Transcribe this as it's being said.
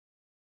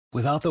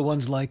Without the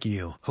ones like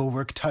you, who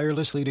work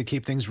tirelessly to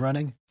keep things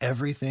running,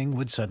 everything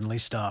would suddenly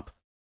stop.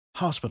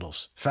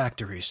 Hospitals,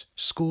 factories,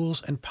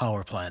 schools, and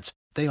power plants,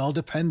 they all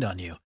depend on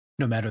you.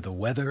 No matter the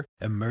weather,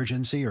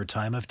 emergency, or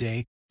time of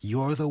day,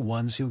 you're the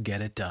ones who get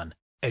it done.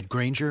 At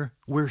Grainger,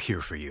 we're here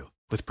for you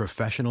with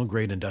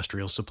professional-grade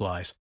industrial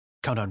supplies.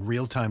 Count on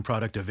real-time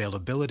product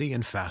availability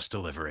and fast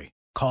delivery.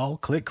 Call,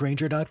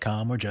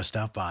 clickgrainger.com, or just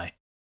stop by.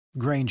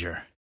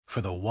 Grainger, for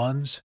the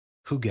ones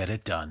who get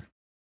it done.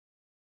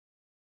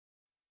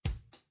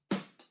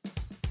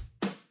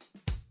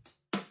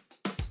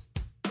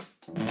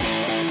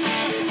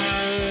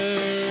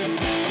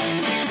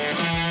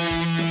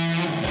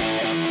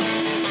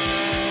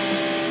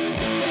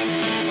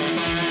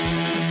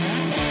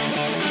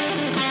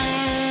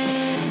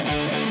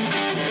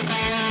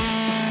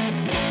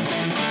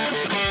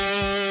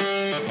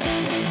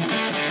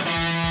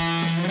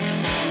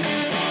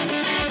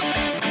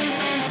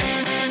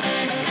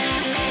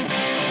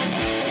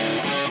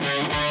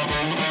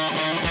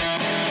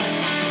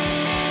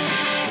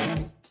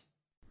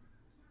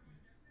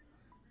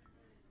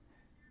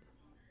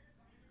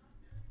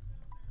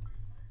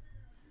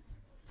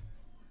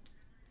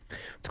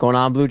 What's going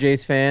on, Blue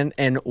Jays fan,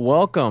 and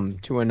welcome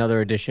to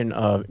another edition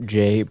of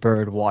Jay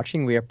Bird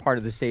Watching. We are part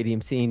of the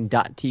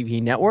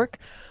StadiumScene.tv network.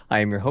 I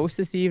am your host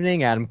this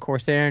evening, Adam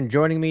Corsair, and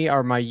joining me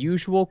are my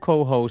usual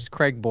co-hosts,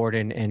 Craig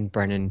Borden and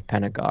Brennan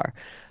Penagar.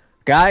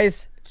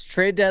 Guys, it's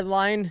trade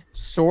deadline,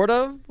 sort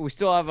of. We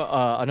still have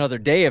another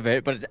day of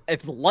it, but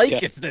it's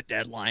like it's the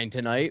deadline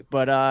tonight.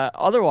 But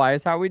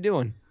otherwise, how are we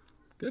doing?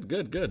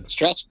 Good.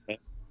 Stressful.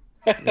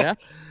 Yeah?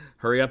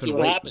 Hurry up and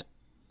wait.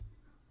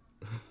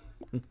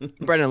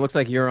 Brendan, looks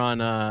like you're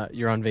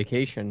on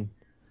vacation,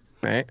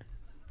 right?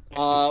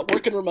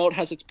 Working remote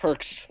has its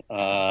perks.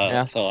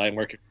 Yeah. So I'm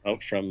working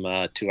remote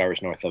from 2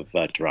 hours north of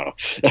Toronto.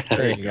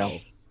 There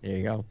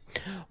you go.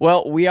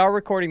 Well, we are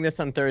recording this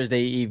on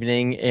Thursday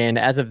evening, and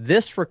as of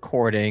this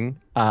recording,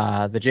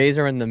 the Jays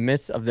are in the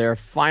midst of their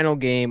final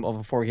game of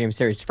a 4-game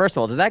series. First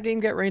of all, did that game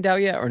get rained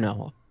out yet or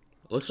no?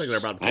 Looks like they're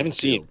about to take I haven't the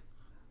field. seen.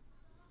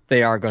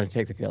 They are going to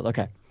take the field.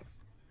 Okay.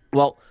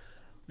 Well,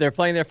 they're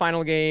playing their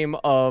final game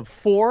of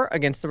 4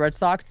 against the Red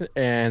Sox,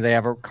 and they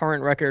have a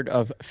current record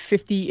of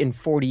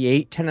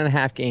 50-48,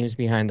 10.5 games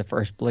behind the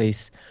first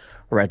place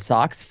Red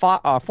Sox,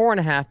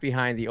 4.5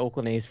 behind the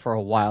Oakland A's for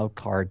a wild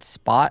card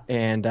spot.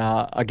 And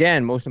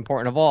again, most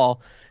important of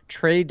all,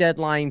 trade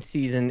deadline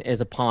season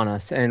is upon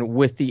us. And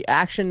with the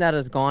action that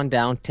has gone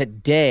down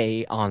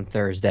today on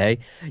Thursday,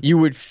 you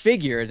would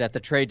figure that the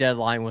trade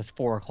deadline was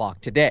 4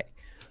 o'clock today.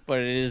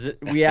 But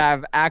we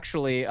have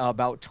actually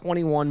about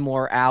 21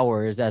 more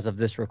hours as of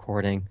this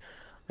recording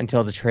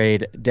until the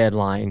trade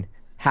deadline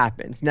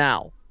happens.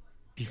 Now,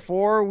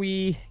 before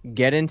we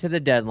get into the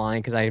deadline,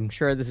 because I'm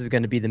sure this is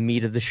going to be the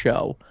meat of the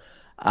show,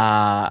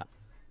 I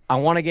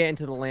want to get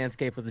into the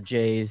landscape of the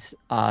Jays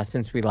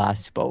since we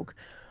last spoke.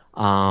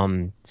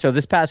 So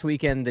this past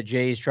weekend, the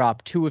Jays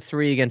dropped 2 of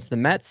 3 against the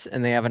Mets,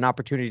 and they have an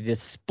opportunity to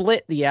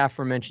split the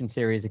aforementioned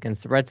series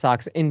against the Red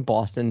Sox in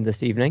Boston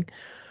this evening.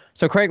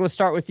 So, Craig, let's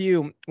start with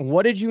you.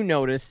 What did you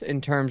notice in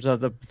terms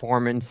of the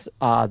performance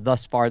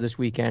thus far this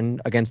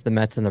weekend against the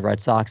Mets and the Red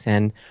Sox?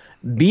 And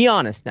be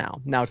honest now.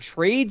 Now,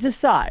 trades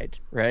aside,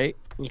 right?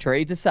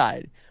 Trades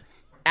aside,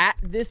 at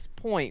this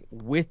point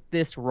with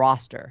this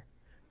roster,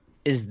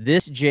 is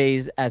this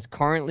Jays as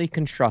currently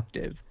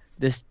constructive,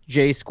 this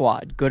Jay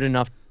squad, good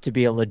enough to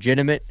be a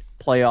legitimate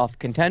playoff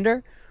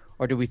contender?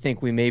 Or do we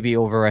think we maybe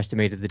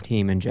overestimated the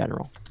team in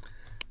general?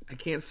 I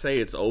can't say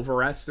it's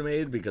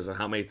overestimated because of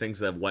how many things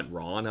that went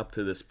wrong up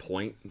to this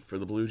point for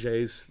the Blue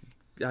Jays.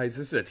 Guys,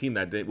 this is a team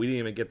that we didn't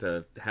even get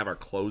to have our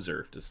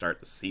closer to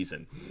start the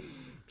season.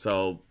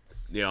 So,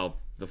 the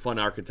fun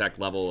architect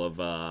level of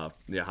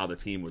how the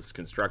team was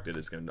constructed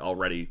is going to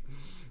already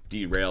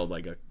derailed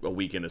like a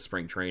weekend of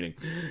spring training.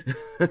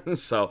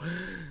 So,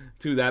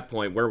 to that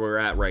point, where we're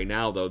at right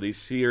now, though, these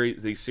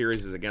series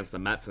against the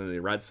Mets and the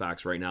Red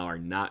Sox right now are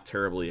not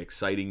terribly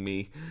exciting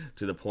me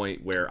to the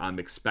point where I'm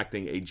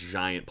expecting a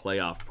giant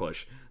playoff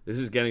push. This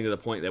is getting to the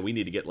point that we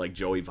need to get like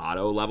Joey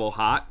Votto level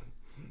hot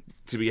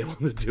to be able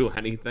to do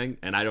anything.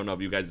 And I don't know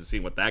if you guys have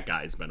seen what that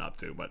guy's been up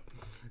to, but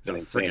it's a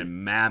freaking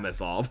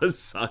mammoth all of a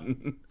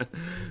sudden.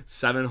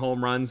 7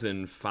 home runs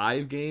in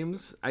 5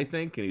 games, I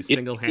think, and he's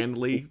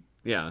single-handedly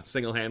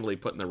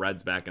putting the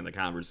Reds back in the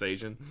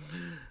conversation.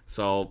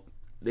 So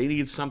they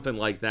need something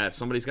like that.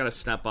 Somebody's got to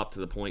step up to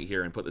the point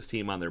here and put this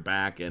team on their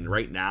back. And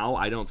right now,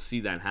 I don't see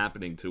that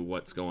happening to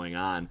what's going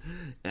on.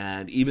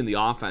 And even the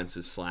offense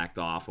has slacked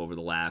off over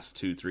the last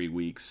 2-3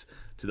 weeks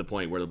to the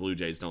point where the Blue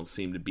Jays don't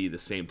seem to be the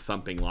same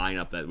thumping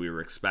lineup that we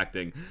were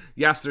expecting.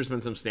 Yes, there's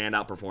been some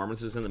standout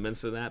performances in the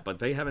midst of that, but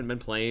they haven't been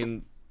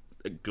playing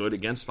good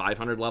against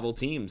 500 level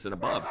teams and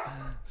above.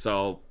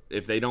 So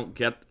if they don't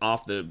get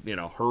off the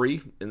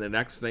hurry in the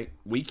next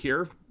week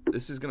here,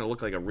 this is going to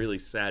look like a really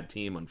sad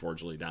team,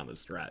 unfortunately, down the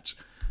stretch.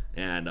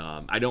 And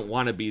I don't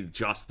want to be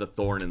just the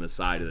thorn in the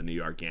side of the New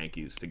York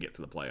Yankees to get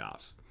to the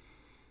playoffs.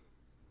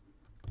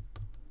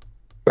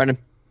 Brennan?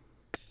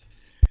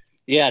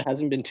 Yeah, it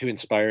hasn't been too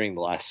inspiring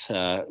the last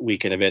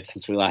week and a bit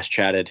since we last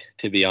chatted,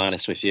 to be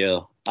honest with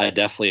you. I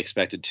definitely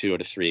expected 2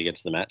 out of 3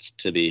 against the Mets,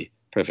 to be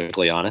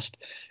perfectly honest,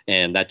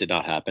 and that did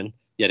not happen.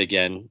 Yet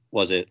again,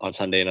 was it on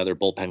Sunday another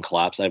bullpen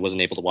collapse? I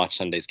wasn't able to watch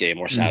Sunday's game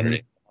or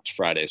Saturday, watch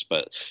Fridays,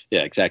 but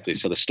yeah, exactly.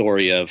 So the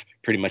story of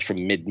pretty much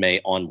from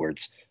mid-May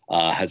onwards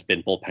has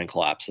been bullpen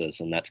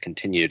collapses, and that's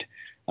continued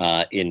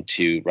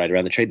into right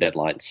around the trade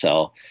deadline.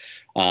 So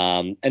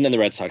and then the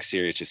Red Sox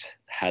series just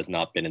has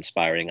not been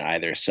inspiring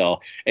either.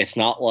 So it's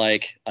not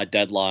like a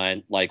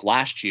deadline like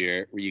last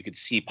year where you could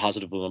see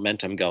positive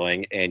momentum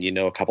going and,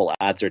 a couple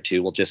ads or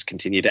two will just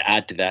continue to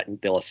add to that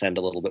and they'll ascend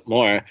a little bit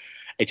more.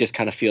 It just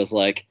kind of feels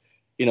like,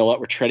 you know what,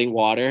 we're treading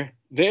water.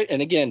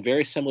 And again,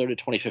 very similar to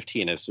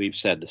 2015. As we've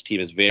said, this team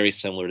is very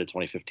similar to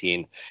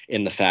 2015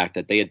 in the fact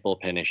that they had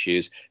bullpen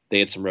issues. They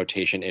had some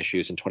rotation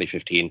issues in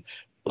 2015.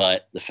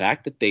 But the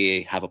fact that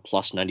they have a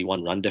plus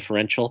 91 run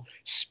differential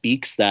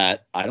speaks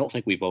that I don't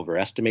think we've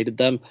overestimated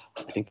them.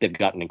 I think they've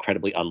gotten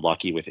incredibly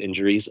unlucky with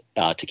injuries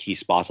to key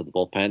spots of the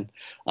bullpen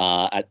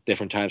at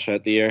different times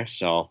throughout the year.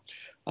 So,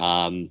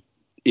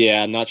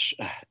 yeah, I'm not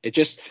it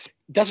just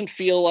doesn't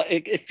feel –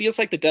 it feels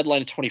like the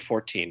deadline in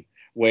 2014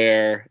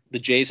 where the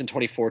Jays in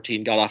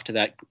 2014 got off to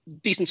that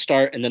decent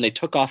start and then they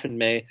took off in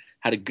May,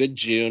 had a good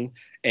June,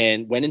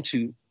 and went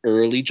into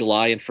early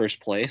July in first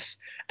place,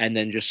 and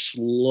then just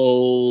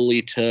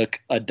slowly took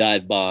a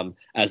dive bomb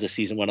as the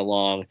season went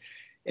along.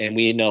 And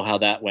we know how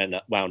that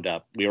wound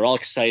up. We were all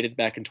excited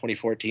back in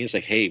 2014. It's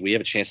like, hey, we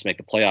have a chance to make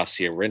the playoffs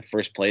here. We're in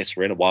first place.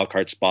 We're in a wild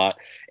card spot.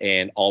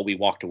 And all we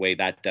walked away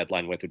that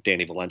deadline with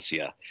Danny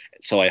Valencia.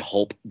 So I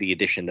hope the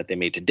addition that they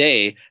made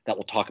today that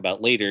we'll talk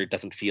about later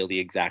doesn't feel the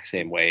exact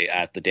same way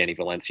as the Danny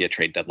Valencia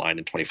trade deadline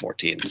in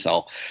 2014.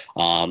 So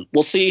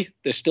we'll see.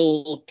 There's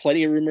still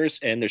plenty of rumors.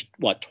 And there's,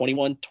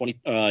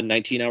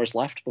 19 hours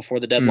left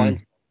before the deadline.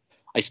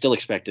 I still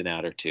expect an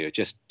out or two. It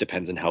just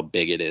depends on how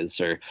big it is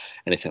or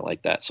anything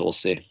like that. So we'll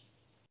see.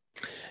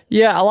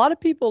 Yeah, a lot of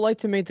people like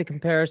to make the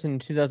comparison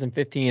to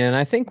 2015. And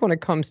I think when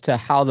it comes to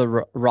how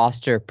the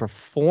roster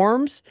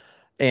performs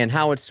and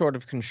how it's sort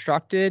of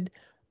constructed,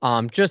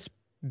 just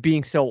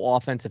being so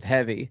offensive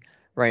heavy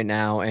right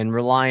now and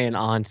relying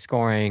on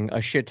scoring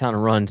a shit ton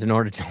of runs in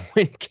order to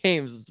win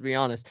games, to be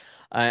honest,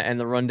 and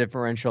the run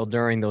differential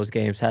during those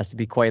games has to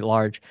be quite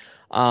large.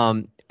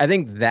 I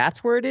think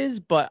that's where it is,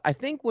 but I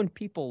think when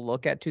people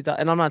look at 2000,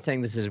 and I'm not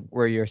saying this is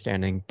where you're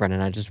standing,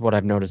 Brendan, I just what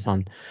I've noticed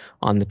on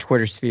the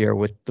Twitter sphere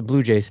with the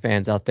Blue Jays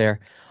fans out there,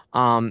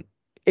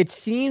 it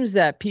seems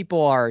that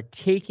people are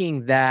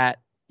taking that,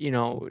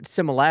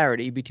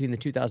 similarity between the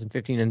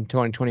 2015 and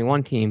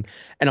 2021 team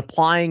and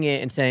applying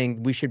it and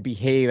saying we should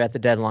behave at the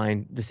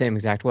deadline the same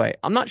exact way.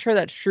 I'm not sure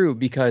that's true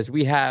because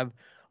we have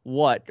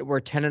we're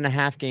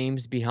 10.5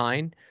 games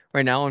behind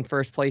right now in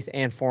first place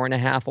and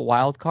 4.5 a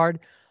wild card.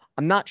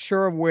 I'm not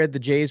sure where the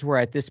Jays were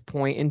at this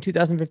point in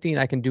 2015.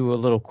 I can do a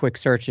little quick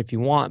search if you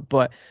want,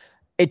 but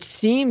it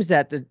seems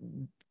that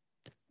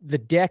the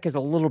deck is a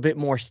little bit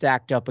more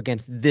stacked up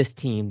against this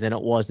team than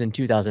it was in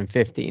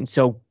 2015.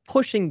 So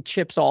pushing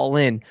chips all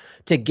in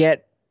to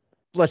get,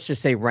 let's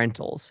just say,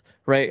 rentals,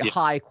 right? Yeah.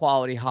 High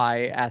quality,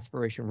 high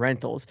aspiration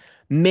rentals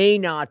may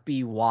not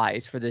be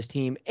wise for this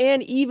team.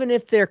 And even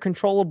if they're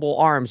controllable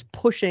arms,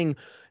 pushing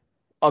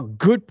a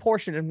good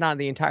portion, if not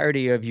the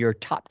entirety of your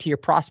top tier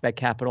prospect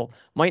capital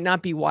might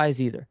not be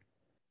wise either.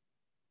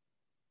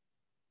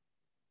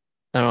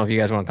 I don't know if you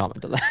guys want to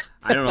comment on that.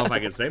 I don't know if I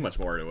can say much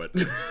more to it.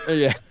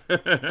 Yeah. All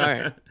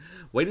right.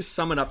 Way to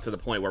sum it up to the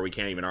point where we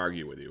can't even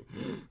argue with you.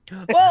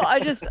 Well,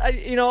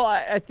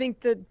 I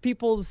think that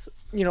people's,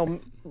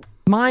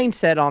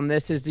 mindset on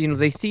this is,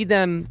 they see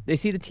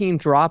the team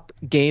drop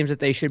games that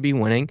they should be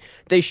winning.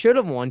 They should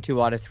have won 2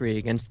 out of 3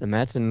 against the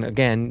Mets. And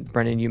again,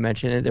 Brendan, you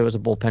mentioned it. There was a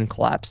bullpen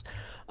collapse.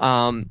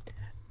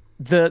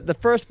 The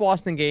first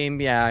Boston game,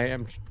 yeah,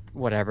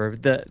 whatever.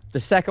 The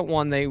second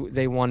one,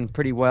 they won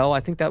pretty well.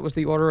 I think that was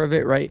the order of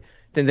it, right?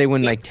 Then they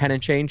win like 10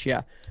 and change,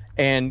 yeah.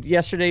 And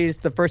yesterday's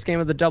the first game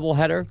of the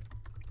doubleheader.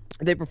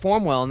 They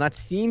perform well, and that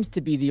seems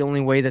to be the only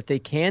way that they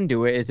can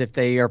do it is if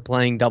they are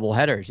playing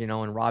doubleheaders,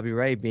 and Robbie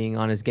Ray being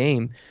on his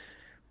game,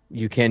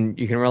 you can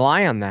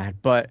rely on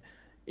that. But,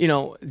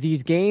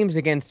 these games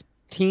against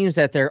teams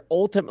that they're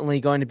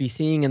ultimately going to be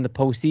seeing in the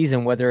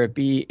postseason, whether it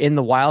be in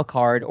the wild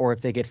card or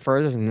if they get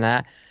further than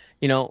that,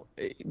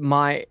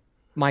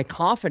 my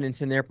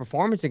confidence in their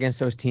performance against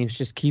those teams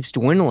just keeps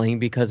dwindling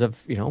because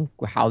of,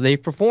 how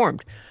they've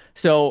performed.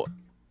 So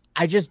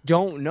I just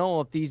don't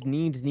know if these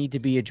needs need to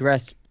be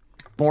addressed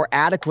more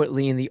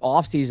adequately in the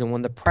offseason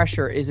when the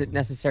pressure isn't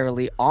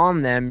necessarily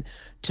on them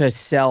to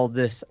sell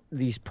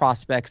these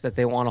prospects that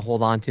they want to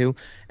hold on to.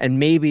 And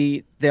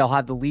maybe they'll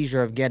have the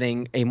leisure of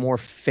getting a more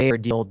fair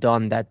deal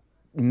done that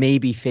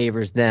maybe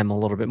favors them a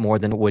little bit more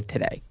than it would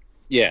today.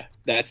 Yeah,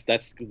 that's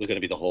going to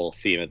be the whole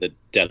theme of the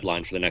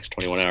deadline for the next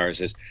 21 hours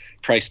is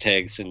price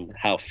tags and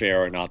how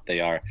fair or not they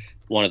are.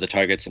 One of the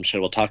targets I'm sure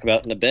we'll talk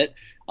about in a bit.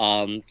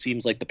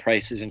 Seems like the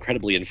price is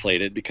incredibly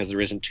inflated because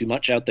there isn't too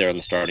much out there on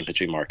the starting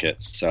pitching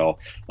market. So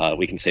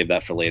we can save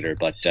that for later.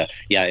 But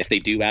yeah, if they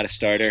do add a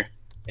starter,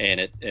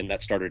 and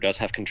that starter does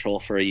have control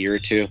for a year or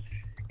two,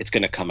 it's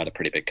going to come at a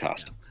pretty big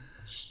cost.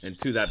 Yeah. And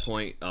to that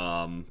point,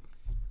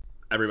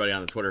 everybody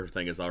on the Twitter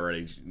thing is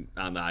already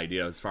on the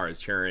idea as far as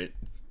Charent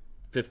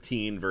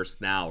 15 versus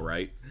now,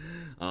 right?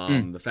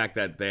 The fact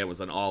that that was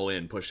an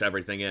all-in, push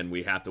everything in,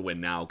 we have to win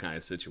now kind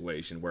of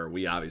situation where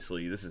we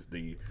obviously,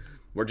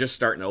 we're just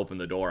starting to open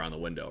the door on the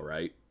window,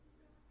 right?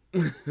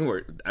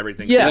 Where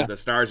the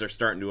stars are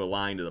starting to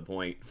align to the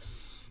point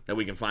that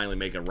we can finally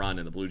make a run,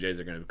 and the Blue Jays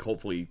are going to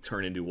hopefully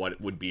turn into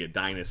what would be a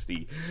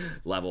dynasty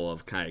level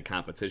of kind of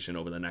competition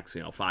over the next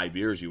 5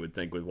 years, you would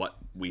think, with what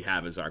we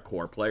have as our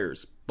core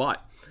players.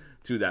 But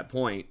to that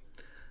point,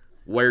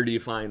 where do you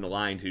find the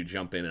line to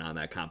jump in on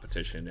that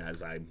competition,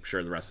 as I'm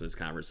sure the rest of this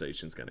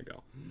conversation is going to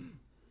go?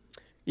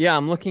 Yeah,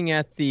 I'm looking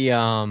at the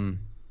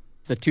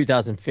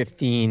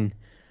 2015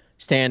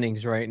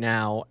 standings right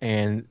now,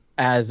 and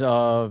as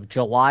of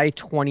July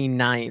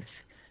 29th,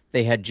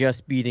 they had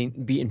just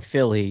beaten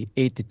Philly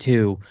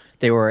 8-2.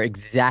 They were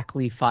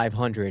exactly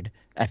 500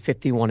 at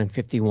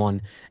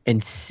 51-51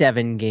 and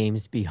 7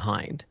 games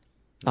behind.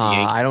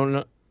 I don't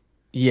know.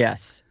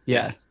 Yes.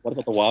 What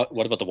about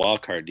the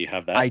wild card? Do you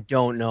have that? I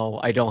don't know.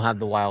 I don't have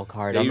the wild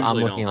card. I'm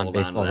looking on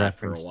Baseball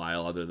Reference for a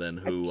while, other than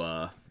who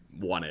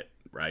won it,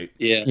 right?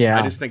 Yeah.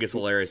 I just think it's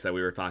hilarious that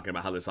we were talking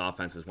about how this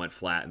offense has went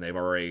flat, and they've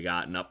already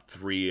gotten up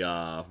 3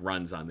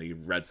 runs on the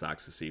Red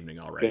Sox this evening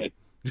already.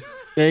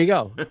 There you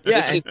go. Yeah,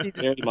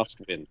 very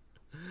must win.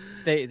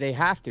 They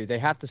have to. They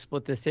have to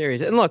split this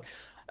series. And look,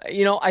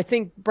 I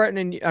think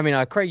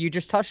Craig, you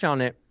just touched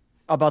on it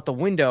about the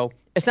window.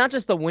 It's not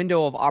just the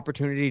window of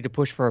opportunity to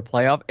push for a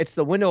playoff. It's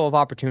the window of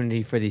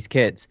opportunity for these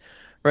kids,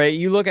 right?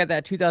 You look at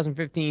that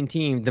 2015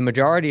 team, the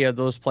majority of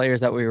those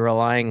players that we were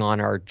relying on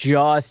are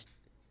just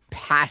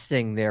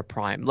passing their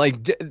prime.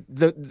 Like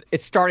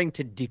it's starting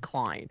to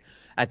decline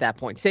at that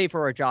point, save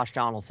for a Josh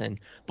Donaldson.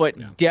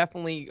 But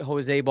definitely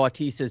Jose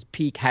Bautista's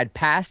peak had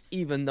passed,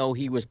 even though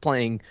he was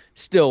playing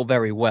still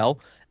very well.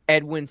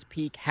 Edwin's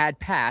peak had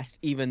passed,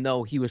 even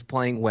though he was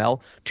playing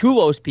well.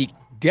 Tulo's peak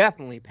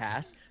definitely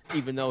passed,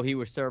 even though he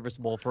was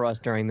serviceable for us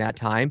during that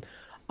time.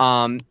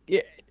 I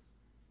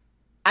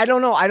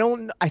don't know.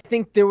 I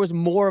think there was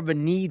more of a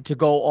need to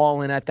go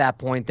all in at that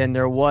point than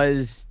there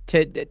was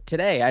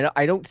today.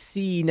 I don't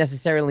see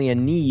necessarily a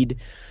need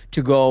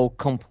to go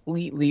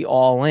completely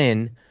all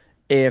in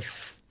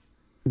if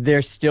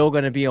there's still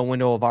going to be a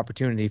window of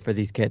opportunity for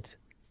these kids.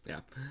 Yeah.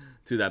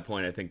 To that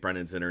point, I think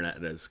Brendan's internet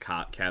at his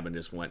cabin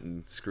just went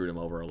and screwed him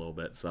over a little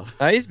bit. So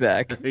he's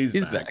back. He's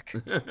back.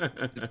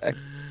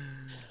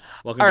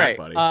 Welcome back,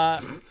 buddy.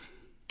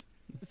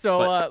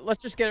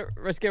 Let's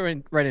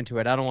get right into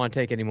it. I don't want to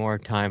take any more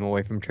time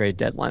away from trade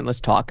deadline.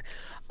 Let's talk.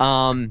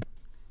 I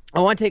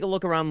want to take a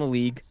look around the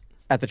league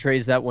at the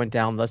trades that went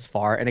down thus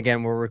far. And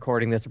again, we're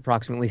recording this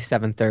approximately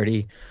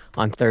 7:30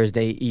 on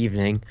Thursday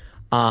evening.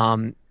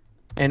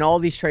 And all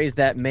these trades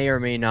that may or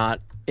may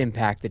not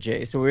impact the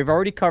Jays. So we've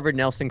already covered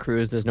Nelson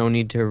Cruz. There's no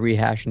need to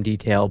rehash in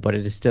detail, but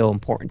it is still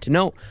important to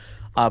note.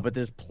 But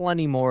there's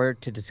plenty more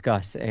to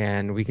discuss,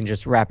 and we can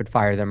just rapid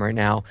fire them right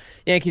now.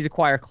 Yankees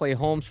acquire Clay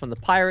Holmes from the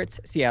Pirates.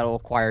 Seattle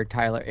acquired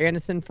Tyler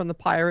Anderson from the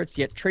Pirates,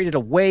 yet traded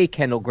away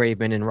Kendall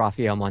Graveman and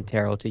Rafael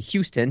Montero to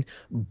Houston.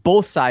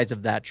 Both sides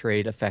of that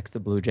trade affects the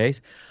Blue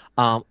Jays.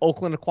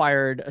 Oakland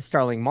acquired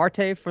Starling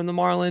Marte from the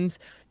Marlins.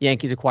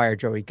 Yankees acquired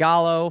Joey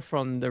Gallo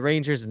from the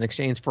Rangers in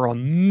exchange for a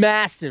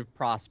massive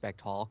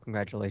prospect haul.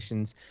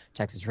 Congratulations,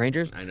 Texas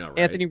Rangers. I know, right?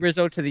 Anthony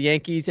Rizzo to the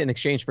Yankees in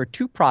exchange for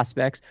 2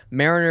 prospects.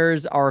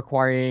 Mariners are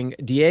acquiring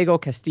Diego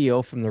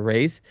Castillo from the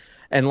Rays.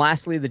 And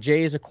lastly, the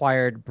Jays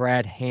acquired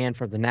Brad Hand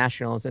from the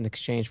Nationals in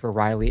exchange for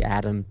Riley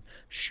Adams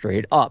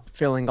straight up,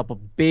 filling up a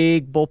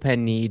big bullpen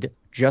need.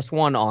 Just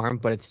one arm,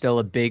 but it's still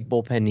a big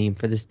bullpen need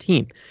for this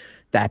team.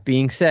 That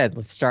being said,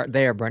 let's start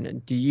there, Brendan.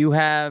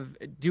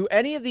 Do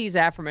any of these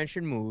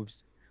aforementioned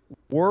moves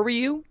worry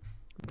you,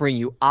 bring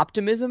you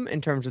optimism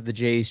in terms of the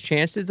Jays'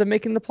 chances of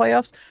making the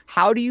playoffs?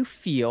 How do you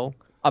feel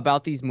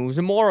about these moves?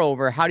 And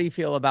moreover, how do you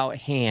feel about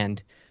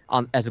Hand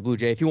as a Blue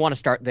Jay? If you want to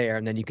start there,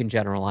 and then you can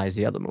generalize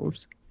the other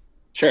moves.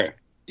 Sure.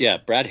 Yeah,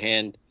 Brad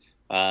Hand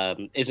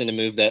isn't a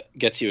move that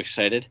gets you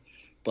excited.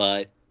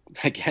 But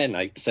again,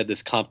 I said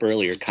this comp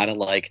earlier, kind of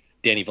like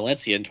Danny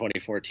Valencia in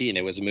 2014.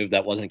 It was a move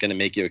that wasn't going to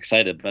make you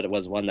excited, but it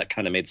was one that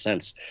kind of made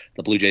sense.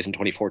 The Blue Jays in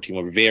 2014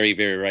 were very,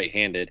 very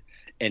right-handed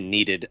and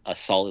needed a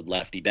solid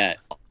lefty bat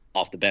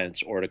off the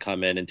bench or to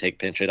come in and take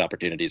pinch hit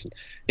opportunities. And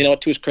you know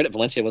what, to his credit,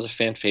 Valencia was a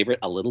fan favorite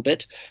a little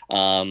bit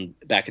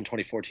back in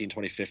 2014,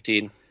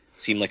 2015.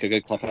 Seemed like a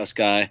good clubhouse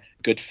guy,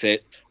 good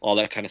fit, all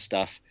that kind of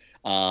stuff.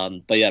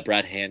 But yeah,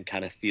 Brad Hand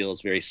kind of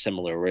feels very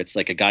similar, where it's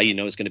like a guy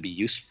is going to be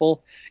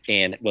useful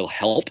and will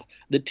help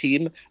the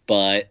team,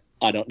 but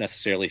I don't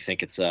necessarily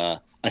think it's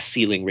a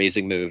ceiling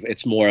raising move.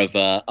 It's more of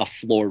a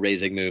floor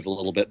raising move, a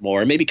little bit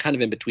more, maybe kind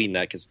of in between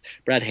that, because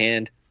Brad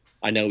Hand,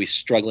 I know he's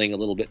struggling a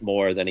little bit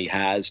more than he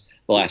has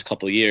the last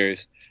couple of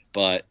years,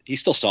 but he's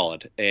still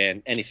solid,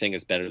 and anything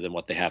is better than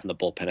what they have in the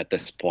bullpen at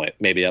this point,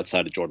 maybe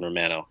outside of Jordan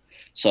Romano.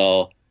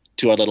 So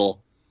to our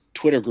little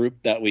Twitter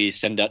group that we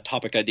send out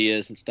topic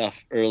ideas and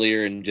stuff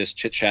earlier and just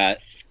chit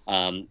chat,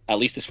 At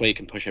least this way you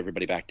can push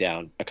everybody back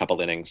down a couple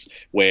innings,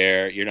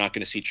 where you're not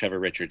going to see Trevor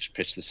Richards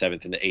pitch the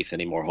 7th and the 8th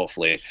anymore.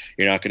 Hopefully,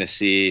 you're not going to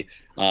see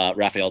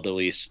Rafael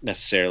Dolis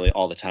necessarily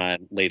all the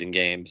time late in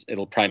games.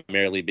 It'll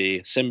primarily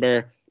be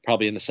Simber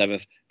probably in the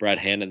 7th, Brad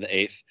Hand in the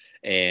 8th,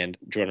 and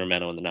Jordan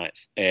Romano in the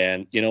 9th.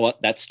 And you know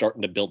what? That's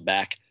starting to build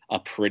back a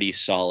pretty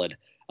solid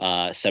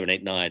 7,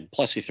 8, 9.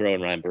 Plus, you throw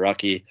in Ryan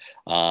Baraki,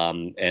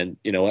 and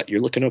you know what?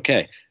 You're looking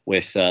okay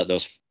with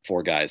those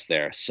 4 guys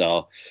there.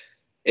 So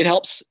it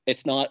helps.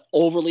 It's not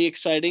overly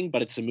exciting,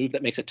 but it's a move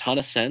that makes a ton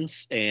of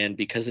sense. And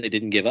because they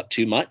didn't give up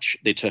too much,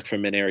 they took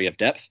from an area of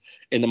depth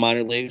in the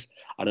minor leagues.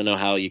 I don't know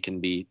how you can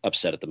be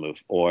upset at the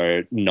move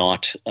or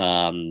not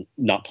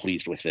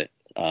pleased with it.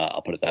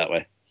 I'll put it that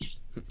way.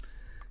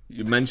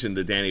 You mentioned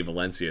the Danny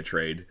Valencia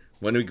trade.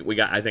 When we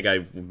got, I think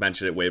I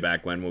mentioned it way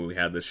back when we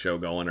had this show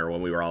going, or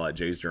when we were all at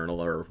Jay's Journal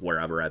or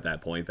wherever at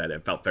that point, that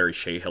it felt very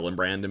Shea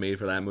Hillenbrand to me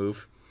for that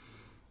move.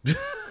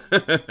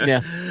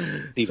 Yeah.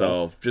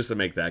 So just to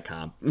make that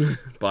comp,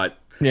 but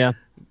yeah,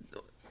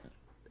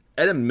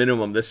 at a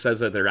minimum, this says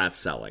that they're not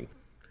selling.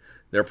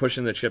 They're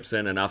pushing the chips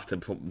in enough to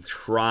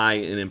try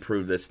and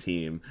improve this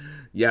team.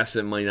 Yes,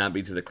 it might not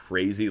be to the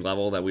crazy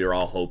level that we were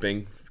all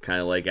hoping. It's kind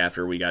of like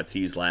after we got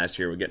teased last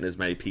year, we're getting as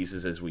many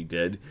pieces as we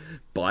did.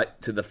 But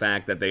to the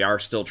fact that they are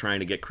still trying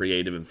to get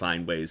creative and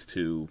find ways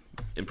to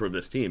improve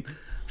this team.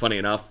 Funny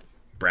enough,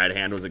 Brad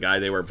Hand was a guy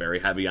they were very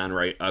heavy on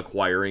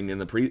acquiring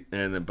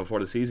before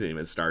the season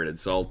even started.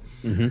 So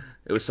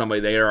it was somebody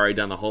they had already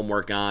done the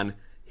homework on.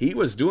 He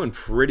was doing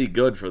pretty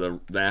good for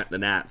the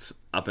Nats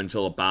up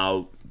until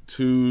about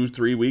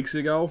 2-3 weeks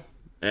ago,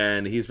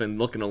 and he's been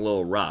looking a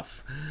little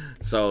rough.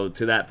 So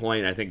to that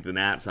point, I think the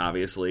Nats,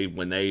 obviously,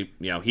 when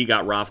he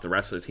got rough, the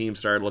rest of the team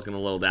started looking a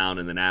little down,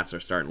 and the Nats are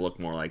starting to look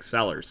more like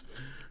sellers.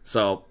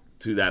 So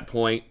to that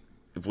point,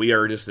 if we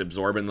are just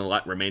absorbing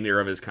the remainder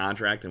of his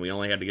contract and we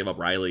only had to give up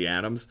Riley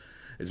Adams,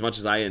 as much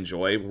as I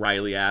enjoy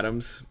Riley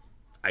Adams,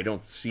 I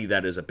don't see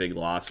that as a big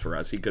loss for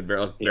us. He could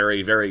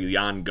very, very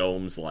Jan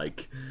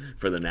Gomes-like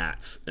for the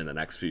Nats in the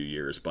next few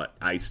years, but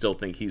I still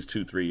think he's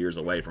 2-3 years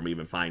away from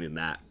even finding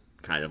that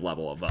kind of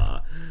level of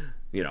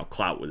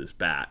clout with his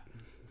bat.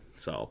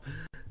 So,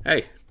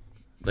 hey,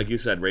 like you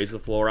said, raise the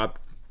floor up,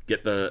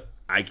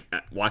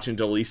 watching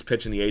Dolis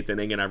pitch in the 8th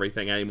inning and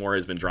everything anymore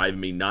has been driving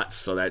me nuts,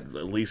 so that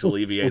at least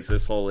alleviates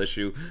this whole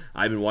issue.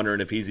 I've been wondering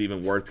if he's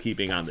even worth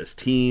keeping on this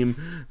team.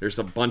 There's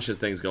a bunch of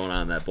things going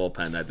on in that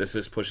bullpen that this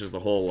just pushes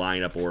the whole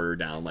lineup order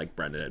down, like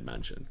Brendan had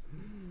mentioned.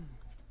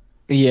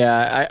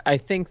 Yeah, I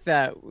think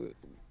that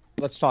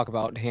let's talk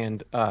about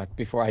Hand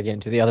before I get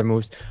into the other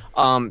moves.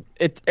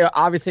 It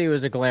obviously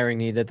was a glaring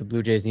need that the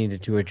Blue Jays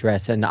needed to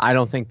address, and I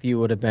don't think you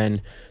would have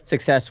been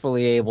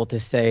successfully able to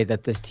say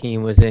that this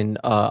team was in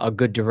a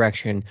good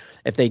direction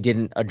if they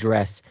didn't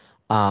address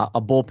a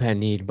bullpen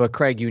need. But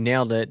Craig, you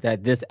nailed it,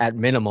 that this at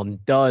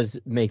minimum does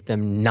make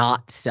them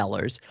not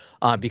sellers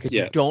because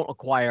you don't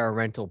acquire a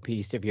rental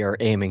piece if you're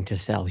aiming to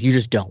sell. You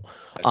just don't.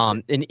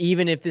 And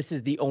even if this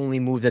is the only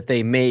move that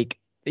they make,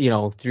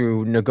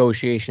 through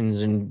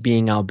negotiations and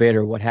being outbid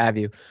or what have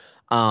you,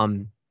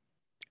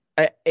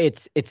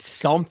 it's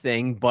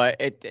something. But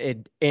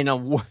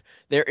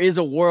there is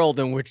a world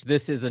in which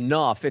this is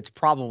enough. It's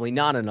probably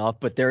not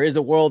enough, but there is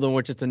a world in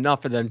which it's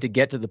enough for them to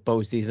get to the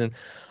postseason,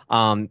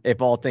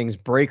 if all things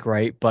break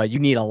right. But you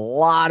need a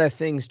lot of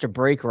things to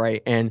break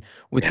right, and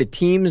with the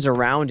teams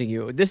around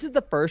you, this is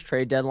the first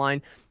trade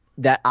deadline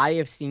that I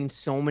have seen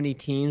so many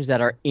teams that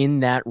are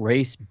in that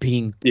race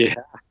being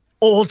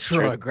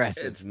ultra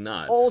aggressive. It's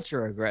nuts.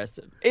 Ultra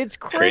aggressive. It's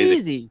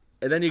crazy.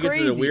 And then you get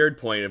to the weird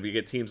point of you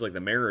get teams like the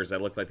Mariners that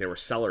look like they were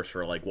sellers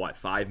for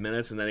 5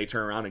 minutes, and then they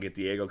turn around and get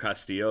Diego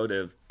Castillo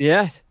to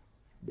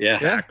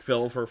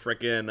backfill for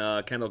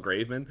frickin' Kendall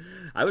Graveman.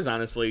 I was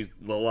honestly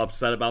a little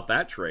upset about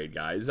that trade,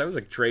 guys. That was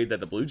a trade that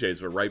the Blue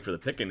Jays were ripe for the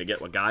picking to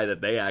get a guy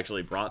that they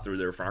actually brought through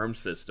their farm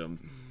system.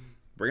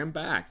 Bring him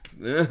back.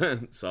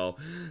 So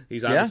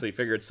he's obviously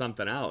figured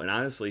something out. And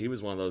honestly, he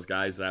was one of those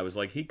guys that I was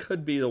like, he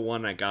could be the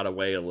one that got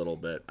away a little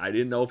bit. I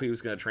didn't know if he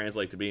was going to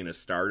translate to being a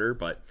starter,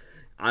 but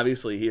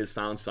obviously he has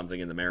found something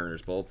in the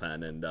Mariners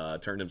bullpen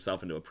and turned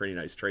himself into a pretty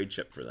nice trade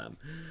chip for them.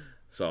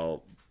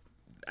 So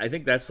I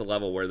think that's the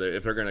level where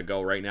if they're going to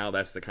go right now,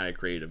 that's the kind of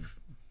creative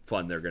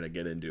fun they're going to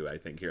get into, I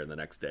think, here in the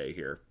next day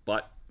here.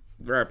 But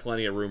there are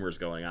plenty of rumors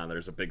going on.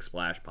 There's a big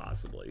splash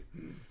possibly.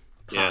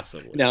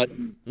 Possibly. Now,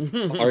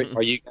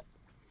 are you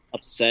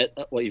upset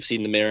at what you've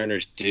seen the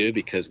Mariners do?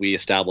 Because we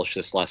established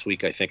this last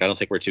week, I think. I don't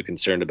think we're too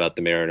concerned about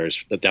the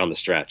Mariners down the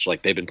stretch.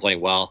 They've been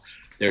playing well.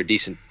 They're a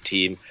decent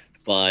team,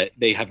 but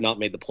they have not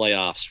made the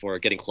playoffs for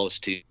getting close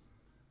to.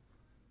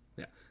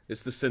 Yeah,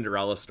 it's the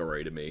Cinderella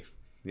story to me.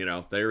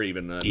 They're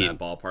even in that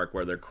ballpark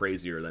where they're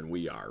crazier than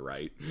we are,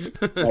 right?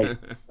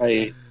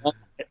 Right.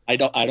 I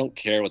don't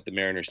care what the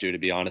Mariners do, to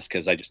be honest,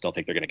 because I just don't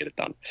think they're going to get it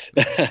done.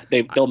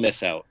 They'll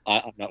miss out.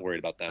 I'm not worried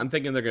about that. I'm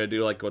thinking they're going to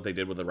do like what they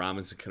did with the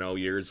Robinson Cano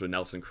years with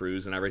Nelson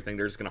Cruz and everything.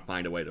 They're just going to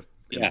find a way to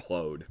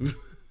implode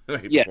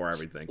before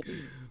everything.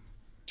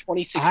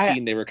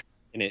 2016, they were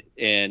in it,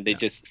 and they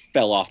just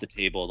fell off the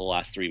table the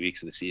last 3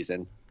 weeks of the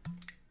season.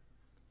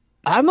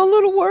 I'm a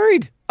little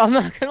worried. I'm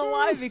not gonna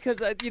lie because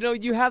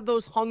you have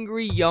those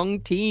hungry young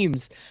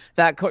teams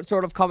that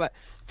sort of come.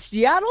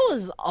 Seattle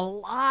is a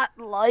lot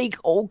like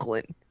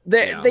Oakland.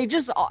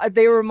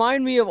 They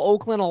remind me of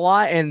Oakland a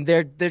lot, and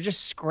they're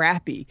just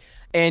scrappy.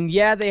 And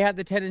yeah, they have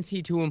the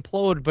tendency to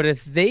implode, but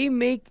if they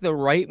make the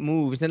right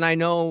moves, and I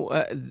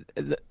know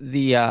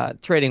the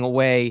trading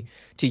away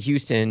to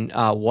Houston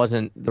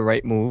wasn't the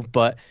right move,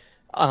 but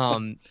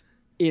because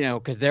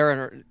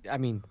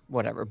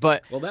whatever.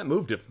 But that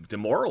move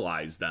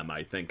demoralized them,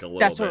 I think, a little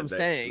bit. That's what I'm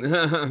saying.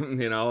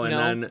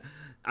 Then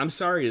I'm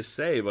sorry to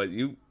say, but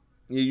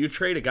you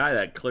trade a guy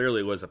that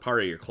clearly was a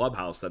part of your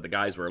clubhouse that the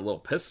guys were a little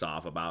pissed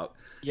off about.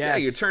 Yes. Yeah,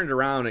 you turned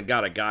around and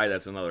got a guy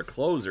that's another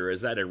closer.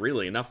 Is that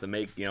really enough to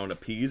make, to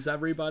appease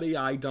everybody?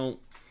 I don't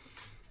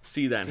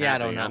see that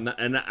happening. I don't know.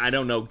 And I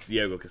don't know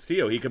Diego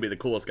Castillo. He could be the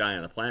coolest guy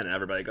on the planet.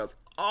 Everybody goes,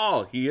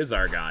 oh, he is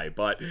our guy.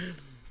 But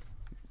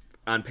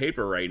on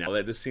paper right now,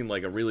 that just seemed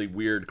like a really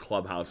weird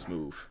clubhouse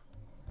move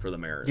for the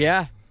Mariners.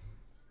 Yeah.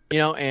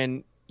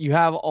 And you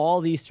have all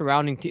these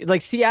surrounding teams.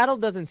 Like, Seattle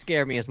doesn't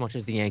scare me as much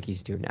as the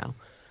Yankees do now.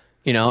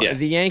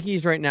 The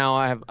Yankees right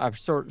now,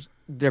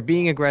 they're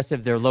being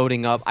aggressive. They're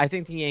loading up. I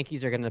think the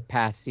Yankees are going to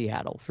pass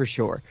Seattle for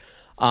sure.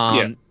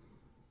 The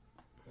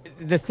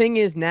thing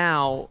is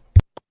now,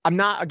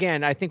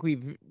 I think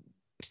we've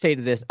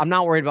stated this. I'm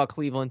not worried about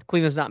Cleveland.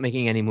 Cleveland's not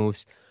making any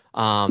moves.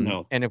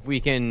 No. And if we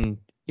can,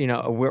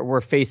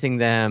 we're facing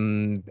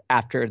them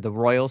after the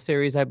Royal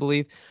Series, I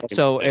believe.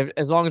 So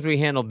as long as we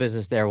handle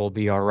business there, we'll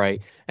be all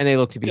right. And they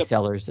look to be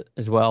sellers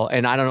as well.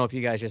 And I don't know if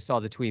you guys just saw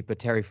the tweet, but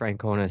Terry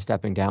Francona is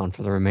stepping down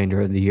for the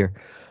remainder of the year.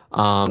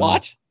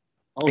 What?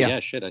 Oh, yeah,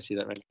 shit. I see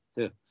that right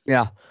now, too.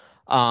 Yeah.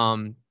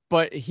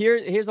 But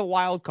here's a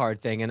wild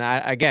card thing. And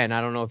I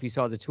don't know if you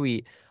saw the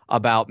tweet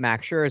about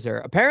Max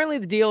Scherzer. Apparently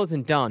the deal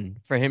isn't done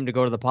for him to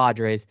go to the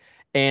Padres.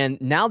 And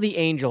now the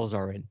Angels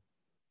are in.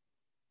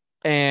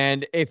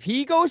 And if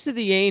he goes to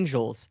the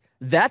Angels,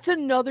 that's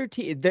another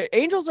team. The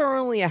Angels are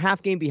only a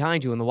half game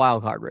behind you in the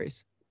wild card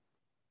race.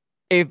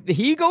 If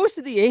he goes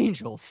to the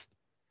Angels,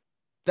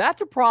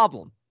 that's a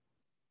problem.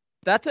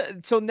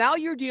 So now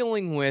you're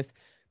dealing with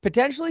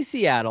potentially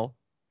Seattle,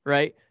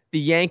 right? The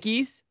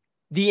Yankees,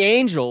 the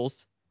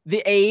Angels,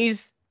 the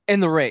A's,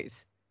 and the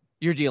Rays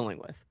you're dealing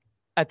with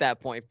at that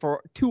point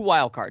for 2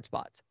 wild card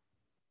spots.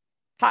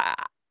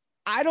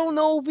 I don't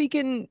know if we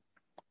can,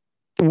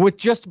 with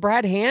just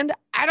Brad Hand,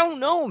 I don't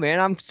know, man.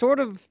 I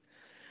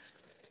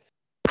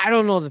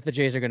don't know that the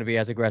Jays are going to be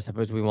as aggressive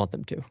as we want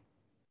them to.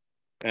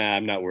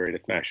 I'm not worried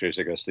if Max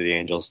Scherzer goes to the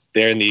Angels.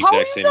 They're in the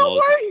exact same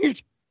mold. How are you not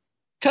worried?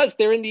 Because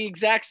they're in the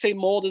exact same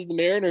mold as the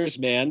Mariners,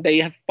 man. They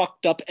have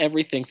fucked up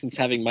everything since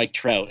having Mike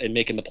Trout and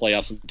making the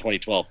playoffs in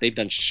 2012. They've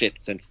done shit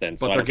since then.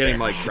 But they're getting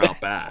Mike Trout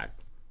back.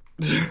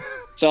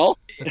 So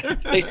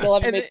they still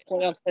haven't made the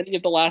playoffs any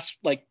of the last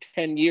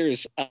 10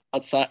 years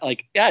outside.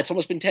 It's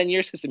almost been 10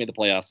 years since they made the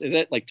playoffs. Is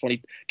it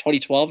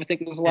 2012? I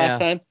think it was the last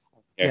time.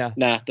 Yeah.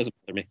 Nah, doesn't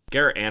bother me.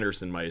 Garrett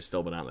Anderson might have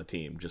still been on the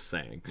team. Just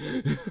saying.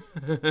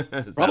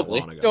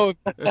 Probably. So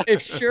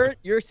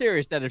you're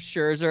serious that if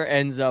Scherzer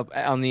ends up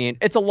on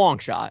it's a long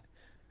shot,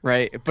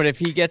 right? But if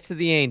he gets to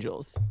the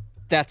Angels,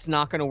 that's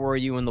not going to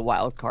worry you in the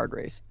wild card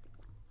race.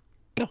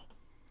 No.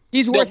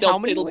 He's worth how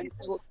many wins?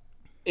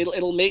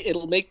 It'll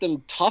make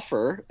them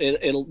tougher.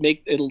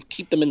 It'll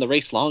keep them in the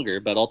race longer,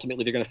 but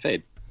ultimately they're going to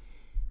fade.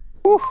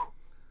 Whew.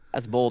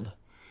 That's bold.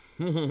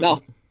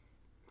 No,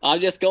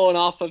 I'm just going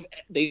off of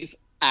they've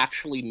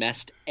actually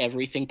messed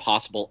everything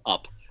possible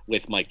up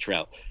with Mike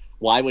Trout.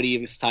 Why would he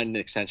even sign an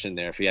extension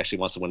there if he actually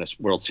wants to win a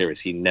World Series?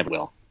 He never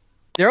will.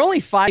 They're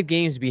only 5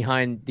 games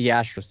behind the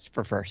Astros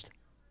for first.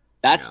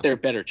 That's their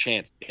better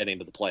chance of getting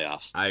to the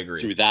playoffs. I agree.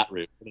 Through that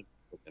route.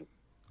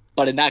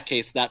 But in that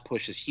case, that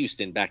pushes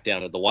Houston back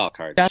down to the wild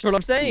card. That's what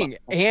I'm saying.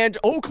 And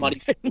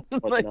Oakland.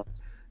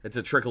 It's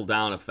a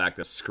trickle-down effect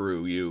of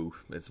screw you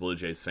as Blue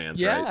Jays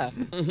fans, right?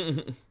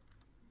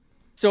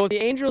 So if the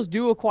Angels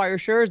do acquire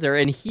Scherzer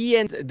and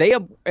they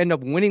end up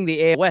winning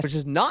the AL West, which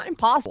is not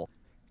impossible.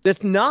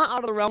 That's not out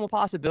of the realm of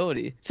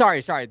possibility.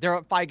 Sorry.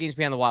 They're 5 games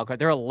behind the wild card.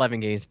 They're 11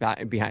 games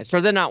behind.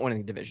 So they're not winning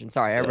the division.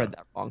 Sorry, I read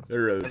that wrong.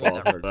 They're really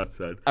that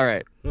said. All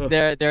right.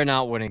 They're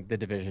not winning the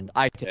division.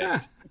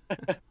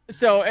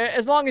 So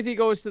as long as he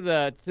goes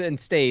and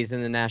stays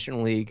in the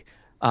National League,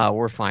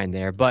 we're fine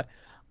there. But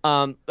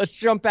let's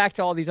jump back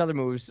to all these other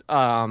moves.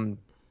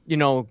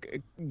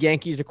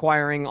 Yankees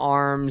acquiring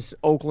Arms,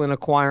 Oakland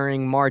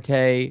acquiring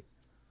Marte.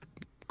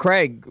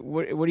 Craig,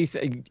 what do you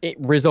think?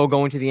 Rizzo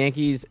going to the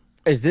Yankees.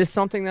 Is this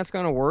something that's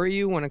going to worry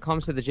you when it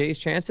comes to the Jays'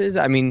 chances?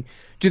 I mean,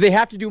 do they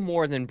have to do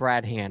more than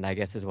Brad Hand, I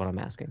guess is what I'm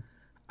asking.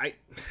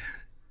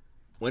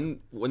 When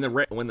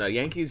the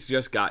Yankees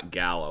just got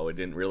Gallo, it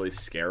didn't really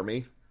scare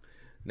me.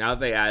 Now that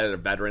they added a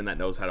veteran that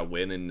knows how to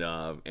win in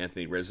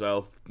Anthony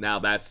Rizzo, now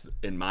that's,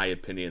 in my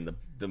opinion,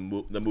 the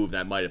move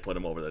that might have put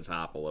him over the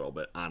top a little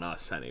bit on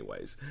us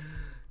anyways.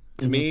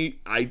 To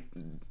me,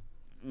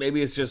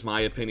 maybe it's just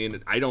my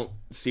opinion. I don't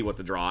see what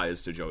the draw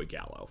is to Joey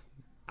Gallo.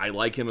 I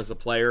like him as a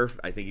player.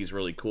 I think he's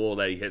really cool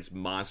that he hits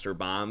monster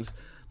bombs,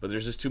 but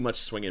there's just too much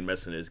swing and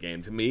miss in his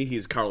game. To me,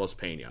 he's Carlos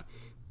Pena.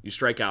 You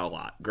strike out a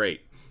lot.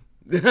 Great.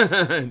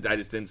 I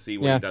just didn't see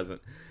when he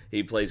doesn't.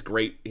 He plays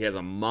great. He has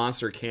a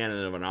monster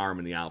cannon of an arm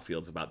in the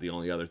outfield. It's about the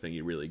only other thing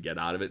you really get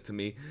out of it to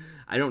me.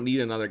 I don't need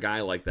another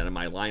guy like that in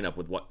my lineup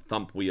with what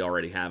thump we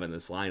already have in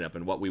this lineup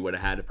and what we would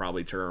have had to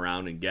probably turn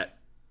around and get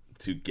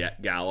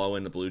Gallo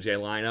in the Blue Jay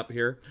lineup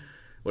here.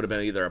 Would have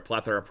been either a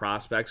plethora of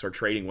prospects or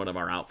trading one of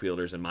our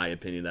outfielders, in my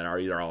opinion, that are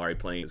either already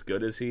playing as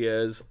good as he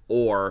is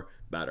or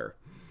better.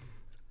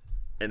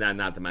 And then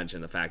not to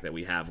mention the fact that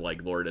we have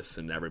like Lourdes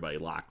and everybody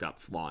locked up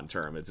long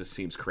term. It just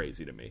seems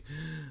crazy to me.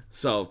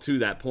 So to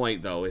that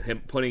point, though,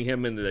 putting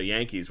him into the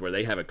Yankees where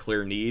they have a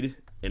clear need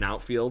in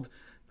outfield,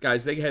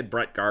 guys, they had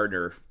Brett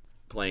Gardner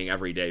playing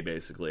every day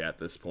basically at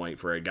this point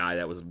for a guy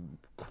that was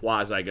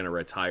quasi going to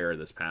retire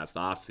this past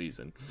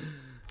offseason.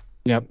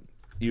 Yep.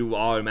 You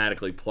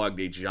automatically plugged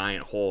a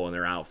giant hole in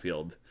their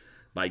outfield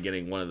by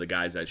getting one of the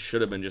guys that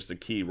should have been just a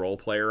key role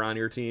player on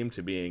your team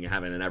to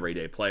having an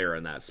everyday player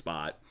in that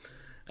spot.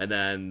 And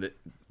then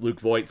Luke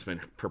Voigt's been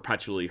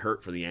perpetually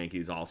hurt for the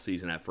Yankees all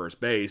season at first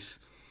base.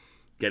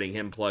 Getting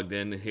him plugged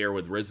in here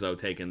with Rizzo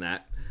taking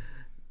that.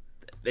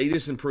 They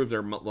just improved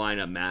their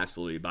lineup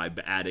massively by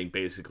adding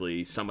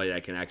basically somebody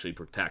that can actually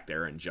protect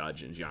Aaron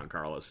Judge and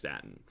Giancarlo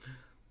Stanton.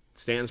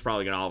 Stanton's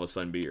probably going to all of a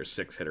sudden be your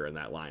sixth hitter in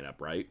that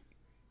lineup, right?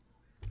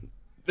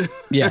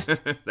 Yes.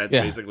 That's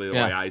basically the way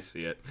I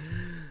see it.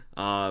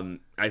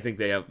 I think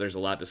there's a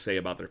lot to say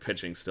about their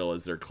pitching still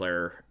as their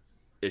clear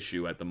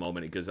issue at the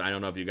moment, because I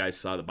don't know if you guys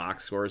saw the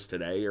box scores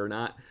today or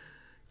not.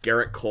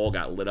 Garrett Cole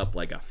got lit up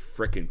like a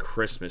freaking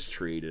Christmas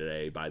tree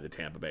today by the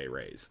Tampa Bay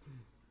Rays.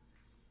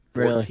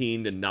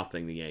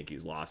 14-0 the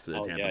Yankees lost to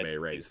the Tampa Bay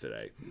Rays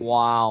today.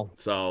 Wow.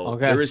 So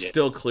there is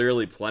still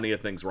clearly plenty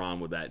of things wrong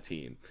with that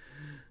team.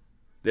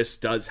 This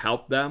does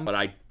help them, but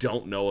I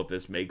don't know if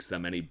this makes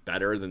them any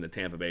better than the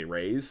Tampa Bay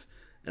Rays.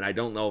 And I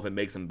don't know if it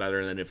makes them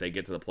better than if they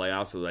get to the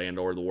playoffs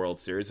or the World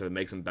Series, if it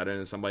makes them better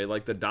than somebody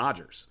like the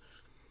Dodgers.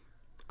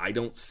 I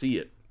don't see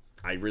it.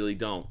 I really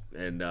don't.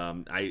 And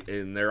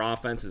and their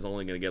offense is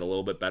only going to get a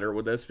little bit better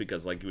with this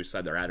because, like you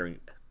said, they're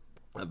adding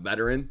a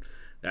veteran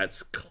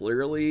that's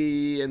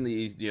clearly in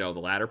the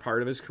latter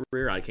part of his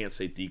career. I can't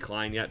say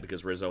decline yet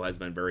because Rizzo has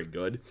been very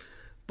good.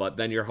 But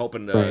then you're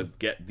hoping to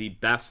get the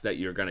best that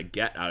you're going to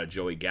get out of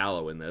Joey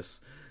Gallo in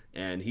this.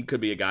 And he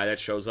could be a guy that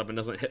shows up and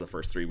doesn't hit the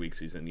first 3 weeks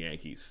he's in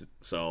Yankees.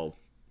 So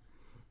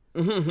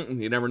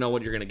you never know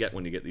what you're going to get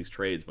when you get these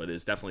trades, but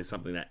it's definitely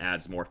something that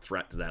adds more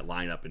threat to that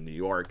lineup in New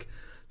York,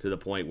 to the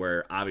point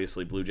where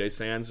obviously Blue Jays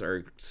fans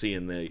are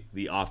seeing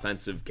the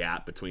offensive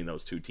gap between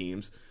those two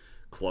teams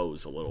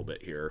close a little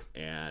bit here.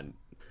 And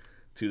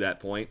to that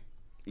point,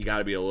 you got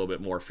to be a little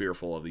bit more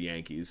fearful of the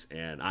Yankees.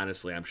 And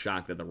honestly, I'm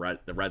shocked that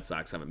the Red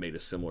Sox haven't made a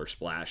similar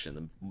splash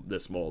in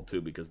this mold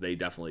too, because they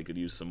definitely could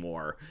use some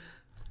more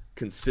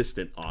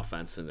consistent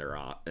offense in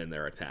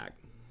their attack.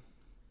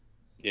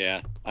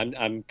 Yeah,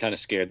 I'm kind of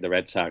scared the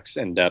Red Sox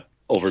end up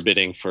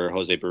overbidding for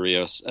Jose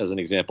Barrios as an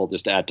example,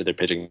 just to add to their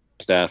pitching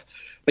staff.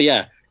 But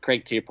yeah,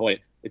 Craig, to your point,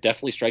 it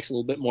definitely strikes a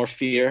little bit more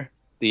fear,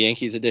 the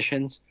Yankees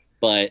additions,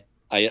 but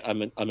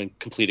I'm in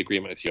complete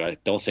agreement with you. I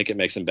don't think it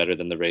makes them better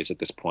than the Rays at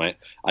this point.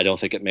 I don't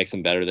think it makes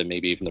them better than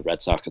maybe even the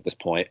Red Sox at this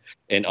point,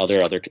 and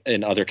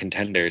other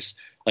contenders.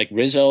 Like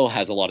Rizzo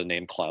has a lot of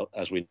name clout,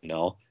 as we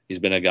know. He's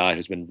been a guy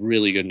who's been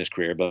really good in his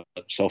career, but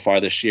so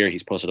far this year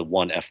he's posted a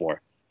 1 F4.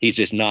 He's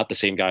just not the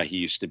same guy he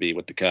used to be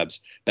with the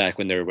Cubs back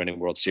when they were winning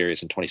World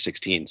Series in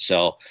 2016.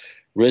 So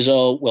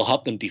Rizzo will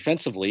help them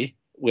defensively,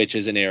 which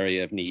is an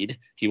area of need.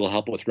 He will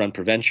help with run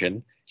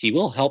prevention. He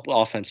will help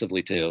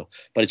offensively too,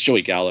 but it's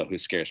Joey Gallo who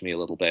scares me a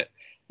little bit.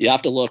 You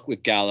have to look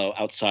with Gallo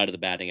outside of the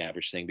batting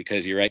average thing,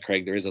 because you're right,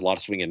 Craig, there is a lot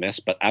of swing and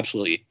miss, but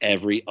absolutely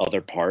every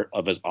other part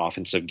of his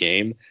offensive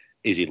game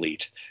is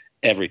elite.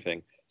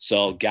 Everything.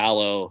 So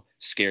Gallo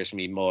scares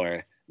me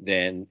more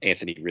than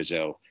Anthony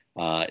Rizzo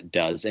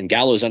does. And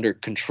Gallo's under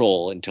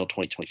control until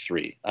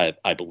 2023,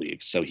 I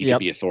believe. So he could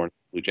be a thorn in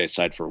the Blue Jays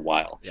side for a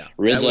while. Yeah,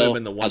 Rizzo that would have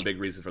been the one big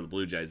reason for the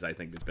Blue Jays, I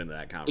think, has been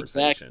that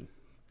conversation. Exactly.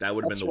 That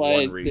would have been the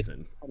one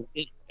reason.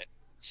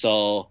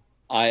 So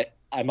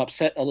I'm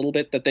upset a little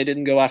bit that they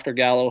didn't go after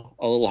Gallo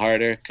a little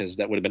harder, because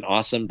that would have been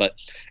awesome. But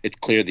it's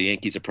clear the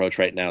Yankees' approach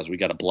right now is we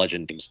got to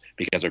bludgeon teams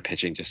because their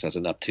pitching just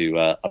isn't up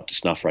to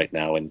snuff right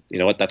now. And you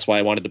know what? That's why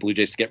I wanted the Blue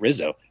Jays to get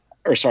Rizzo.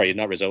 Or sorry,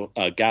 not Rizzo,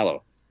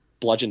 Gallo.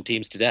 Bludgeon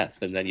teams to death,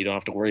 and then you don't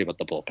have to worry about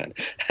the bullpen.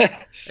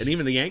 And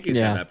even the Yankees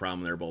have that problem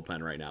in their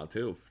bullpen right now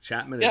too.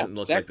 Chapman doesn't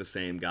look like the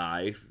same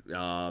guy.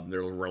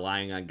 They're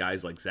relying on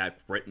guys like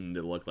Zach Britton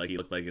to look like he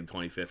looked like in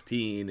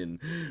 2015, and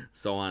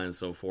so on and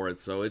so forth.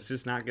 So it's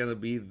just not going to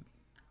be.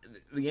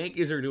 The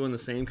Yankees are doing the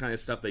same kind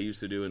of stuff they used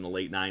to do in the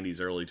late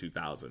 90s, early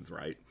 2000s,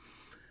 right?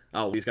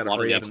 Oh, he's got to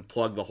hurry up and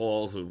plug the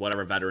holes with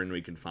whatever veteran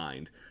we can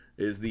find.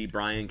 Is the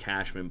Brian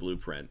Cashman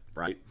blueprint,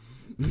 right?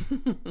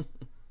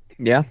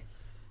 Yeah.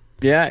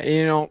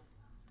 Yeah,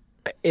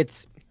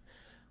 it's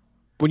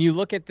when you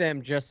look at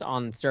them just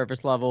on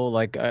surface level,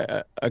 like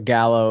a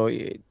Gallo,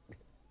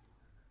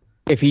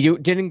 if he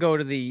didn't go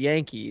to the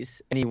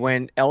Yankees and he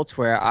went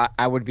elsewhere,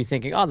 I would be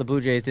thinking, oh, the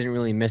Blue Jays didn't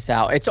really miss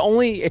out.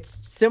 It's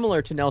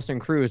similar to Nelson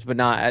Cruz, but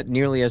not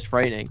nearly as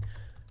frightening.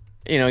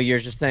 You're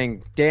just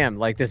saying, damn,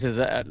 like this is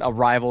a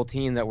rival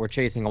team that we're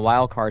chasing a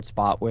wild card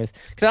spot with.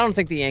 Because I don't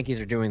think the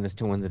Yankees are doing this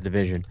to win the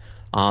division.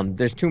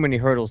 There's too many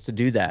hurdles to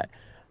do that.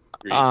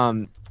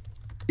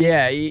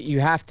 Yeah,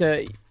 you have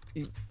to.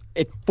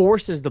 It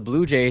forces the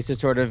Blue Jays to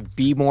sort of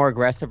be more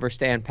aggressive or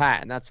stand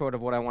pat, and that's sort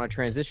of what I want to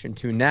transition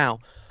to now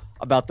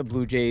about the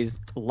Blue Jays'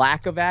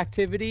 lack of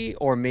activity,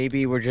 or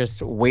maybe we're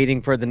just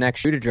waiting for the next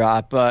shoe to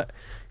drop. But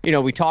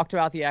we talked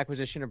about the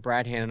acquisition of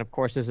Brad Hand, and of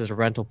course, this is a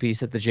rental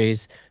piece that the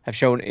Jays have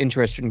shown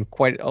interest in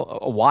quite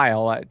a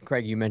while.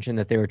 Craig, you mentioned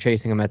that they were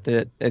chasing him in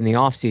the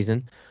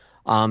offseason.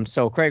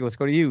 So, Craig, let's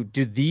go to you.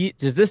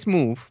 Does this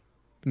move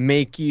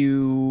make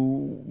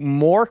you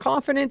more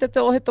confident that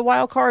they'll hit the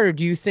wild card, or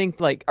do you think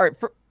all right,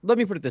 let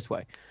me put it this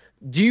way.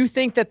 Do you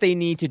think that they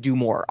need to do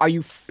more? Are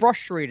you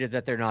frustrated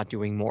that they're not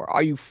doing more?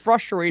 Are you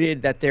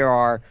frustrated that there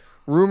are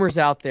rumors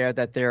out there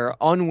that they're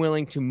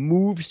unwilling to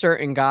move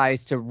certain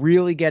guys to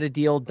really get a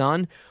deal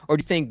done? Or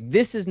do you think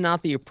this is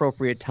not the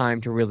appropriate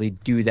time to really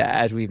do that,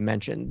 as we've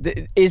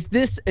mentioned? Is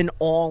this an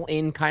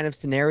all-in kind of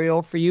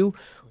scenario for you?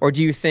 Or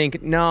do you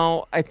think,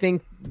 no, I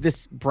think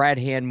this Brad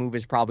Hand move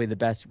is probably the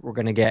best we're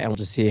going to get, and we'll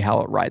just see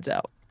how it rides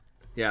out?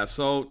 Yeah,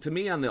 so to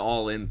me on the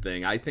all-in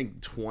thing, I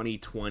think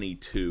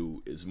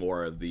 2022 is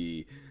more of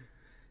the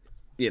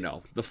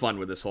fun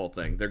with this whole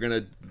thing. They're going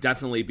to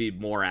definitely be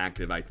more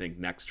active, I think,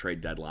 next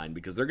trade deadline,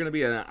 because they're going to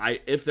be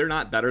if they're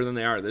not better than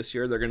they are this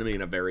year, they're going to be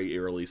in a very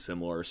eerily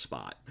similar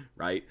spot,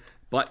 right?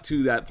 But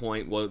to that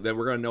point, well, then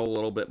we're going to know a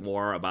little bit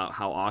more about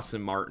how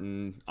Austin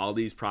Martin, all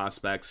these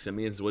prospects,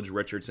 Simeons, Woods,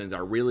 Richardsons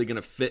are really going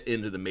to fit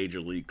into the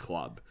major league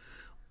club.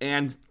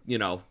 And,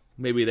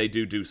 maybe they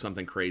do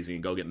something crazy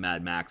and go get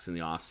Mad Max in the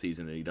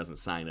offseason and he doesn't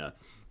sign a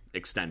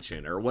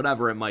extension or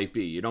whatever it might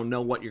be. You don't know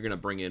what you're going to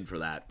bring in for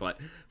that. But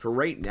for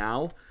right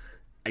now,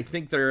 I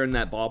think they're in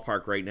that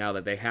ballpark right now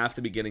that they have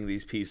to be getting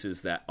these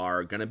pieces that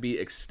are going to be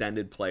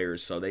extended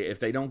players. So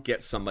if they don't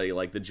get somebody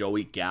like the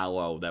Joey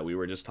Gallo that we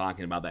were just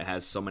talking about that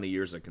has so many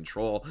years of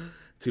control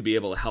to be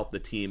able to help the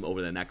team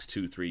over the next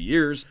 2-3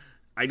 years,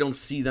 I don't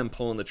see them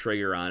pulling the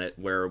trigger on it,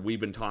 where we've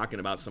been talking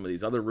about some of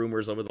these other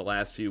rumors over the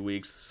last few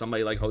weeks.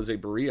 Somebody like Jose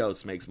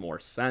Barrios makes more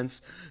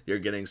sense. You're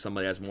getting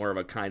somebody that's more of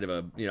a kind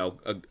of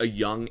a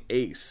young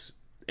ace,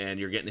 and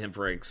you're getting him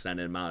for an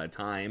extended amount of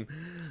time,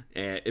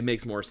 and it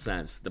makes more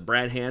sense. The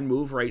Brad Hand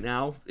move right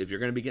now, if you're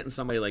going to be getting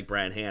somebody like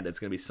Brad Hand, it's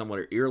going to be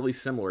somewhat eerily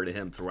similar to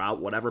him throughout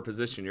whatever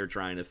position you're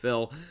trying to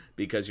fill,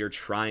 because you're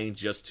trying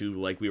just to,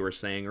 like we were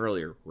saying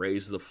earlier,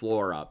 raise the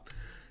floor up.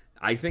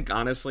 I think,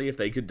 honestly, if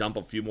they could dump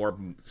a few more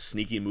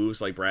sneaky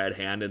moves like Brad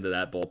Hand into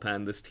that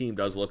bullpen, this team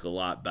does look a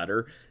lot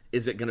better.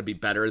 Is it going to be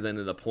better than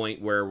to the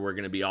point where we're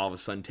going to be all of a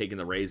sudden taking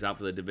the Rays out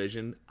for the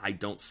division? I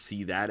don't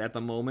see that at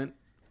the moment,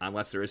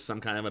 unless there is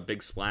some kind of a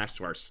big splash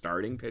to our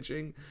starting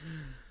pitching.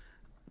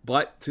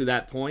 But to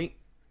that point,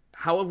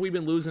 how have we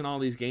been losing all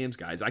these games,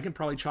 guys? I can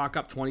probably chalk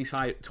up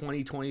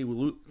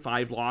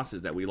 25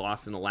 losses that we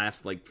lost in the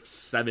last,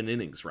 7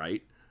 innings,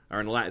 right? Or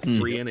in the last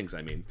 3 innings,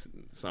 I mean.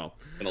 So,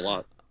 been a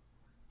lot.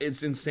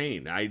 It's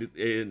insane.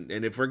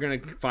 And if we're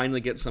going to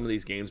finally get some of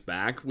these games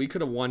back, we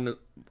could have won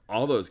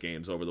all those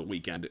games over the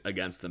weekend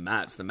against the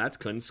Mets. The Mets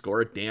couldn't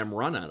score a damn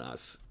run on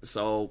us.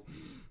 So,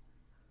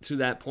 to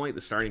that point,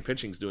 the starting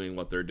pitching's doing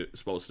what they're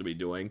supposed to be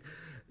doing,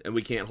 and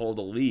we can't hold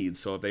a lead.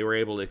 So if they were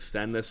able to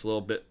extend this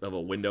little bit of a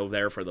window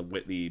there for the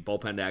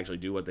bullpen to actually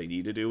do what they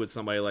need to do with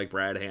somebody like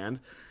Brad Hand,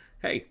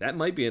 hey, that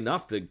might be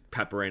enough to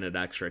pepper in an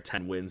extra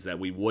 10 wins that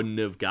we wouldn't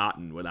have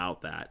gotten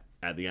without that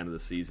at the end of the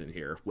season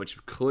here,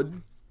 which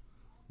could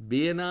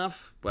be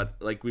enough. But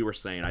like we were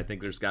saying, I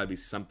think there's got to be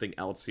something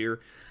else here.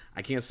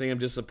 I can't say I'm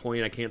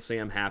disappointed. I can't say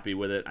I'm happy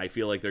with it. I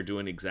feel like they're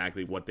doing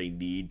exactly what they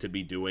need to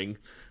be doing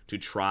to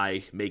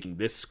try making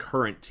this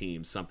current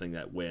team something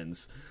that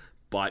wins.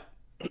 But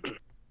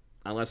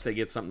unless they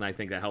get something I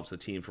think that helps the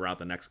team throughout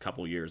the next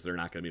couple years, they're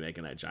not going to be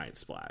making that giant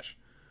splash.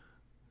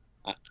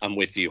 I'm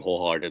with you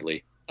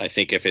wholeheartedly. I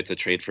think if it's a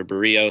trade for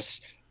Barrios,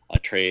 a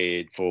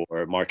trade for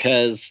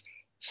Marquez,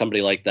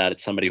 somebody like that,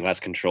 it's somebody who has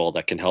control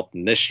that can help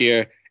them this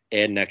year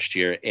and next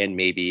year, and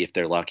maybe if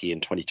they're lucky in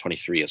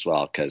 2023 as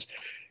well. Because,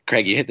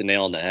 Craig, you hit the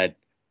nail on the head.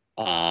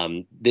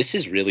 This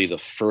is really the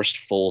first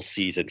full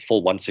season,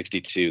 full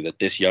 162, that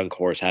this young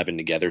core is having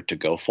together to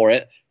go for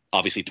it.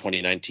 Obviously,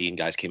 2019,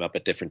 guys came up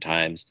at different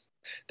times.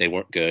 They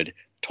weren't good.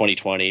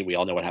 2020, we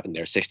all know what happened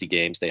there. 60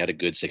 games. They had a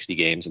good 60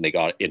 games, and they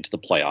got into the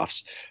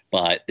playoffs.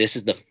 But this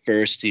is the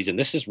first season.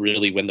 This is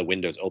really when the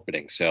window's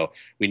opening. So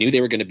we knew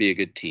they were going to be a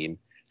good team.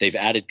 They've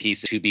added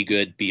pieces to be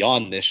good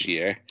beyond this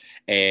year,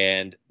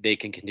 and they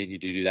can continue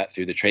to do that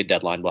through the trade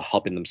deadline while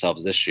helping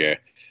themselves this year.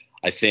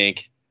 I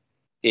think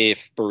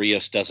if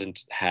Barrios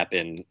doesn't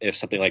happen, if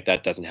something like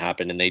that doesn't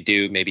happen, and they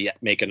do maybe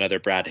make another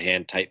Brad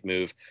Hand type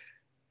move,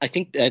 I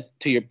think that,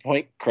 to your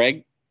point,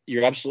 Craig,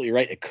 you're absolutely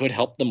right. It could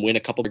help them win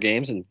a couple of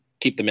games and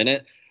keep them in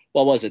it.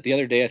 What was it the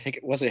other day? I think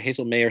it was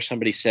Hazel May or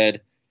somebody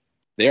said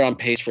They're on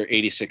pace for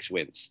 86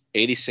 wins.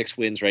 86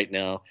 wins right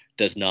now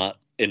does not,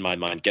 in my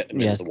mind, get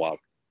them into the wild.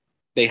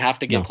 They have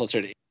to get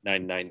closer to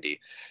 990.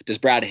 Does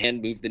Brad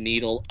Hand move the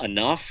needle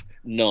enough?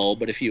 No,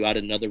 but if you add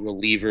another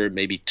reliever,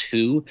 maybe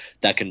two,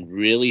 that can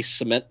really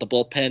cement the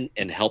bullpen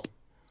and help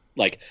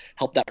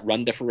that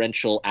run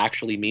differential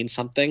actually mean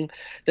something,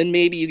 then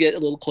maybe you get a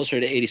little closer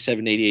to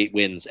 87, 88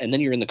 wins, and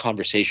then you're in the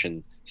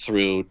conversation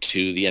through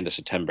to the end of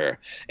September.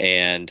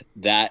 And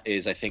that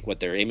is, I think, what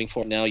they're aiming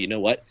for now. You know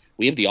what?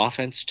 We have the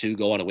offense to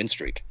go on a win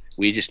streak.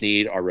 We just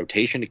need our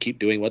rotation to keep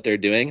doing what they're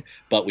doing,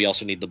 but we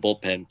also need the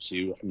bullpen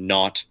to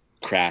not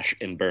crash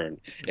and burn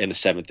in the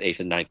 7th, 8th,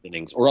 and 9th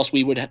innings, or else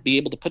we would be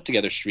able to put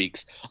together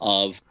streaks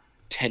of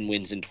 10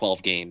 wins in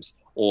 12 games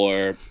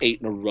or 8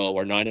 in a row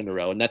or 9 in a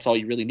row, and that's all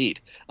you really need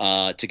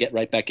to get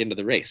right back into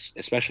the race,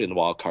 especially in the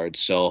wild card.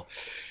 So,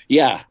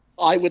 yeah,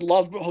 I would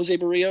love Jose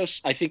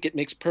Barrios. I think it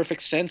makes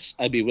perfect sense.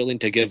 I'd be willing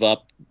to give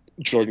up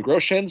Jordan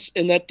Groshans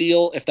in that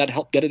deal if that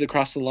helped get it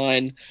across the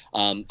line.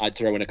 I'd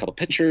throw in a couple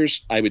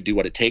pitchers. I would do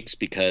what it takes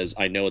because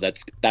I know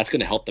that's going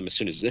to help them as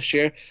soon as this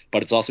year,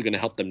 but it's also going to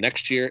help them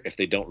next year if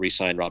they don't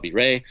re-sign Robbie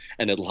Ray,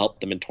 and it'll help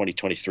them in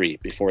 2023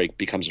 before he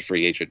becomes a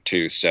free agent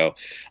too. So,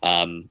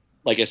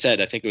 like I said,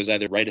 I think it was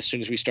either right as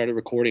soon as we started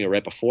recording or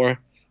right before.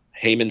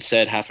 Heyman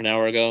said half an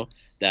hour ago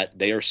that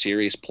they are a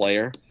serious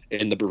player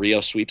in the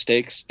Barrios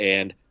sweepstakes,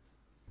 and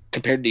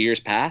compared to years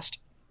past,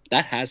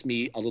 that has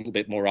me a little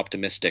bit more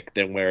optimistic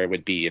than where it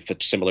would be if a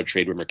similar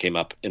trade rumor came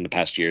up in the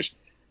past years.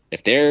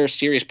 If they're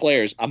serious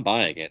players, I'm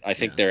buying it. I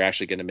think they're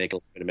actually going to make a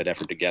legitimate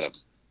effort to get them.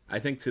 I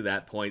think to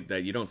that point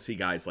that you don't see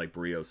guys like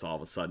Barrios all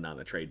of a sudden on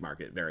the trade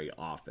market very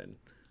often,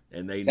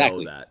 and they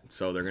know that.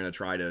 So they're going to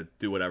try to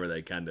do whatever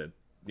they can to,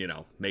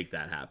 make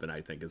that happen,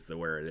 I think is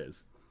where it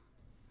is.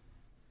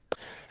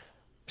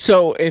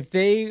 So if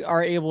they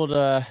are able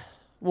to,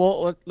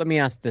 well, let me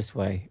ask this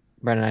way,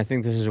 Brendan. I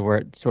think this is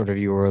where sort of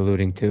you were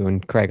alluding to,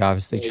 and Craig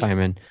obviously chime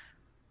in.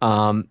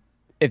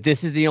 If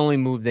this is the only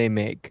move they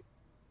make,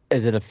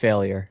 is it a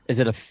failure? Is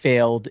it a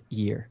failed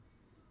year?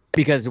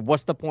 Because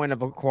what's the point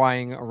of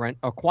acquiring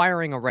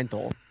a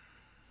rental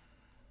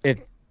if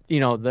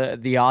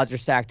the odds are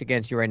stacked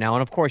against you right now?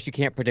 And of course, you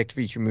can't predict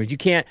future moves. You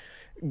can't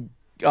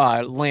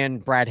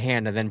land Brad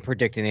Hand and then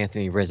predict an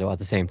Anthony Rizzo at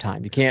the same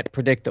time. You can't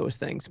predict those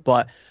things.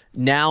 But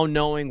now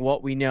knowing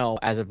what we know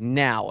as of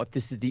now, if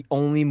this is the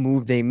only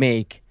move they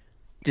make,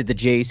 did the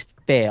Jays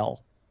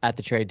fail at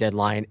the trade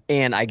deadline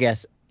and I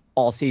guess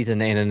all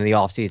season and in the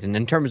offseason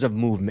in terms of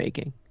move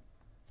making?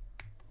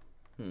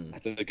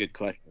 That's a good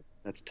question.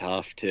 That's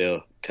tough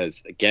too,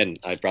 because again,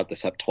 I brought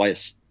this up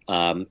twice.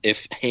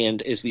 If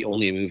Hand is the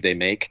only move they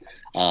make,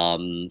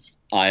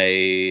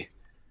 I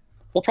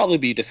will probably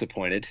be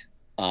disappointed.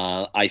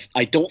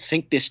 I don't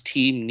think this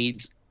team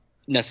needs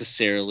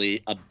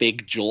necessarily a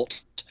big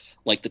jolt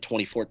like the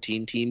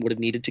 2014 team would have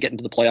needed to get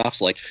into the playoffs.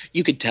 Like,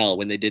 you could tell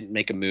when they didn't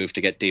make a move to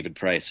get David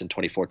Price in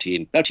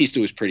 2014, Bautista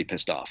was pretty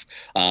pissed off.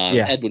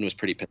 Edwin was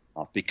pretty pissed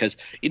off because,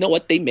 you know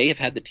what, they may have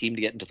had the team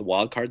to get into the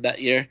wild card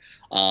that year.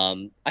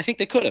 I think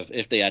they could have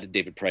if they added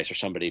David Price or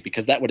somebody,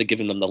 because that would have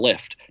given them the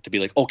lift to be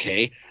like,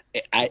 okay,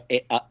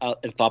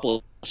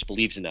 Anthopoulos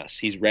believes in us.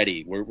 He's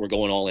ready. We're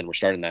going all in. We're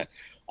starting that.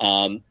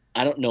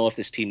 I don't know if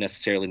this team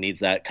necessarily needs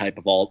that type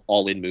of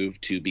all-in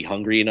move to be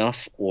hungry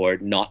enough or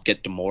not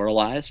get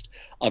demoralized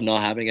of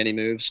not having any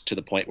moves to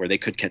the point where they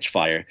could catch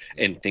fire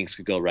and things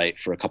could go right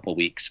for a couple of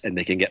weeks and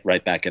they can get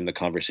right back in the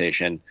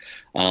conversation.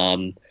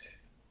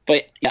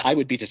 But yeah, I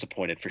would be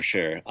disappointed for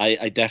sure.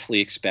 I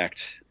definitely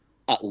expect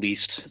at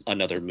least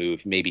another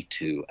move, maybe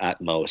two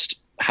at most.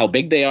 How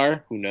big they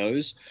are, who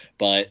knows?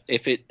 But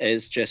if it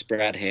is just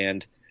Brad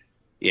Hand,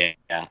 yeah,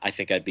 I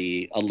think I'd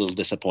be a little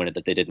disappointed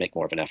that they did make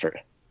more of an effort.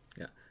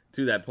 Yeah.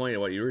 To that point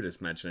of what you were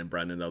just mentioning,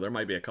 Brendan, though, there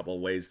might be a couple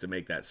of ways to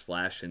make that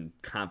splash and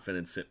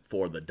confidence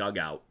for the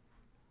dugout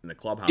in the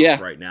clubhouse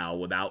right now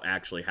without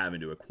actually having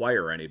to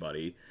acquire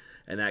anybody.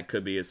 And that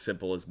could be as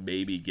simple as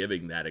maybe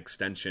giving that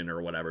extension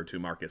or whatever to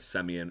Marcus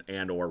Semien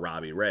and or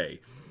Robbie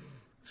Ray.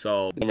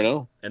 So never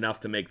know. Enough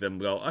to make them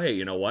go, oh, hey,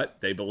 you know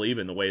what? They believe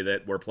in the way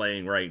that we're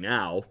playing right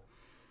now.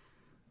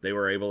 They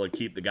were able to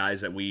keep the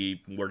guys that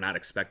we were not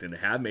expecting to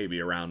have maybe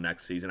around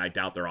next season. I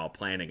doubt they're all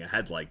planning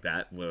ahead like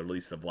that. Well, at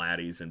least the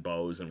Vladdies and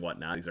Bows and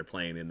whatnot. These are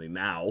playing in the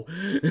now.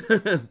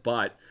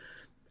 But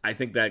I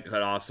think that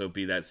could also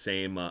be that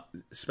same,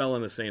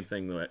 spelling the same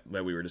thing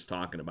that we were just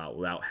talking about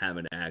without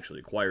having to actually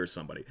acquire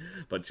somebody.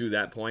 But to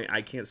that point,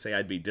 I can't say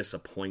I'd be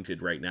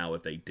disappointed right now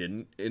if they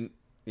didn't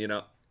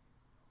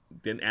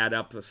add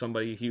up to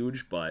somebody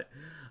huge. But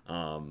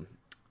I'm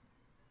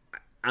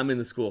in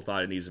the school of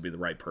thought it needs to be the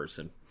right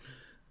person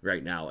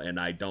right now, and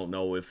I don't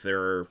know if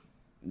they're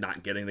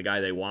not getting the guy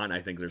they want. I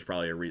think there's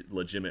probably a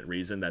legitimate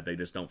reason that they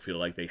just don't feel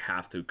like they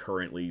have to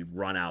currently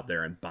run out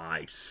there and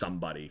buy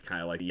somebody,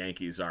 kind of like the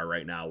Yankees are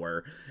right now,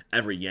 where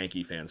every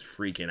Yankee fan's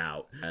freaking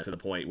out to the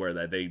point where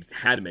that they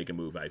had to make a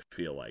move, I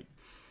feel like.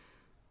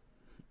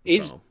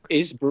 Is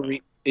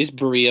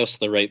Barrios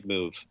the right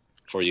move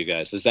for you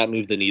guys? Does that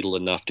move the needle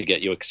enough to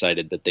get you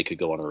excited that they could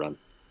go on a run?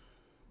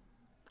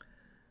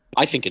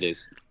 I think it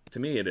is. To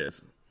me, it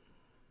is.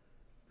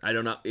 I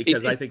don't know,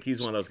 because I think he's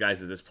one of those guys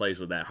that just plays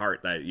with that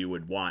heart that you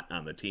would want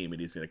on the team, and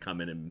he's going to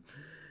come in and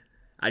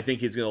I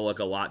think he's going to look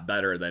a lot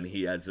better than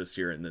he has this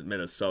year in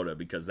Minnesota,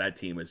 because that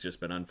team has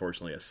just been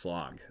unfortunately a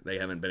slog. They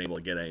haven't been able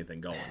to get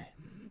anything going.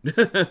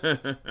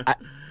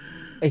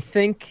 I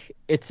think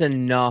it's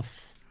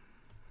enough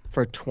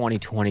for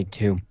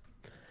 2022.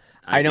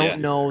 I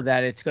don't know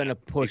that it's going to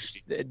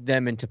push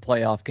them into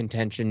playoff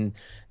contention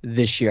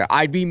this year.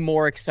 I'd be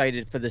more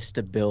excited for the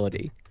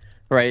stability.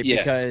 Right, yes.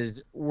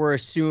 Because we're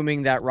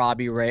assuming that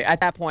Robbie Ray, at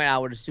that point, I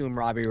would assume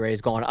Robbie Ray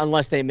is gone,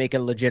 unless they make a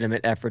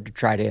legitimate effort to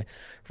try to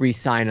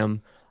re-sign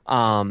him.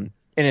 And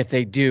if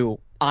they do,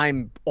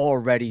 I'm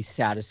already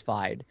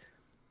satisfied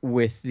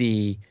with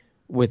the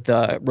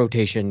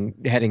rotation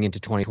heading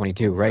into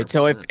 2022. Right, 100%.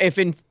 So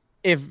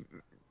if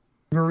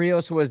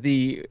Barrios was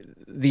the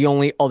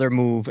only other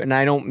move, and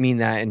I don't mean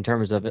that in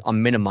terms of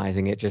I'm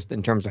minimizing it, just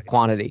in terms of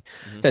quantity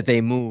that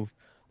they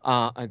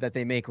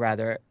make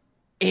rather.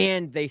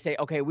 And they say,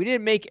 okay, we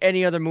didn't make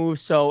any other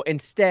moves, so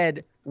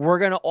instead we're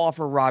going to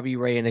offer Robbie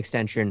Ray an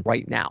extension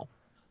right now.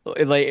 Put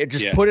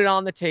it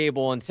on the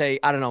table and say,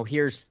 I don't know,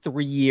 here's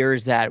 3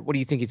 years at, what do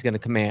you think he's going to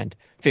command?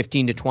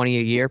 15 to 20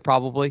 a year,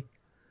 probably?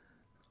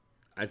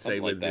 I'd say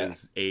with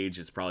his age,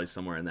 it's probably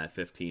somewhere in that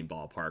 15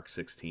 ballpark,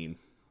 16.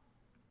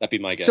 That'd be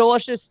my guess. So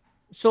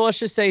let's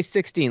just say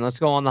 16. Let's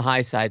go on the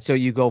high side. So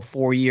you go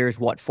 4 years,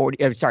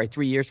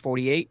 3 years,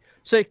 48.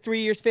 So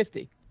 3 years,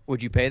 50.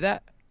 Would you pay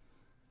that?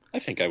 I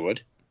think I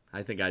would.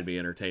 I think I'd be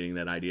entertaining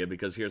that idea,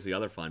 because here's the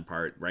other fun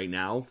part. Right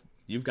now,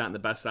 you've gotten the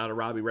best out of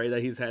Robbie Ray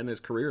that he's had in his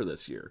career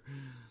this year.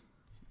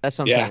 That's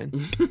what I'm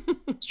saying.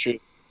 It's true.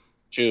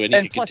 True.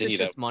 And plus, it's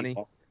just money.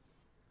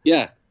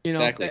 Yeah,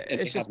 exactly.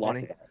 It's just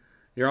money.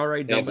 You're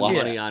already dumping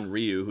money on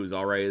Ryu, who's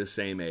already the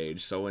same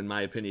age. So, in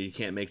my opinion, you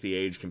can't make the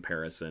age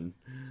comparison.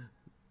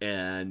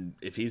 And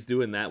if he's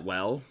doing that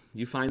well,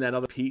 you find that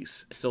other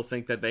piece. I still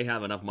think that they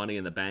have enough money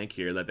in the bank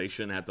here that they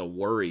shouldn't have to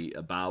worry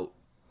about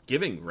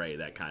giving Ray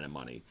that kind of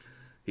money.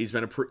 He was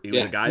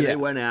a guy they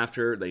went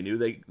after. They knew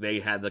they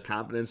had the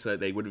confidence that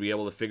they would be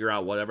able to figure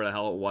out whatever the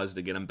hell it was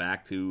to get him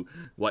back to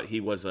what he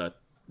was, a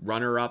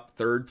runner-up,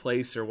 third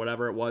place or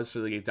whatever it was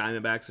for the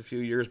Diamondbacks a few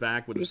years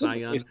back with the Cy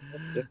Young,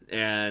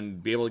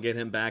 and be able to get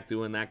him back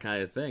doing that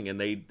kind of thing. And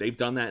they've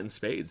done that in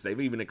spades.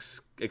 They've even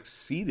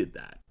exceeded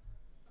that.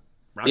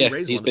 Robbie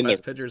Ray's one of the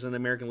best pitchers in the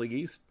American League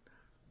East.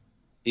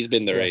 He's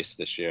been the race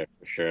this year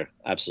for sure.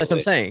 Absolutely.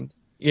 That's what I'm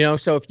saying.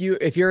 So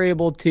if you're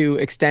able to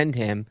extend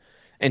him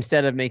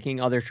instead of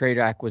making other trade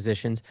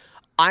acquisitions,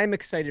 I'm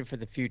excited for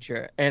the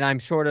future. And I'm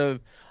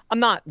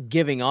not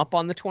giving up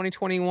on the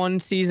 2021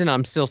 season.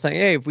 I'm still saying,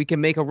 hey, if we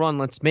can make a run,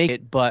 let's make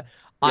it. But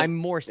I'm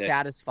more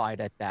satisfied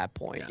at that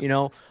point.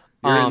 You're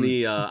in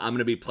the I'm going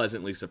to be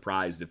pleasantly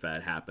surprised if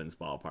that happens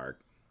ballpark.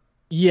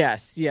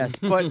 Yes.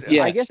 But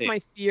I guess my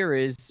fear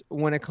is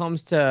when it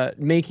comes to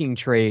making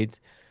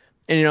trades,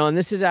 and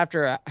this is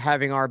after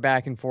having our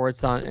back and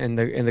forths in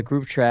the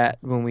group chat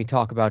when we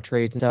talk about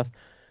trades and stuff.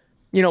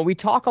 We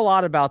talk a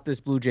lot about this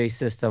Blue Jay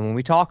system, and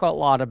we talk a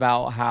lot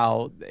about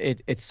how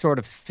it's sort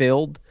of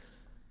filled.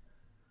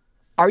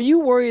 Are you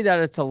worried that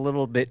it's a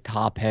little bit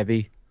top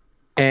heavy?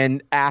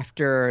 And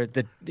after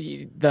the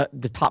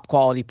top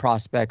quality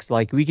prospects,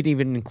 like we could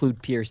even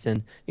include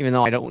Pearson, even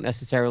though I don't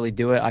necessarily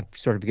do it. I've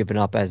sort of given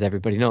up, as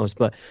everybody knows.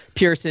 But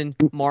Pearson,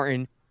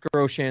 Martin,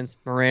 Groshans,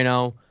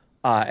 Moreno,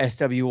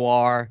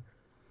 SWR.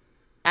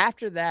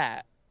 After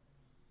that,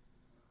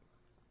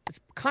 it's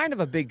kind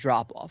of a big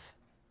drop off.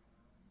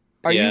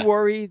 Are you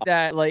worried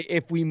that, like,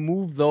 if we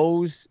move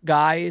those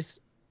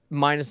guys,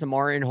 minus a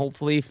Martin,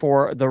 hopefully,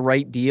 for the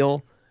right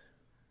deal,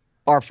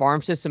 our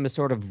farm system is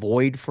sort of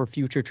void for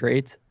future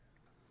trades?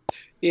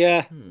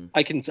 Yeah,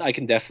 I can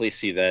definitely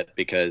see that,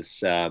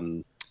 because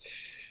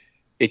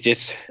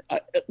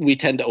we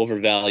tend to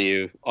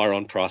overvalue our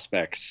own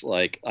prospects.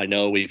 Like, I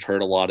know we've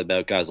heard a lot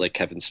about guys like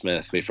Kevin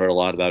Smith. We've heard a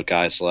lot about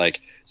guys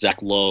like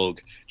Zach Logue,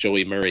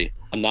 Joey Murray.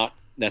 I'm not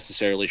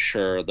necessarily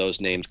sure those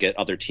names get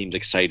other teams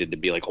excited to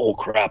be like, oh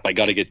crap, I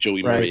got to get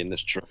Joey Murray in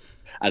this trade,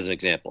 as an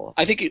example.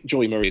 I think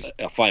Joey Murray is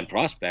a fine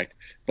prospect,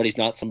 but he's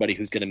not somebody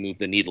who's going to move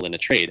the needle in a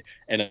trade.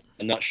 And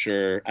I'm not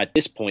sure at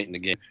this point in the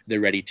game they're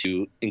ready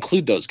to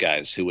include those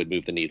guys who would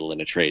move the needle in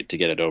a trade to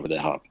get it over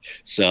the hump.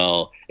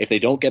 So if they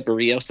don't get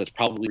Barrios, that's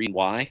probably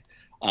why.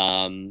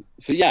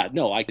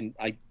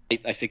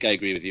 I think I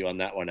agree with you on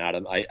that one,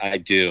 Adam. I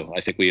do.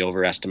 I think we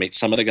overestimate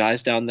some of the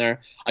guys down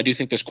there. I do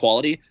think there's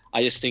quality.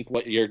 I just think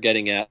what you're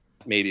getting at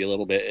maybe a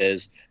little bit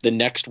is the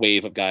next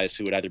wave of guys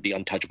who would either be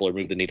untouchable or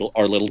move the needle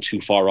are a little too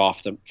far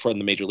off from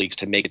the major leagues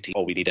to make a team.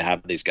 Oh, we need to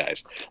have these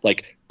guys,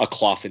 like a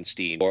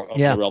Kloffenstein or a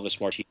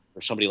Elvis Martinez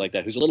or somebody like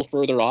that who's a little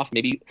further off,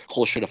 maybe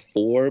closer to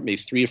 3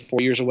 or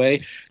 4 years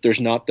away. There's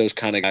not those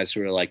kind of guys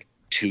who are like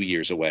 2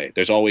 years away.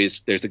 There's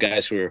the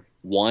guys who are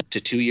 1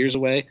 to 2 years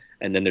away,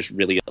 and then there's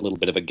really a little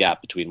bit of a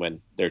gap between when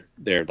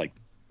they're like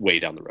way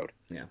down the road.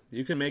 Yeah,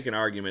 you can make an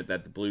argument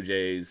that the Blue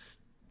Jays'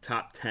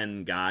 top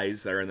 10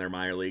 guys that are in their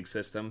minor league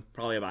system,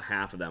 probably about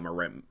half of them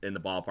are in the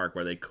ballpark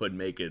where they could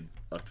make it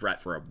a threat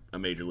for a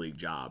major league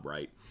job,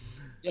 right?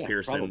 Yeah,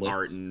 Pearson, probably.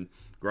 Martin,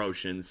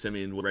 Grosjean,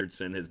 Simeon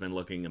Richardson has been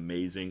looking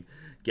amazing.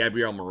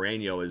 Gabriel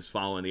Moreno is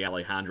following the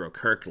Alejandro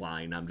Kirk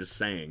line. I'm just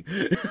saying,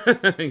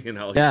 he's going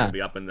to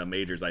be up in the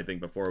majors, I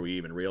think, before we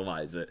even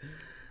realize it.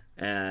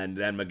 And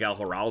then Miguel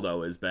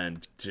Geraldo has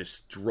been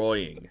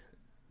destroying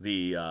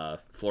the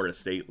Florida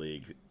State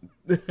League.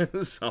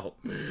 So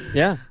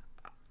yeah,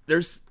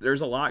 there's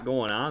a lot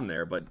going on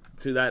there. But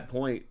to that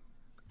point,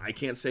 I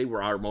can't say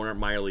our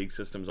minor league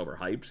system's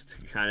overhyped,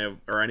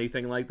 or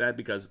anything like that,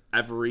 because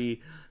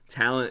every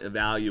talent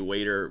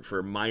evaluator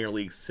for minor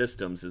league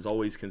systems has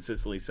always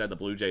consistently said the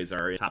Blue Jays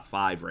are in top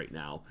 5 right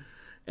now,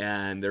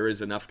 and there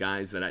is enough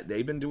guys that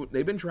they've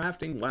been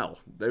drafting well.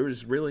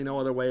 There's really no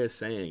other way of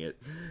saying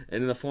it.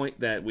 And the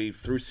point that we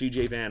threw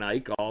C.J. Van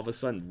Eyck all of a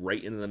sudden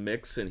right into the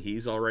mix, and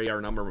he's already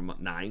our number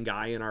 9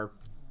 guy in our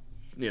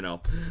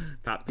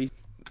top team.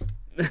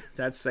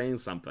 That's saying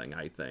something,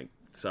 I think.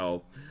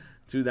 So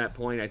to that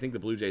point, I think the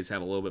Blue Jays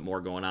have a little bit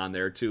more going on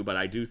there too, but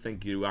I do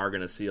think you are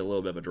going to see a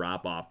little bit of a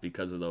drop-off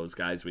because of those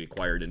guys we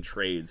acquired in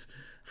trades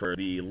for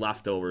the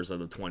leftovers of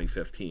the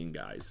 2015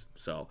 guys.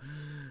 So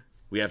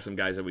we have some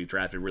guys that we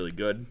drafted really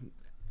good,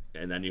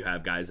 and then you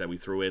have guys that we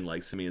threw in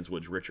like Simeon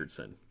Woods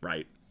Richardson,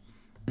 right?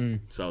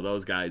 So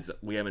those guys,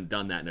 we haven't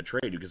done that in a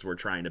trade because we're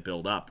trying to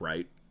build up,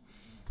 right?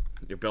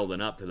 You're building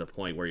up to the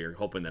point where you're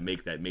hoping to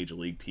make that major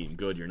league team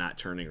good. You're not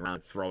turning around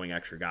and throwing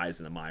extra guys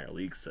in the minor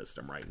league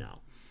system right now.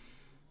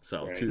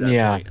 So to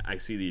that point, I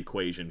see the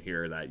equation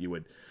here that you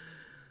would,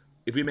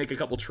 if we make a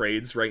couple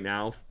trades right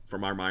now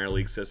from our minor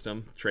league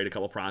system, trade a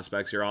couple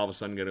prospects, you're all of a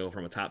sudden going to go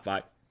from a top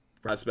 5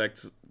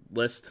 prospects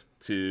list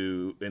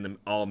to in the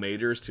all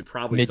majors to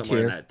probably mid-tier.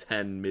 Somewhere in that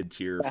 10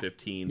 mid-tier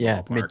 15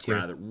 ballpark mid-tier.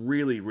 rather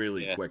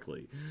really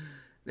quickly.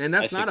 And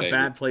that's not a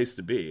bad place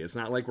to be. It's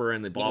not like we're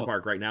in the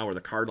ballpark right now where the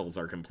Cardinals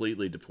are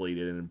completely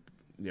depleted and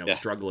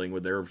struggling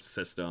with their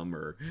system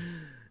or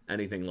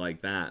anything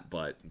like that.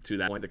 But to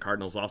that point, the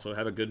Cardinals also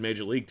have a good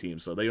major league team,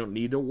 so they don't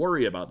need to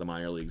worry about the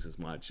minor leagues as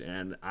much.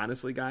 And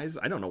honestly, guys,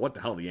 I don't know what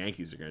the hell the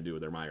Yankees are going to do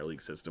with their minor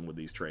league system with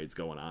these trades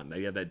going on.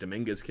 They have that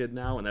Dominguez kid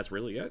now, and that's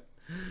really it.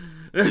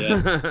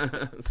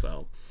 Yeah.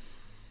 So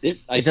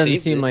it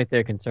doesn't seem like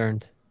they're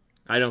concerned.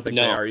 I don't think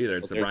they are either.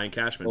 It's the Brian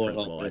Cashman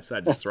principle. I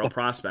said just throw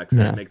prospects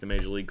and make the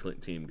major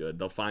league team good.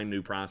 They'll find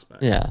new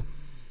prospects. Yeah.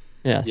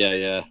 Yes.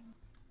 Yeah.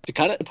 To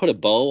kind of put a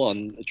bow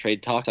on the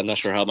trade talks, I'm not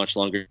sure how much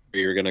longer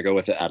you're going to go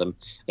with it, Adam,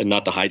 and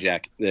not to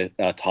hijack the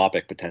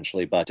topic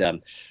potentially, but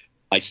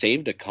I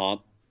saved a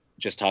comp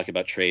just talking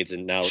about trades,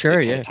 and now it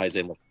kind of ties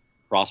in with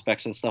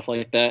prospects and stuff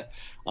like that.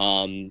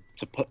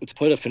 To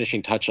put a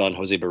finishing touch on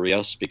Jose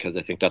Barrios, because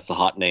I think that's the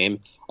hot name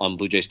on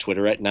Blue Jays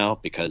Twitter right now,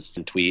 because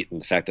in tweet and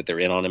the fact that they're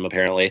in on him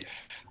apparently.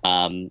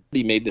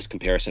 He made this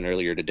comparison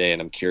earlier today,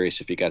 and I'm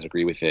curious if you guys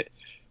agree with it.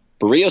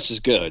 Barrios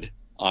is good.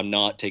 I'm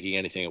not taking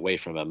anything away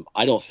from him.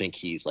 I don't think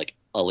he's like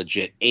a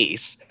legit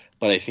ace,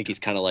 but I think he's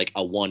kind of like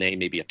a 1A,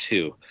 maybe a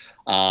 2.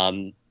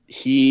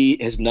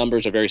 His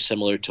numbers are very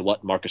similar to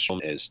what Marcus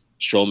Stroman is.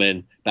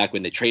 Stroman, back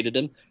when they traded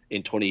him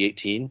in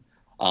 2018,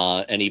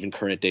 and even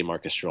current day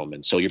Marcus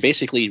Stroman. So you're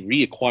basically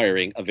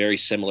reacquiring a very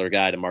similar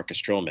guy to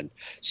Marcus Stroman.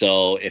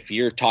 So if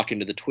you're talking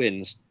to the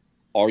Twins,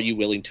 are you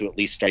willing to at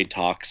least start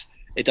talks?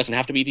 It doesn't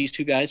have to be these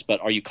two guys, but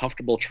are you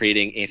comfortable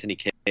trading Anthony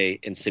Kay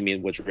and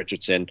Simeon Woods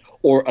Richardson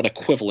or an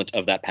equivalent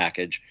of that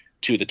package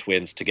to the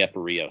Twins to get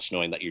Barrios,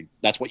 knowing that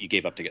that's what you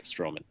gave up to get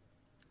Stroman?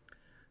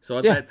 So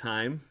at that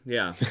time,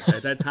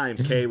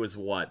 Kay was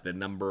what, the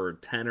number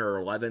 10 or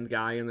 11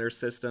 guy in their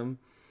system,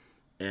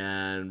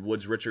 and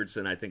Woods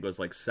Richardson I think was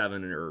like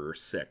 7 or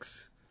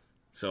 6.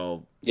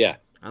 So yeah,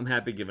 I'm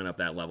happy giving up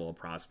that level of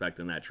prospect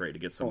in that trade to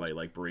get somebody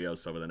like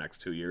Barrios over the next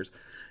 2 years.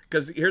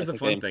 Because here's the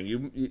fun thing: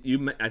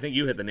 you I think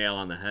you hit the nail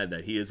on the head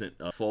that he isn't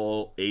a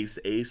full ace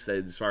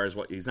as far as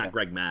he's not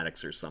Greg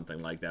Maddux or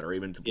something like that, or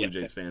even to Blue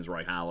Jays fans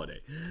Roy Halladay.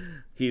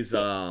 He's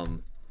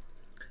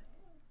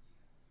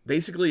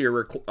basically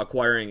you're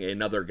acquiring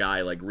another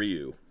guy like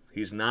Ryu.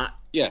 He's not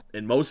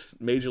in most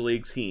major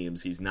league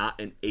teams. He's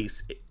not an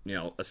ace,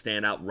 a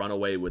standout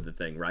runaway with the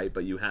thing, right?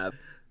 But you have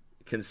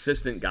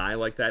consistent guy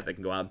like that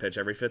can go out and pitch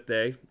every 5th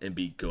day and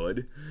be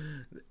good.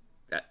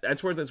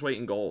 That's worth its weight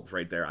in gold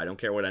right there. I don't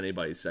care what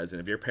anybody says. And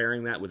if you're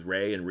pairing that with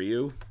Ray and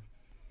Ryu,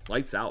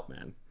 lights out,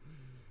 man.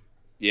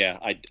 Yeah,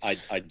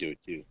 I'd do it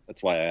too.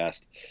 That's why I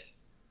asked.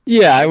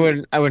 Yeah, I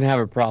wouldn't have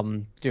a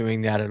problem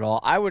doing that at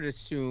all. I would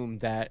assume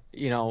that,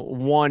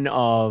 one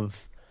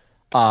of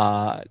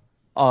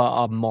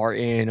a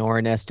Martin or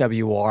an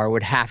SWR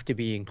would have to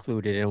be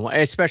included in one,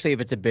 especially if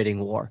it's a bidding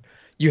war.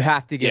 You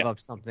have to give up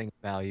something of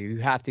value. You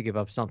have to give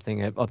up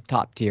something of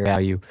top tier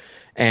value.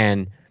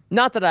 And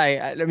not that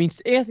I mean,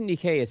 Anthony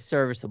Kay is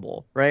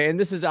serviceable, right? And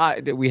this is,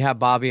 we have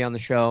Bobby on the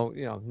show,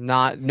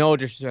 no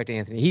disrespect to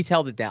Anthony. He's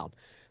held it down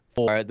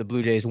for the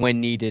Blue Jays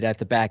when needed at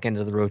the back end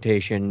of the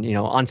rotation,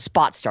 on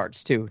spot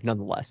starts too,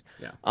 nonetheless.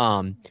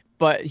 Yeah.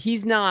 But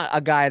he's not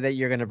a guy that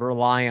you're going to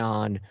rely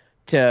on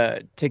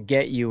to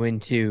get you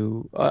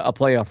into a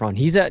playoff run.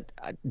 He's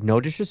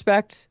no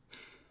disrespect.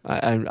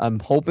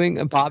 I'm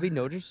hoping, Bobby,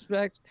 no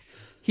disrespect,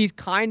 he's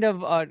kind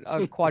of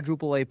a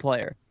quadruple A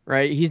player,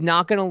 right? He's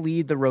not going to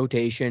lead the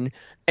rotation,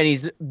 and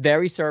he's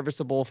very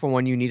serviceable for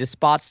when you need a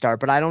spot start.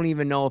 But I don't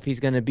even know if he's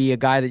going to be a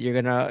guy that you're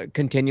going to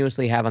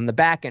continuously have on the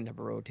back end of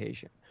a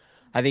rotation.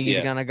 I think he's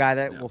a guy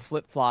that will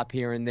flip flop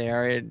here and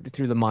there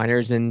through the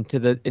minors into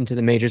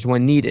the majors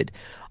when needed.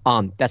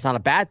 That's not a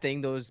bad thing.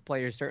 Those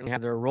players certainly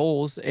have their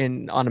roles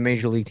on a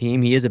major league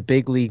team. He is a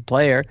big league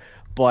player,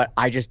 but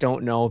I just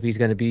don't know if he's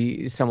going to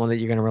be someone that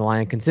you're going to rely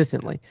on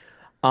consistently.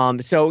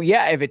 So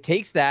yeah, if it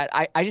takes that,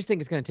 I just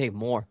think it's going to take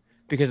more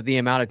because of the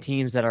amount of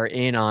teams that are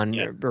in on.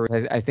 Yes.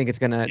 I think it's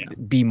going to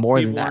be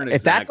more than that.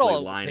 If that's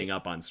all lining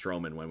up on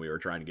Stroman when we were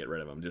trying to get rid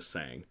of him, just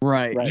saying.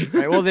 Right.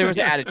 Well, there was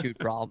attitude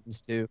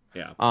problems too.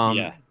 Yeah.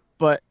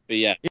 But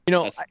yeah, you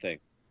know, that's the thing.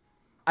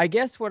 I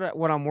guess what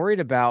I'm worried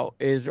about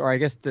is, or I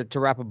guess to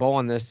wrap a bow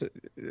on this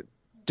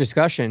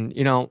discussion,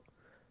 you know,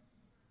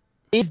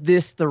 is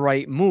this the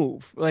right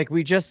move? Like,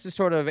 we just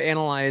sort of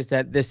analyzed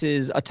that this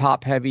is a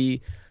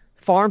top-heavy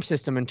farm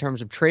system in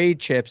terms of trade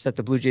chips that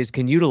the Blue Jays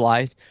can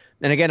utilize.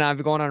 And again,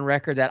 I've gone on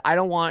record that I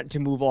don't want to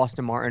move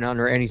Austin Martin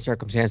under any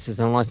circumstances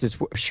unless it's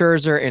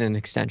Scherzer and an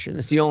extension.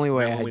 That's the only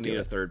way I we need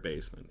a third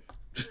baseman.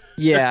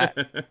 Yeah.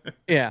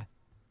 Yeah.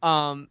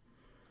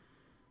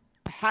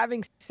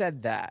 Having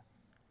said that,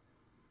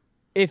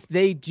 if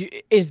they do,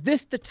 is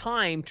this the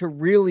time to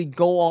really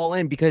go all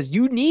in? Because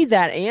you need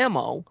that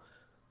ammo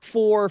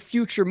for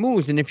future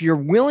moves. And if you're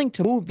willing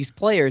to move these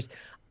players,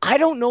 I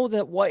don't know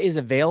that what is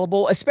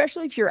available,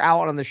 especially if you're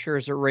out on the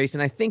Scherzer race.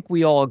 And I think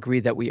we all agree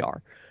that we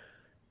are.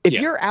 If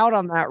you're out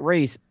on that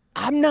race,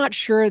 I'm not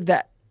sure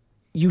that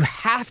you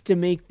have to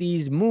make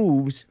these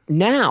moves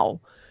now.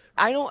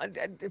 I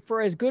don't, for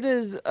as good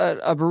as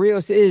a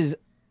Berríos is,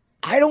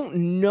 I don't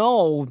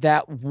know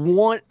that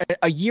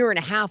a year and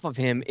a half of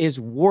him is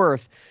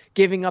worth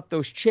giving up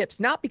those chips.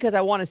 Not because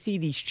I want to see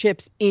these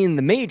chips in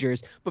the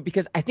majors, but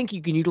because I think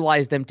you can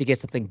utilize them to get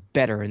something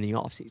better in the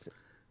offseason.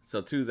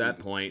 So to that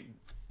point,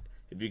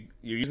 if you're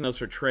using those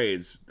for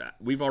trades,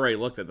 we've already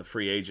looked at the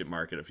free agent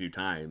market a few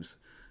times.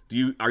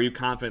 Are you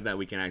confident that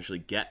we can actually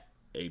get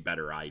a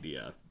better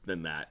idea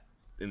than that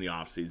in the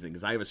offseason?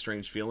 Because I have a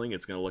strange feeling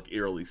it's going to look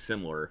eerily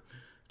similar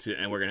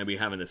and we're going to be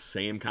having the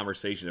same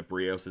conversation if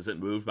Berríos isn't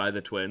moved by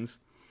the Twins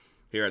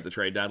here at the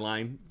trade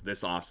deadline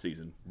this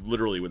offseason,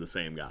 literally with the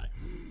same guy.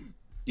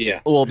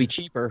 Yeah. It will be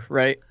cheaper,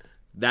 right?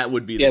 That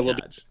would be the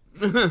catch.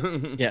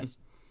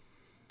 Yes.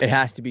 It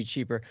has to be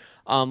cheaper.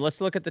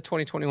 Let's look at the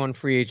 2021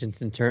 free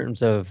agents in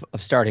terms of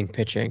starting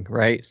pitching,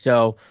 right?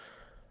 So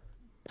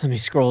let me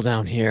scroll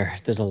down here.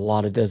 There's a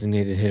lot of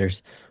designated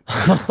hitters.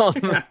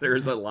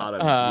 There's a lot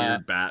of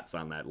weird bats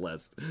on that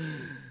list.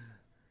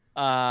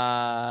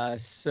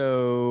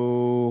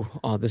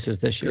 This is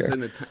this year. In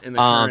the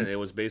current, it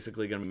was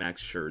basically going to be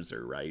Max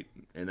Scherzer, right?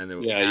 And then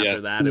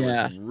after that,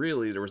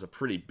 there was a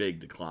pretty big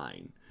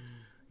decline.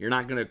 You're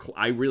not going to.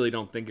 I really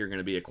don't think you're going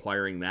to be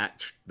acquiring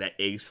that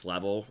ace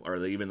level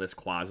or even this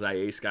quasi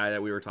ace guy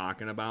that we were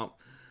talking about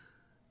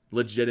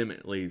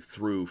legitimately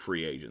through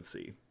free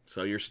agency.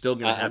 So you're still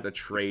going to have to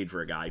trade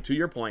for a guy. To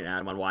your point,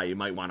 Adam, on why you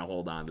might want to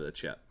hold on to the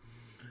chip.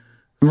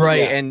 So,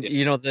 right, and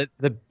you know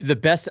the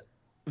best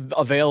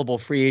available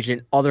free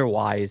agent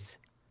otherwise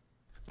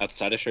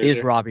outside of Scherzer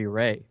is Robbie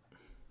Ray.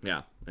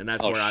 Yeah, and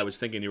that's where I was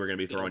thinking you were going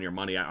to be throwing your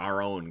money at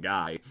our own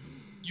guy.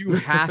 You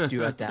have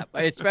to at that,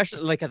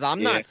 especially because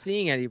I'm not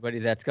seeing anybody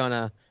that's going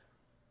to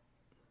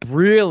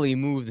really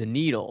move the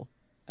needle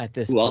at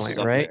this point,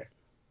 right? There?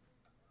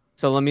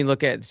 So let me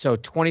look at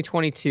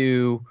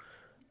 2022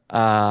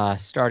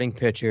 starting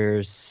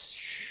pitchers.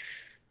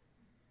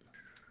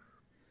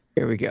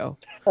 Here we go.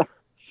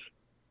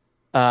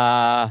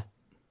 Yeah,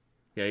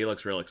 he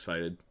looks real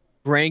excited.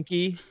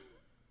 Greinke.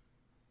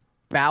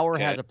 Bauer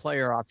has a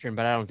player option,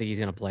 but I don't think he's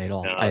going to play at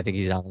all. No. I think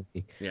he's out.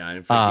 Yeah,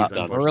 in fact, he's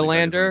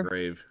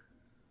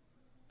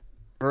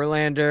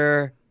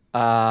Verlander,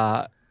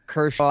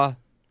 Kershaw,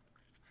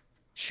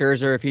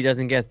 Scherzer if he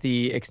doesn't get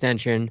the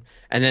extension,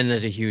 and then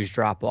there's a huge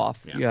drop off.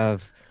 Yeah. You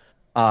have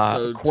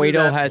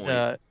Cueto has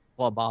a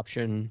club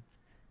option.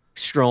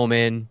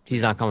 Stroman,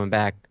 he's not coming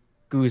back.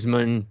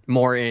 Guzman,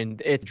 Morton,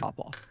 it's a drop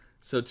off.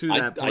 So to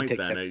that point,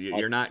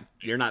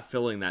 you're not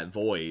filling that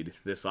void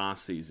this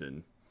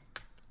offseason.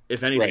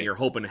 If anything, you're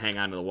hoping to hang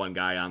on to the one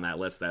guy on that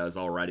list that is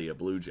already a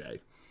Blue Jay.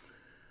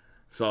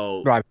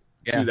 So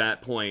to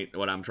that point,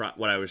 what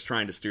I was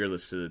trying to steer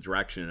this to the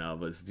direction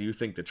of is, do you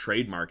think the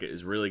trade market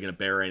is really going to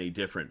bear any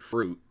different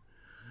fruit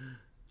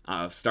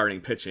of starting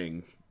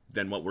pitching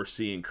than what we're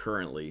seeing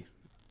currently?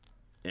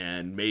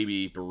 And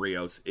maybe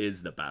Berríos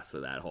is the best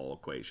of that whole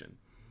equation.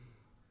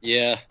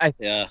 Yeah.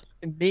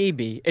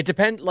 Maybe. It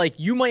depends. Like,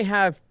 you might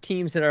have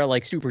teams that are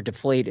like super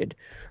deflated,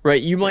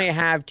 right? You might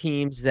have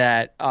teams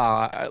that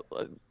are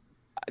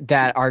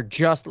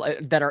just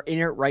that are in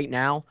it right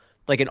now,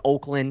 like in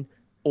Oakland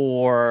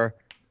or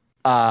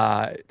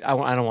I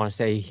don't want to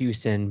say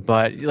Houston,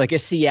 but like a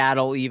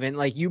Seattle even.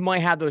 Like, you might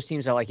have those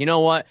teams that are like, you know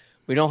what?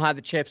 We don't have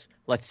the chips.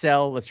 Let's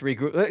sell. Let's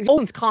regroup.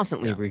 Nolan's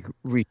constantly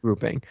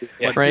regrouping.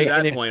 But right? to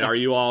that point, are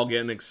you all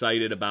getting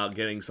excited about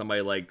getting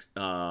somebody like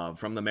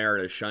from the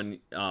Mariners, Shun,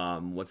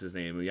 what's his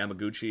name,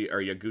 Yaguchi,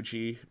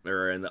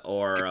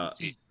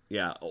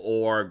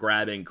 or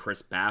grabbing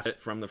Chris Bassett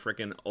from the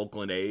freaking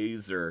Oakland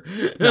A's or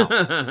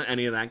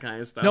any of that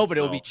kind of stuff? No, but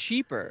it'll be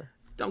cheaper.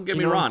 Don't get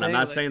me wrong. I'm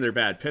not saying they're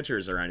bad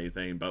pitchers or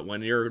anything, but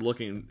when you're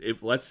looking,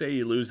 if let's say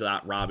you lose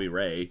that Robbie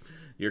Ray,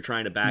 you're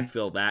trying to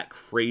backfill that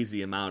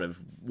crazy amount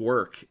of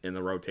work in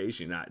the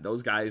rotation.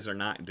 Those guys are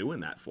not doing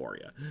that for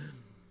you.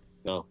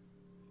 No.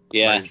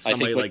 Yeah. Like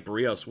somebody like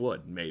Barrios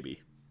would,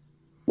 maybe.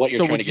 What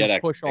you're trying to get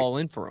at. Push all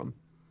in for him.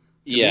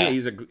 To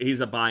me,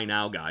 he's a buy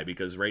now guy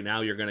because right now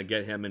you're going to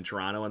get him in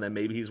Toronto, and then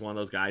maybe he's one of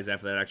those guys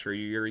after that extra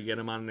year you get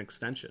him on an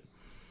extension.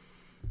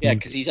 Yeah,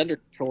 because he's under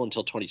control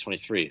until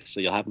 2023,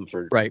 so you'll have him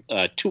for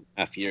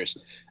 2.5 years.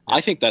 Yeah.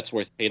 I think that's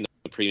worth paying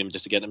the premium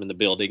just to get him in the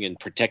building and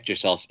protect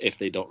yourself if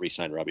they don't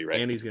re-sign Robbie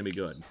Ray. And he's going to be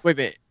good. Wait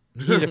a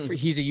minute,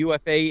 he's a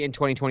UFA in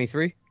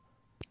 2023.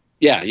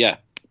 Yeah.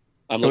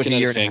 I'm looking at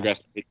his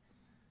Fangraphs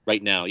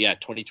right now. Yeah,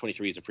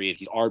 2023 is a free agent.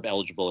 He's ARB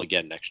eligible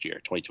again next year,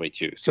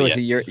 2022. So it's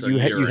a year.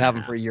 You'd have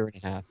him for a year and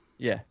a half.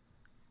 Yeah.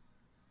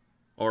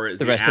 Or is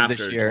the rest of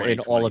this year in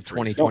all of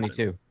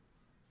 2022?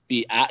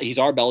 He's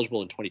ARB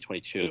eligible in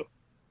 2022.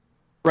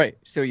 Right.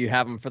 So you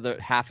have him for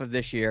the half of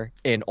this year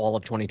in all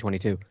of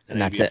 2022, and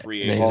that's it. And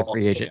he's a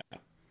free agent.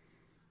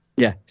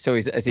 Yeah. So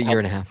it's a year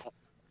and a half.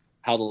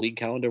 How the league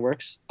calendar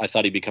works? I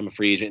thought he'd become a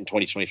free agent in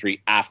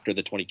 2023 after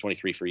the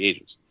 2023 free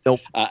agents. Nope.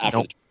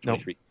 After the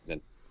 2023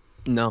 season.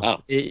 No.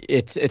 Oh.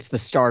 It's the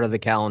start of the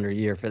calendar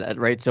year for that,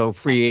 right? So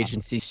free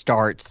agency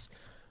starts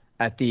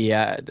at the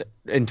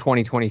in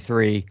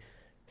 2023.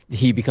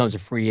 He becomes a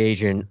free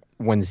agent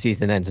when the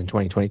season ends in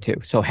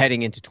 2022. So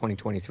heading into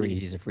 2023,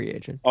 he's a free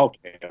agent.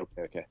 Okay.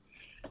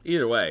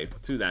 Either way,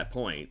 to that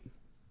point,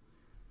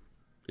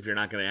 if you're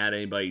not going to add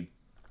anybody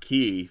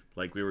key,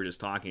 like we were just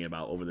talking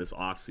about over this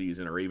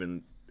offseason or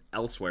even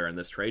elsewhere in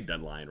this trade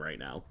deadline right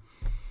now,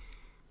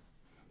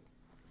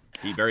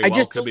 he very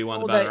well could be one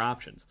of the better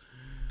options.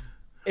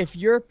 If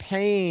you're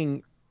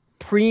paying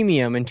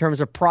premium in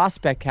terms of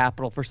prospect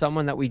capital for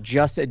someone that we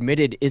just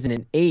admitted isn't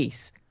an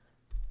ace,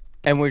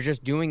 and we're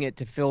just doing it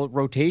to fill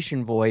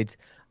rotation voids,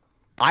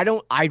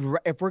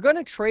 if we're going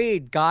to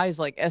trade guys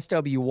like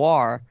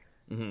SWR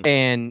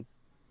and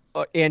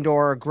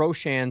or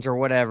Groshans or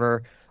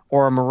whatever,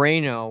 or a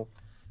Moreno,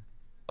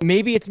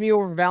 maybe it's me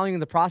overvaluing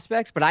the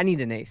prospects, but I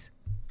need an ace.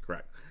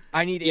 Correct.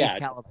 I need ace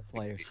caliber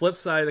players. Flip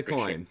side of the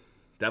coin,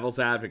 devil's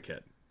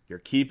advocate. You're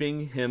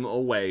keeping him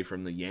away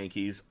from the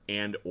Yankees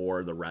and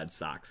or the Red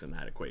Sox in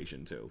that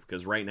equation too,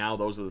 because right now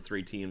those are the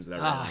three teams that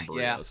are on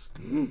Barrios.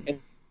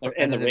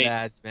 And the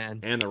Rays, man.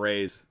 And the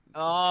Rays.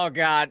 Oh,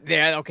 God.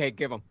 Yeah, okay,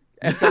 give them.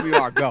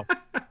 SWR, go.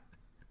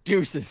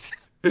 Juices.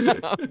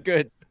 I'm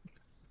good.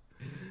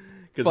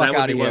 Because that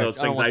would be one of those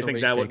things. I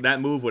think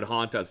that move would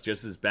haunt us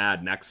just as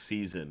bad next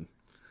season,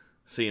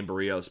 seeing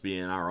Barrios be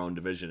in our own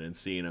division and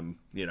seeing him,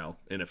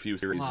 in a few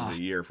series a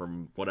year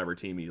from whatever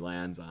team he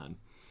lands on.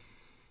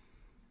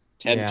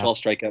 10, 12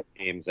 strikeout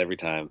games every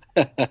time.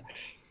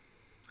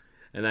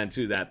 And then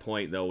to that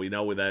point, though, we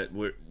know that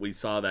we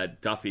saw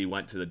that Duffy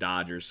went to the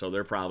Dodgers, so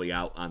they're probably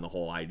out on the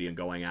whole idea and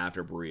going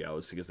after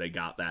Barrios because they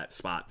got that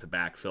spot to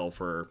backfill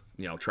for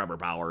Trevor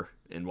Bauer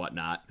and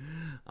whatnot.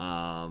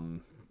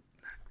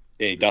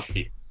 Hey,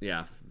 Duffy.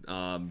 Yeah.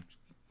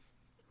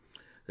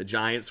 The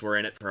Giants were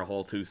in it for a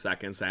whole 2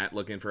 seconds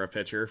looking for a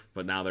pitcher,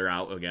 but now they're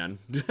out again.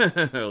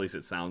 At least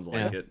it sounds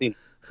like it.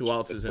 Who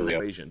else is in the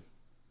equation?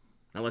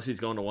 Unless he's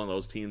going to one of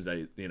those teams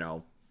that you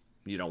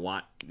don't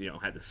want,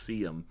 had to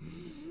see him.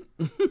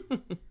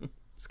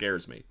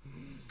 Scares me.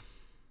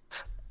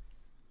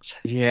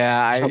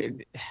 Yeah,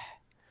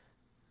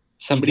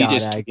 somebody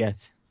just, I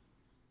guess.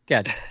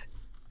 Good.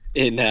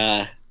 In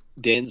Dan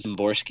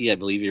Szymborski, I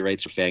believe he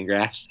writes for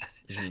Fangraphs.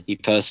 He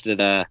posted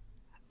a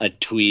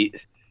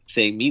tweet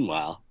saying,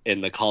 "Meanwhile,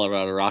 in the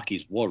Colorado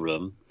Rockies war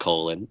room, :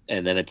 and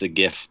then it's a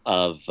gif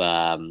of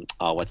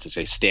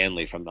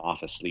Stanley from The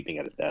Office sleeping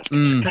at his desk.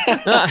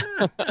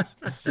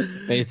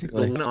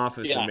 Basically, the one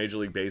office in Major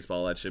League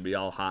Baseball that should be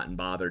all hot and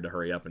bothered to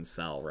hurry up and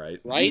sell, right?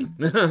 Right.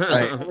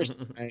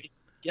 Right.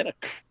 Get a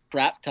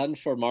crap ton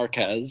for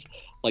Marquez.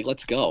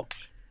 Let's go.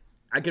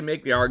 I can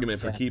make the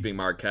argument for keeping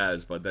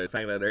Marquez, but the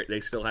fact that they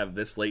still have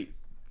this late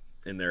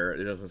in there,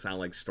 it doesn't sound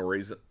like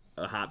Story's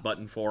a hot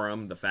button for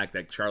him. The fact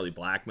that Charlie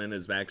Blackmon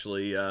is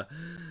actually, all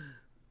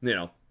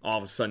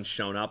of a sudden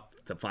shown up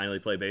to finally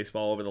play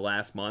baseball over the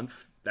last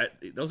month.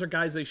 Those are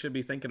guys they should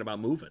be thinking about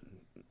moving.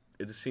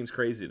 It just seems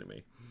crazy to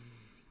me.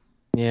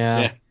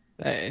 Yeah.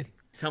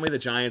 Tell me the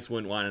Giants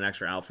wouldn't want an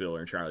extra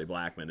outfielder in Charlie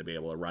Blackmon to be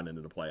able to run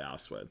into the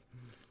playoffs with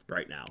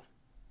right now.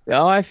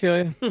 Oh, I feel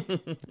you.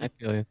 I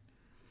feel you.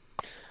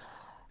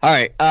 All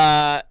right.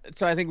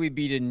 So I think we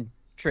beaten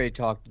trade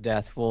talk to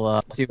death.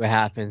 We'll see what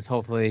happens.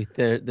 Hopefully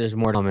there's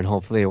more coming.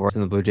 Hopefully it works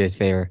in the Blue Jays'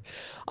 favor.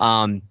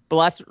 But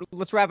let's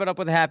wrap it up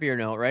with a happier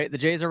note, right? The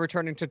Jays are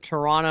returning to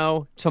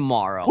Toronto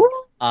tomorrow.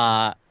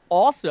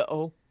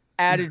 Also,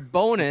 added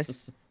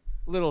bonus,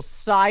 little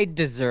side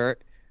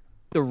dessert.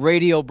 The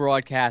radio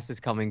broadcast is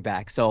coming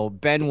back, so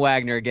Ben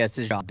Wagner gets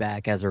his job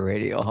back as a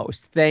radio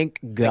host. Thank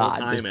God.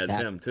 Full time as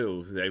him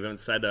too. They haven't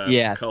said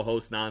Yes.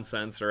 co-host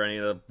nonsense or any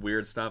of the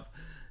weird stuff.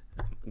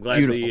 I'm glad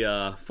Beautiful.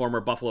 the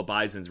former Buffalo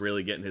Bison's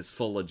really getting his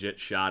full legit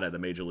shot at a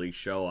major league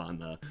show on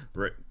the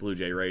Blue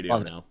Jay radio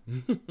now.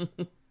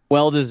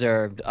 Well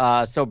deserved.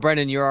 So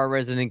Brendan, you're our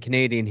resident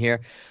Canadian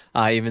here,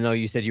 even though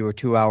you said you were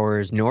 2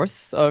 hours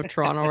north of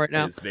Toronto right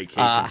now. His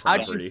vacation How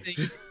do property. you think?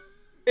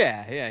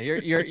 Yeah,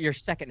 your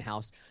second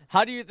house.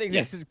 How do you think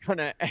this is going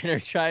to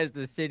energize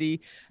the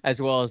city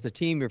as well as the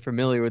team? You're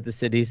familiar with the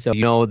city, so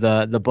you know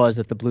the buzz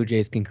that the Blue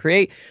Jays can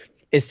create.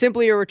 Is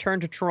simply a return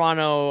to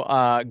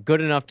Toronto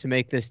good enough to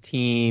make this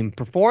team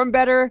perform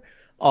better,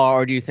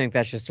 or do you think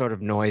that's just sort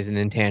of noise and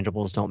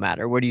intangibles don't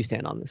matter? Where do you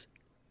stand on this?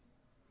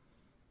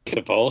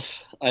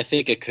 Both. I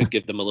think it could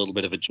give them a little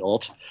bit of a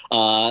jolt.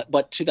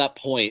 But to that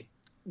point,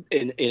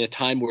 in a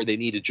time where they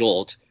need a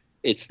jolt,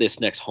 it's this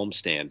next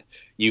homestand.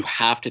 You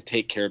have to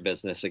take care of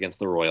business against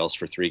the Royals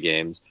for 3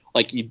 games.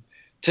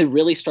 To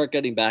really start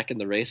getting back in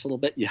the race a little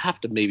bit, you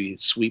have to maybe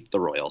sweep the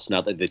Royals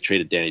now that they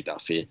traded Danny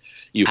Duffy.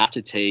 You have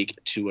to take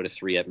 2 out of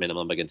 3 at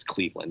minimum against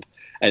Cleveland.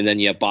 And then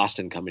you have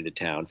Boston coming to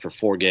town for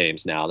 4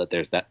 games now that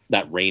there's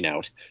that rain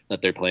out,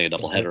 that they're playing a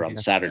doubleheader on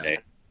Saturday.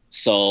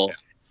 So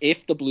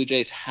if the Blue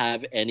Jays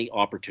have any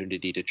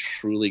opportunity to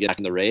truly get back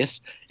in the race,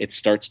 it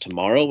starts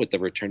tomorrow with the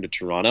return to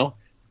Toronto.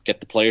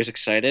 Get the players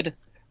excited,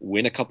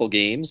 win a couple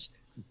games,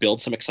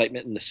 build some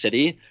excitement in the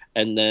city,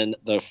 and then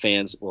the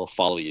fans will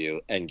follow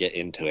you and get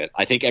into it.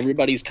 I think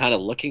everybody's kind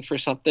of looking for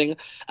something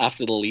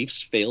after the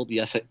Leafs failed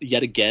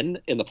yet again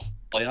in the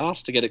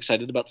playoffs to get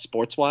excited about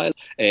sports-wise.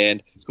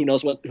 And who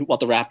knows what the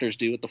Raptors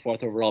do with the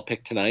 4th overall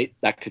pick tonight.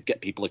 That could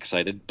get people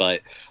excited,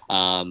 but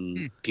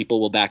people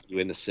will back you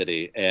in the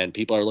city, and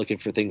people are looking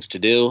for things to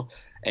do.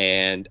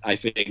 And I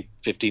think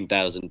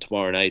 15,000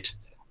 tomorrow night,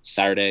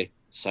 Saturday,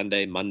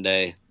 Sunday,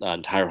 Monday, the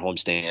entire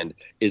homestand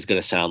is going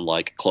to sound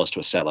like close to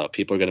a sellout.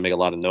 People are going to make a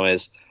lot of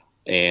noise.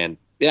 And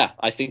yeah,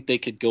 I think they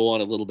could go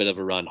on a little bit of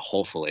a run,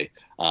 hopefully,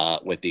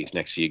 with these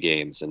next few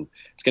games. And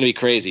it's going to be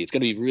crazy. It's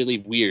going to be really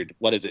weird.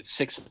 What is it?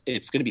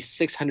 It's going to be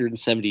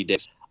 670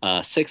 days,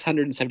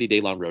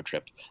 670-day long road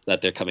trip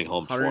that they're coming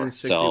home for.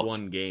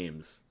 161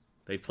 games.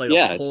 They've played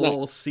a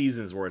whole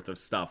season's worth of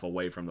stuff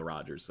away from the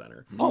Rogers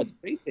Center. Oh, it's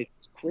crazy.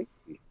 It's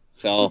crazy.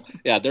 So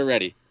yeah, they're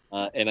ready.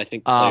 And I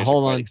think the players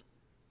hold are on. ready.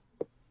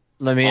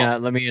 Let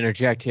me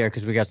interject here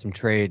because we got some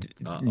trade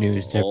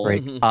news to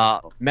break.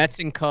 Mets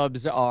and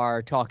Cubs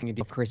are talking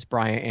to Chris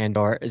Bryant and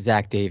or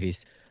Zach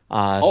Davies.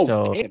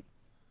 So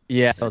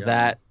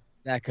that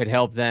could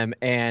help them.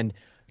 And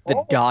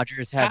the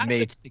Dodgers have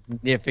made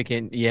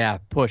significant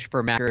push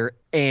for Max Scherzer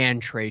and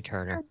Trey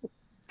Turner.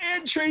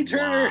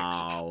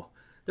 Wow.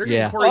 They're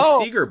getting Corey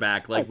Seager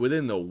back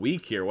within the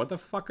week here. What the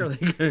fuck are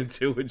they going to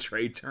do with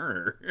Trey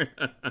Turner?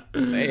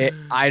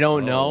 I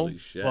don't know,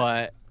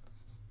 but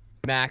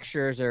Max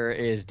Scherzer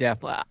is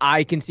definitely.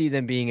 I can see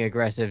them being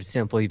aggressive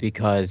simply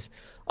because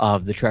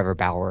of the Trevor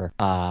Bauer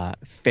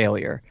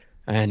failure.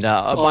 And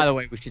by the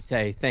way, we should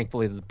say,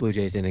 thankfully, the Blue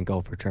Jays didn't go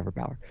for Trevor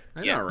Bauer.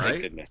 I know, right?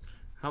 Thank goodness.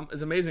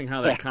 It's amazing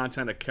how that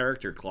content of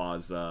character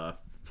clause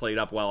played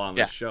up well on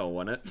this show,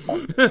 wasn't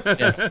it?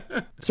 Yes.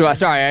 So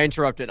sorry, I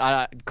interrupted.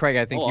 Craig,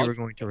 I think you were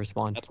going to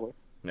respond.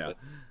 Yeah.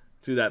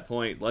 To that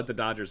point, let the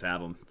Dodgers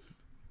have him.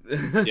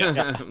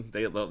 Yeah.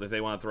 If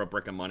they want to throw a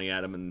brick of money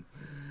at him and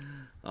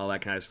all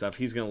that kind of stuff,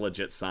 he's going to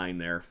legit sign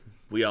there.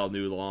 We all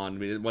knew long. I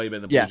mean, it might have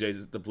been the Blue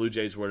Jays. The Blue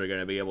Jays were going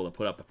to be able to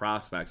put up the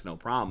prospects, no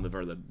problem,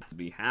 for them to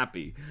be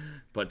happy.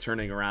 But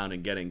turning around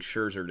and getting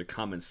Scherzer to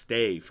come and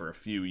stay for a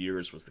few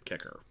years was the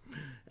kicker.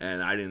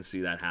 And I didn't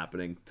see that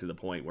happening to the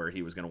point where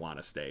he was going to want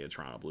to stay a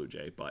Toronto Blue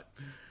Jay. But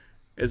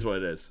it is what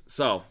it is.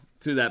 So,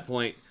 to that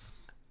point,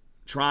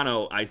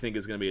 Toronto, I think,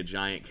 is going to be a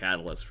giant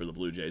catalyst for the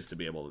Blue Jays to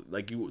be able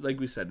to, like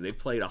we said, they've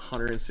played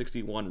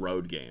 161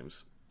 road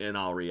games. In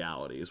all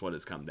reality, is what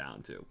it's come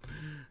down to.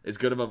 As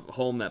good of a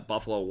home that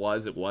Buffalo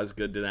was, it was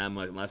good to them,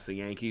 unless the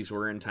Yankees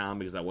were in town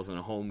because that wasn't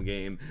a home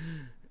game.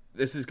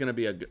 This is going to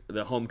be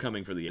the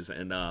homecoming for the Yankees.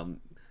 And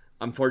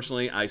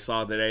unfortunately, I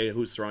saw today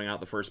who's throwing out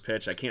the first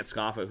pitch. I can't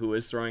scoff at who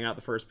is throwing out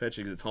the first pitch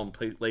because it's home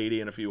plate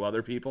lady and a few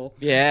other people.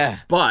 Yeah.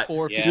 But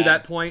to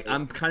that point,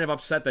 I'm kind of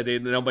upset that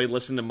nobody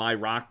listened to my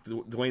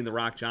Dwayne The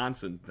Rock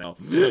Johnson. No.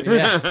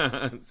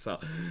 Yeah. So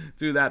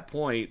to that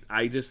point,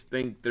 I just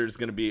think there's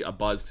going to be a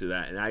buzz to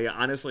that. And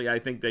I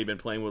think they've been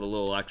playing with a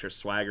little extra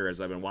swagger as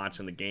I've been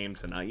watching the game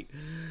tonight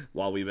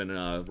while we've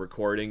been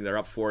recording. They're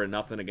up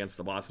 4-0 against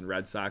the Boston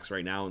Red Sox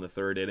right now in the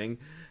 3rd inning.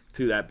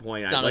 To that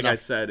point, I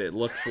said, it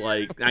looks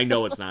like I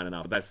know it's not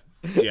enough. That's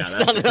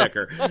the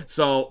kicker.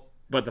 So,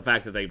 but the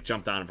fact that they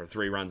jumped on him for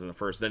 3 runs in the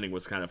 1st inning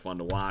was kind of fun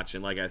to watch.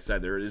 And like I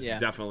said, there is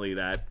definitely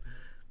a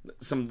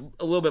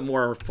little bit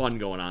more fun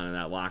going on in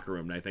that locker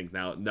room. And I think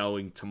now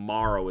knowing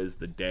tomorrow is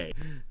the day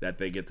that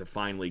they get to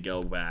finally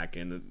go back.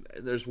 And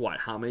there's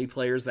how many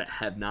players that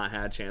have not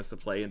had a chance to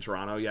play in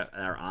Toronto yet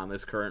are on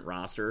this current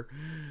roster?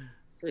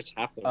 It's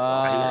half the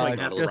I think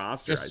it's half the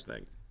roster. I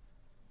think.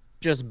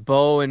 Just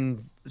Bo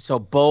and So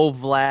Bo,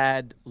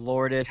 Vlad,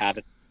 Lourdes,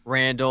 Cavan.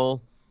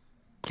 Randall.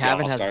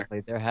 Cavan Oscar. hasn't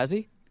played there, has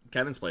he?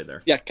 Kevin's played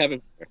there. Yeah,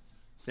 Kevin.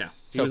 Yeah,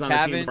 he So was on the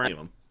team Cavan- for any of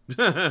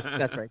them.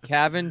 That's right.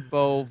 Cavan,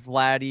 Bo,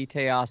 Vladdy,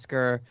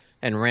 Teoscar,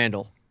 and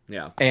Randall.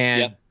 Yeah.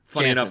 And Yep.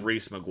 Funny Jansen. enough,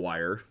 Reese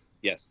McGuire.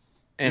 Yes.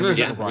 And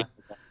Yeah. Vlad.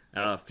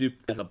 A few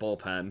is a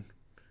bullpen.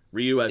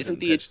 Ryu hasn't Isn't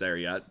the- pitched there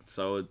yet,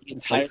 so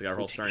it's entire basically our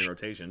whole starting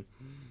rotation.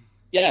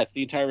 Yeah, it's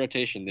the entire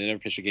rotation. They never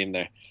pitched a game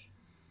there.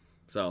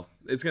 So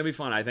it's gonna be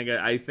fun. I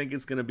think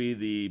it's gonna be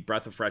the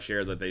breath of fresh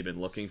air that they've been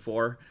looking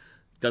for.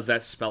 Does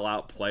that spell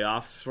out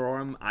playoffs for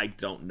them? I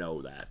don't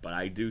know that, but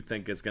I do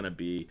think it's gonna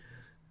be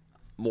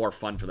more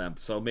fun for them.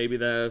 So maybe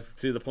to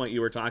the point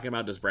you were talking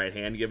about, does Brad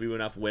Hand give you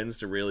enough wins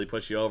to really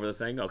push you over the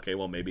thing? Okay,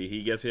 well maybe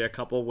he gives you a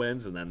couple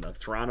wins, and then the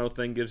Toronto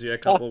thing gives you a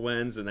couple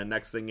wins, and then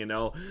next thing you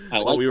know,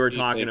 what we were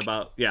talking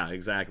about, yeah,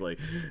 exactly.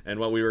 And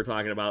what we were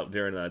talking about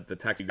during the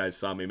text, you guys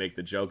saw me make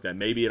the joke that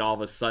maybe it all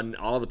of a sudden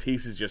all the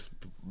pieces just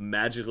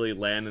magically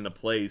land into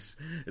place.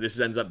 This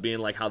ends up being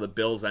like how the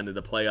Bills ended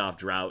the playoff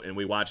drought, and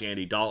we watch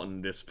Andy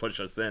Dalton just push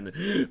us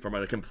in from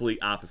a complete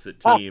opposite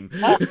team.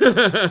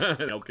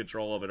 No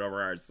control of it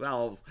over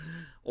ourselves.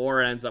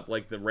 Or it ends up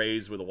like the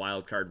Rays with a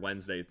wild card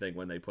Wednesday thing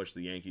when they pushed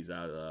the Yankees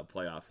out of the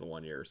playoffs the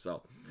one year.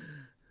 So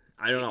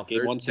I don't know.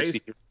 Game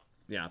 160.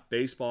 Yeah,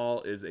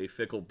 baseball is a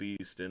fickle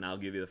beast, and I'll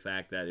give you the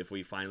fact that if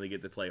we finally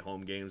get to play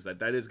home games,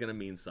 that is going to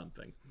mean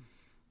something.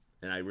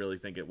 And I really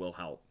think it will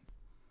help.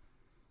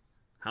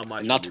 How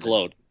much? Not to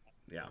gloat.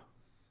 Yeah.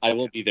 I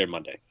will be there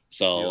Monday.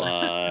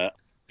 So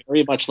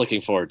very much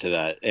looking forward to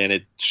that. And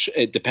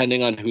it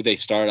depending on who they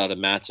start out of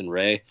Matz and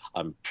Ray,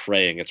 I'm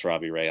praying it's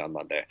Robbie Ray on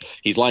Monday.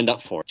 He's lined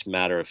up for it. It's a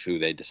matter of who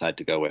they decide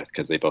to go with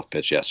because they both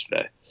pitched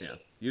yesterday. Yeah.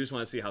 You just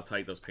want to see how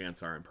tight those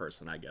pants are in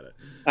person. I get it.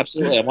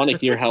 Absolutely. I want to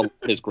hear how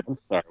his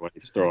grunts are when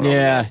he's throwing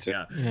Yeah. on the too.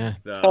 Yeah.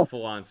 Yeah. The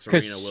full-on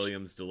Serena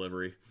Williams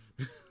delivery.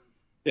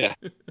 Yeah.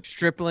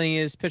 Stripling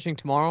is pitching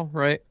tomorrow,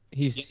 right?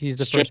 He's the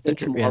first Strickland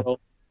pitcher. Yeah. tomorrow,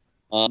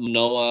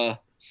 Noah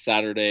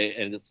Saturday,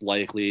 and it's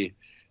likely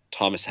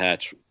Thomas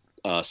Hatch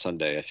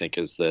Sunday, I think,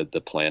 is the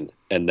plan.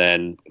 And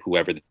then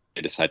whoever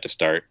they decide to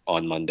start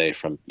on Monday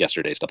from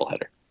yesterday's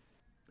doubleheader.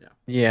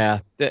 Yeah.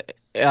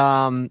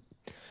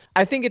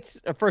 I think it's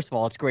first of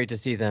all, it's great to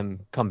see them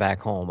come back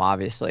home,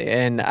 obviously,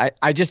 and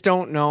I just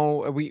don't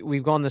know.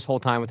 We've gone this whole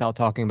time without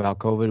talking about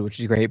COVID, which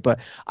is great, but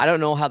I don't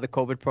know how the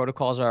COVID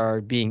protocols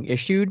are being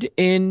issued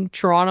in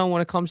Toronto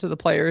when it comes to the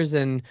players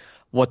and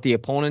what the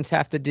opponents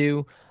have to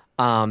do.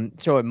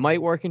 So it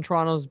might work in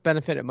Toronto's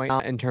benefit, it might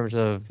not in terms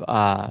of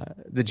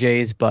the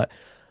Jays, but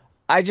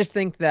I just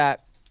think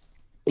that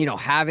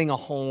having a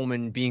home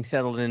and being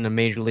settled in a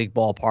major league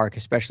ballpark,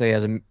 especially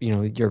as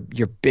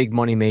your big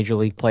money major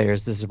league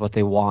players, this is what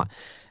they want.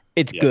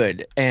 It's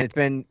good, and it's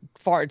been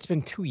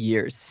 2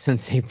 years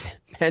since they've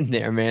been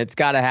there, man. It's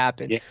got to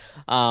happen,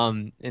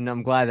 and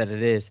I'm glad that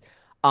it is.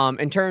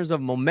 In terms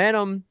of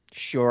momentum,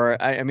 sure.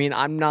 I mean,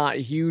 I'm not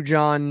huge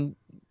on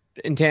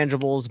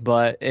intangibles,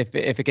 but if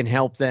it can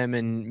help them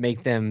and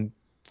make them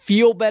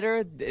feel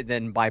better,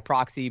 then by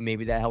proxy,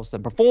 maybe that helps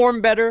them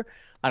perform better.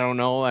 I don't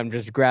know. I'm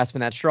just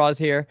grasping at straws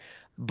here.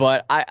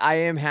 But I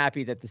am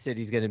happy that the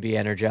city's going to be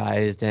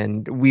energized,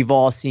 and we've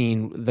all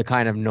seen the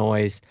kind of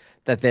noise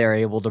that they're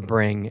able to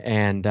bring.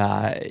 And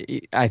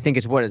I think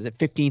it's,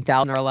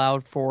 15,000 are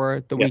allowed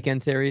for the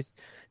weekend series?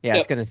 Yeah,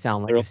 it's going to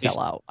sound like a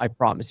sellout. I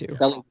promise you.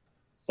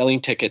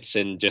 Selling tickets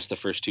in just the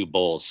first two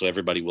bowls, so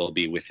everybody will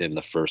be within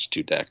the first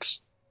two decks.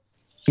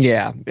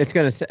 Yeah, it's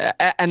going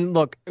to – and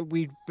look,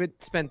 we've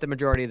spent the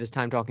majority of this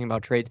time talking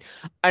about trades.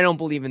 I don't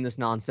believe in this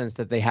nonsense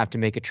that they have to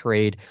make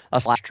a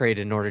slash trade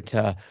in order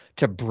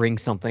to bring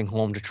something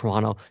home to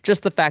Toronto.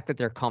 Just the fact that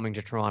they're coming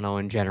to Toronto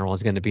in general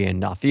is going to be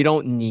enough. You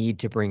don't need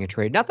to bring a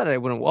trade. Not that I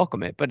wouldn't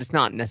welcome it, but it's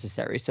not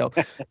necessary. So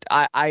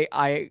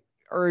I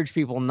urge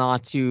people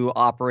not to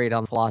operate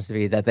on the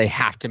philosophy that they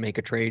have to make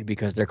a trade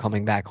because they're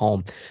coming back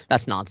home.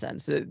 That's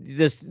nonsense.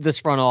 This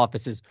front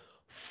office is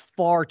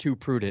far too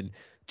prudent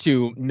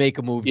to make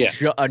a move,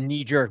 a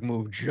knee-jerk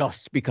move,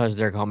 just because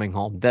they're coming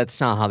home. That's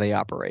not how they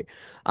operate.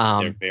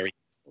 They're very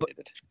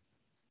insulated.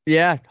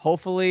 Yeah,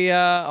 hopefully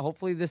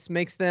this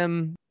makes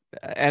them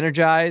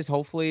energized.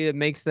 Hopefully it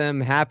makes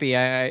them happy.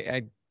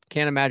 I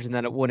can't imagine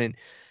that it wouldn't.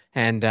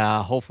 And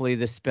hopefully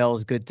this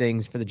spells good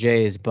things for the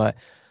Jays. But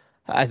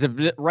as of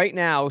right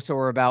now, so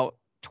we're about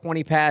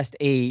 20 past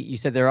 8. You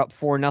said they're up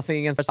 4-0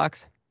 against the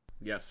Sox?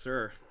 Yes,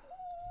 sir.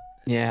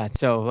 Yeah,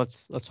 so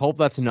let's hope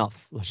that's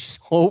enough. Let's just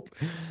hope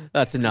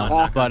that's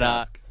enough. But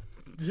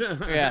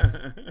yes,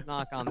 let's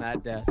knock on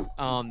that desk.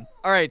 All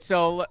right,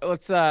 so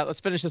let's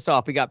finish this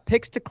off. We got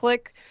picks to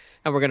click,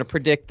 and we're gonna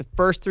predict the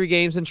first 3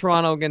 games in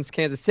Toronto against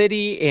Kansas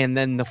City, and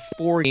then the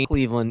 4 games in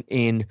Cleveland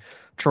in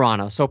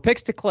Toronto. So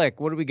picks to click.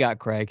 What do we got,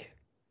 Craig?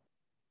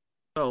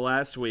 So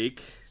last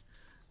week,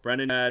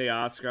 Brendan had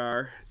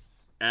Oscar,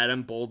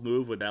 Adam bold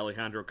move with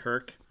Alejandro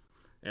Kirk,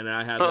 and then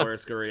I had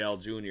Loris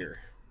Gurriel Jr.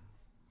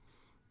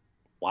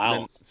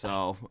 Wow.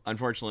 So,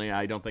 unfortunately,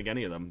 I don't think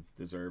any of them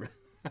deserve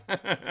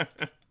it.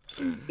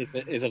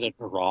 Is it a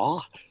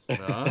draw?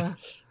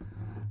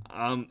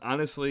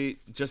 Honestly,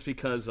 just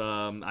because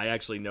I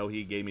actually know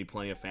he gave me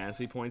plenty of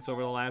fantasy points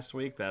over the last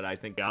week, that I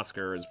think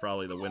Oscar is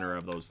probably the winner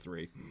of those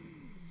three.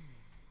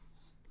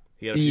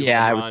 He had a few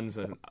runs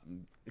and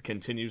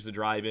continues to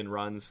drive in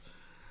runs.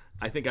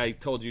 I think I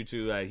told you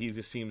too that he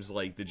just seems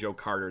like the Joe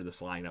Carter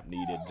this lineup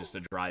needed, just to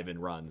drive in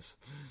runs,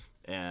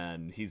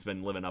 and he's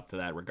been living up to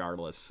that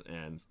regardless,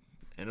 and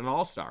an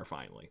all-star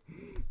finally.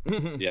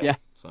 Yeah.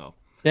 So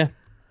yeah.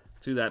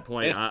 To that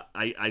point,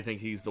 I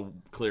think he's the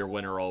clear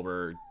winner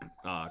over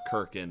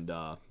Kirk and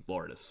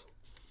Lourdes.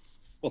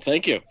 Well,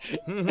 thank you.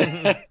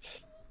 I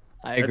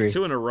agree. That's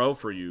 2 in a row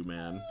for you,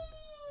 man.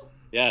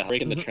 Yeah,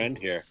 breaking the trend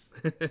here.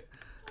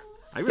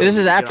 This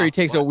is after he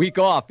takes a week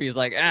off. He's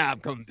like, I'm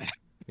coming back.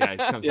 Yeah, he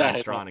comes back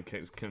strong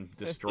and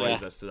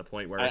destroys us to the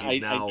point where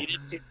he's now. I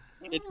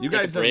needed you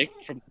guys a break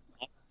from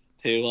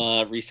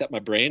to reset my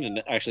brain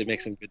and actually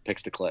make some good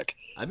picks to click.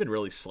 I've been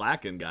really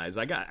slacking, guys.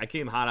 I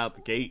came hot out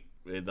the gate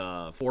with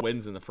 4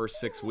 wins in the first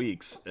 6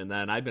 weeks, and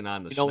then I've been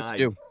on the schneid. What to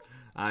do.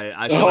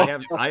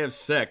 I have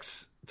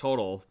 6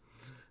 total.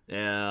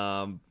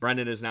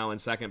 Brendan is now in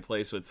second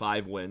place with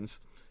 5 wins,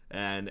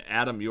 and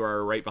Adam, you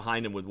are right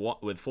behind him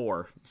with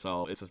 4.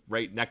 So it's a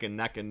right neck and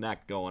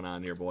neck going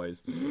on here,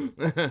 boys.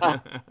 All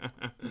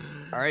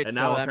right. And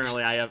now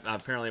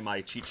apparently my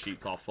cheat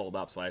sheet's all filled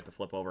up, so I have to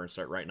flip over and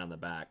start writing on the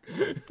back.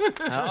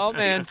 Oh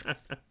man,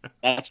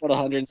 that's what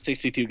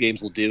 162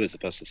 games will do as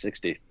opposed to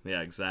 60. Yeah,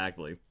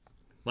 exactly.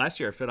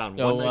 Last year I fit on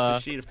one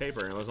nice sheet of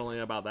paper, and it was only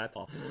about that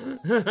tall.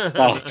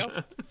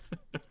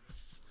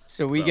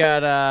 So we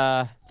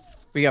got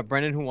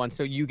Brendan who won.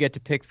 So you get to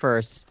pick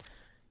first,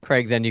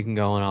 Craig. Then you can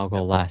go, and I'll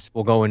go last.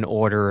 We'll go in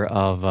order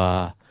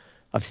of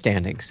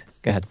standings.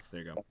 Go ahead.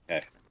 There you go.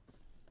 Okay.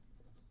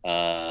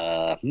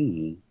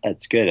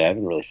 That's good. I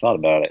haven't really thought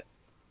about it.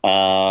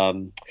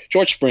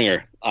 George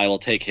Springer, I will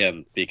take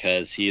him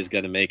because he is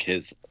going to make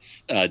his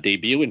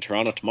debut in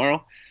Toronto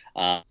tomorrow.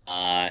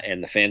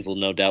 And the fans will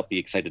no doubt be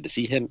excited to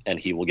see him, and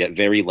he will get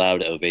very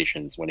loud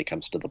ovations when he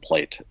comes to the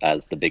plate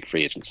as the big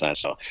free agent sign.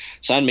 So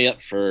sign me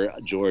up for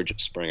George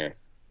Springer.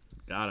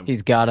 Got him.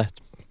 He's got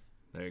it.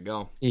 There you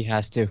go. He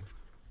has to.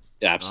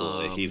 Yeah,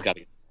 absolutely. He's got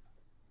to.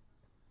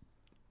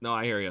 No,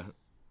 I hear you.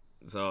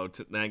 So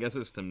I guess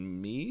it's to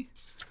me.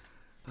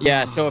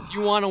 Yeah. So if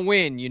you want to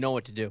win, you know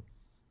what to do.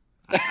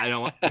 I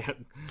don't.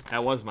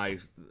 That was my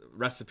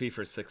recipe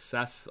for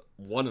success.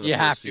 One of the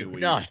first few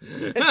weeks. No.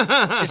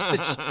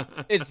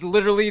 It's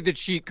literally the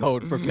cheat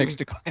code for picks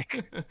to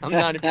click. I'm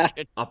not even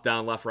kidding. Up,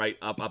 down, left, right,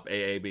 up,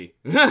 A, B.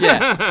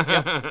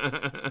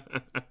 Yeah.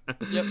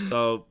 Yep.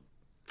 So,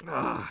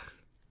 I'm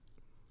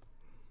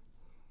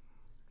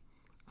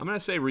gonna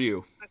say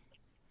Ryu.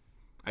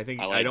 I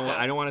think I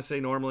don't want to say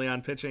normally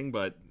on pitching,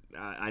 but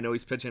I know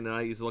he's pitching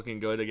tonight. He's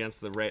looking good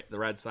against the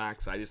Red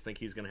Sox. I just think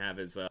he's gonna have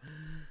his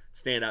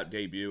standout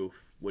debut,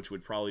 which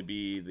would probably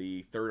be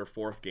the 3rd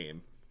or 4th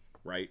game,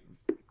 right?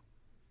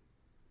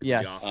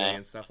 Yes. The off day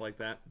and stuff like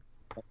that.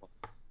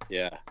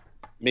 Yeah.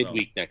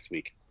 Midweek next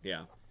week.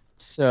 Yeah.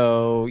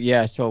 So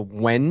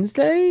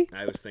Wednesday?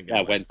 I was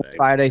thinking Wednesday.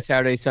 Friday,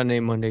 Saturday, Sunday,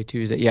 Monday,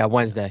 Tuesday. Yeah,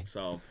 Wednesday.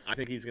 So I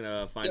think he's going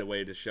to find a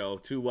way to show,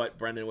 to what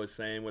Brendan was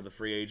saying with the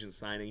free agent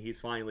signing, he's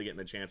finally getting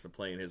a chance to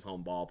play in his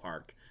home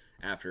ballpark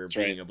after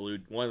being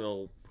one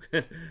of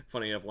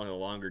the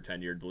longer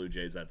tenured Blue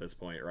Jays at this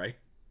point, right?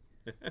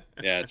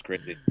 Yeah, it's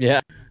crazy.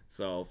 Yeah.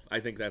 So I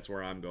think that's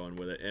where I'm going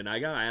with it. And I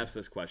got to ask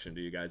this question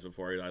to you guys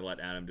before I let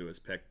Adam do his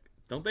pick.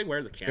 Don't they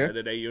wear the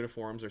Canada Day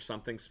uniforms or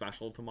something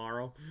special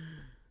tomorrow?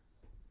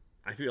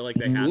 I feel like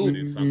they have to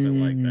do something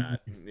like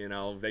that. You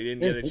know, they didn't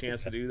get a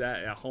chance to do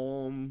that at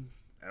home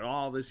at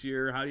all this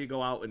year. How do you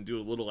go out and do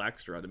a little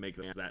extra to make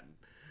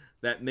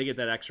that make it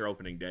that extra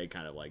opening day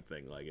kind of like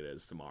thing like it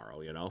is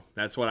tomorrow, you know?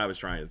 That's what I was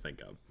trying to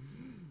think of.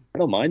 I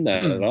don't mind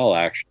that at all,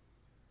 actually.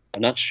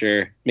 I'm not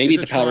sure. Maybe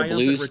it's the Powder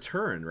Blues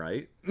return,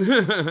 right?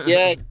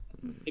 Yeah.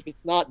 If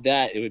it's not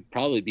that, it would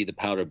probably be the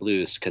Powder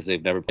Blues because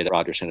they've never played at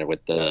Rogers Center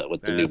with the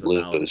new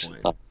Blues.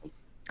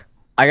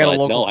 I got a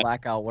local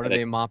blackout. What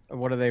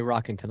are they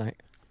rocking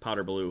tonight?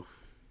 Powder blue.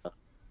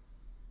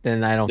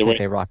 Then I don't think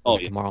they rock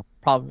tomorrow.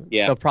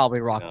 They'll probably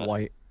rock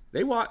white.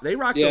 They rock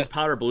those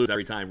powder blues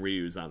every time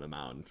Ryu's on the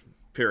mound.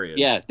 Period.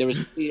 Yeah, there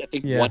was I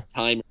think one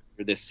time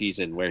this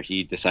season where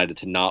he decided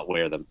to not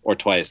wear them, or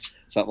twice,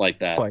 something like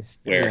that. Twice.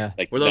 Where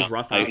were those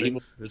rough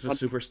outings? This is a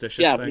superstitious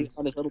thing. Yeah, he was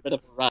on this little bit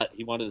of a rut.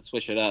 He wanted to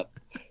switch it up.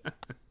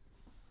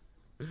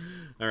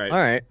 All right. All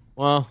right.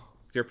 Well,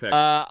 your pick.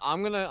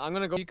 I'm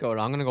gonna go code.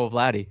 I'm gonna go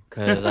Vladdy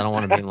because I don't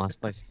want to be in last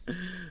place.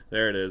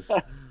 There it is.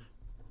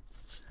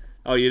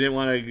 Oh, you didn't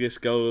want to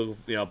just go,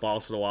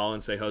 balls to the wall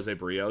and say Jose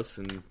Barrios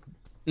and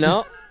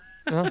no.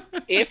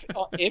 If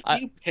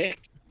you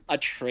picked a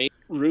trade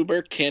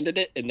Ruber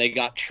candidate and they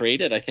got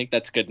traded, I think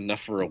that's good enough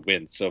for a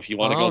win. So if you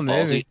want to go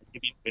ballsy,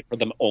 for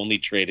them only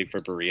trading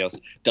for Barrios,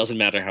 doesn't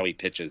matter how he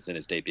pitches in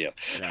his debut.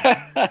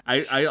 Yeah.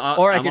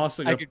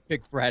 I could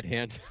pick Brad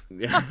Hand.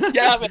 Yeah.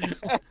 Man.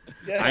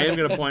 Yeah. I am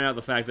going to point out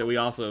the fact that we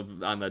also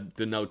on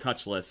the no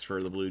touch list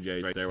for the Blue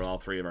Jays right there with all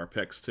 3 of our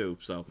picks too.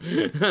 So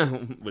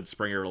with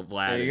Springer,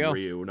 Vlad, and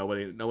Ryu,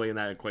 nobody in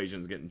that equation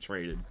is getting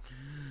traded.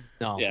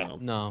 No, Yeah.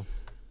 no.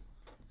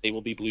 They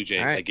will be Blue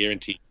Jays. Right. I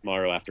guarantee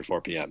tomorrow after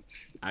 4 p.m.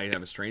 I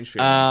have a strange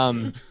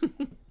feeling.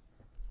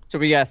 So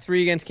we got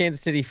 3 against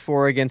Kansas City,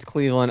 4 against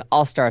Cleveland.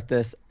 I'll start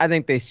this. I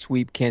think they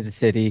sweep Kansas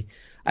City.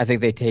 I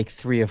think they take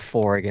 3 of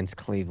 4 against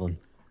Cleveland.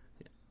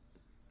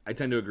 I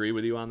tend to agree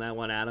with you on that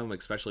one, Adam,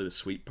 especially the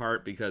sweep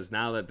part, because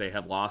now that they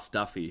have lost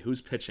Duffy,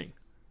 who's pitching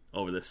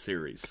over this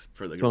series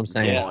for the what I'm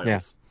saying. Royals? Yeah.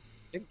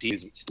 I think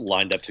he's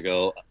lined up to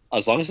go.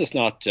 As long as it's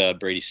not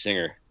Brady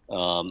Singer,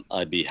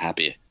 I'd be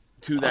happy.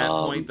 To that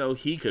point, though,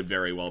 he could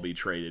very well be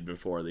traded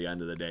before the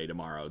end of the day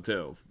tomorrow,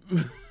 too.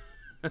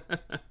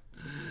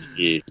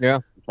 Yeah.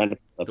 The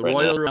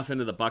Royals threw enough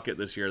into the bucket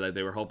this year that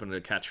they were hoping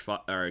to catch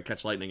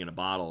lightning in a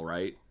bottle,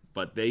 right?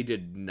 But they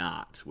did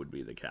not, would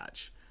be the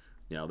catch.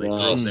 They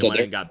went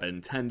and got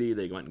Benintendi.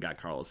 They went and got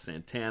Carlos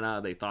Santana.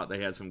 They thought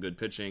they had some good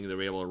pitching they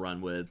were able to run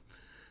with.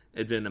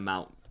 It didn't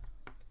amount.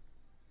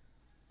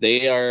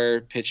 They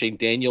are pitching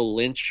Daniel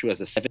Lynch, who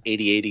has a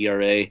 7.88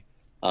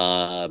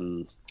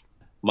 ERA,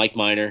 Mike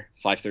Minor,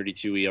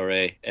 5.32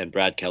 ERA, and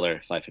Brad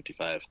Keller,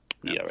 5.55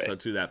 ERA. So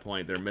to that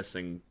point, they're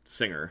missing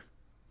Singer.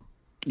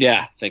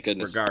 Yeah, thank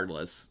goodness.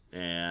 Regardless,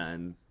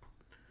 and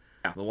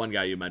the one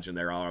guy you mentioned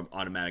there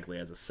automatically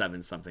has a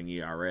 7-something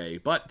ERA.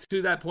 But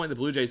to that point, the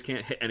Blue Jays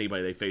can't hit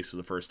anybody they face for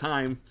the first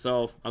time,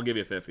 so I'll give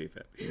you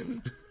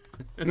 50-50.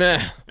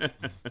 Nah.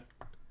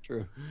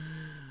 True.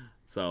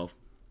 So,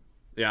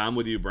 yeah, I'm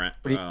with you,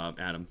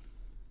 Adam.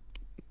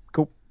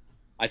 Cool.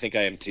 I think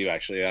I am too,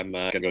 actually. I'm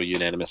going to go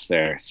unanimous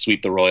there.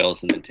 Sweep the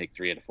Royals and then take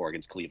 3 out of 4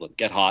 against Cleveland.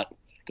 Get hot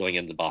going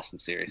into the Boston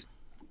series.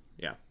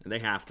 Yeah, and they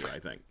have to, I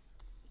think.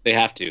 They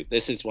have to.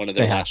 This is one of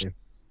their last.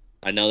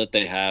 I know that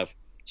they have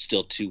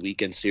still 2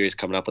 weekend series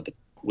coming up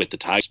with the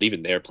Tigers.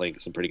 Even they're playing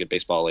some pretty good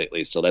baseball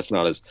lately, so that's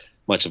not as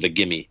much of a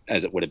gimme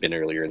as it would have been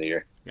earlier in the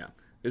year. Yeah,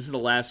 this is the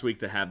last week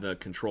to have the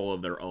control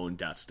of their own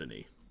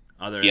destiny.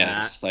 Other than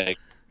that,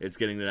 it's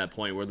getting to that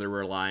point where they're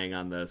relying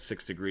on the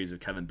 6 degrees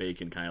of Kevin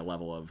Bacon kind of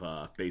level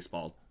of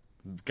baseball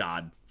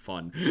god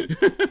fun.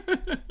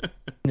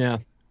 Yeah.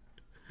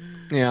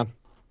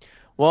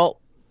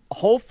 Well,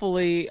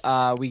 hopefully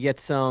we get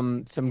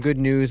some good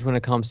news when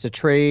it comes to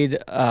trade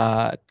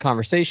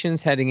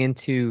conversations heading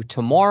into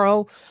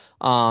tomorrow.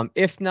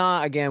 If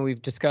not, again,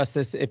 we've discussed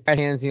this. If Brad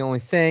Hand's the only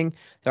thing,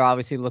 they're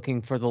obviously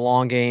looking for the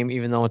long game,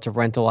 even though it's a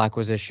rental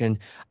acquisition.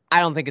 I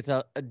don't think it's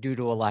due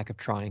to a lack of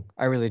trying.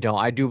 I really don't.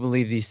 I do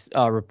believe these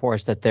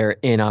reports that they're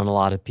in on a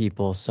lot of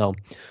people. So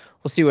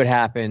we'll see what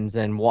happens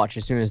and watch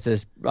as soon as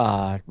this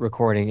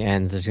recording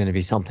ends. There's going to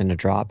be something to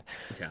drop.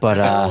 Okay. But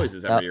it always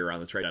is every year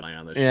on the trade deadline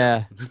on this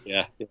show.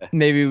 Yeah.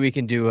 Maybe we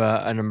can do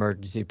an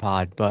emergency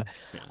pod. But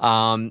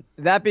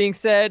that being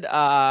said,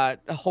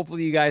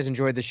 hopefully you guys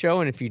enjoyed the show.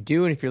 And if you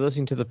do, and if you're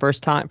listening for the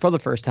first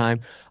time,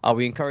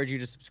 we encourage you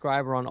to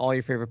subscribe. We're on all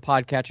your favorite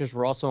podcatchers.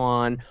 We're also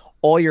on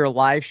all your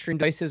live stream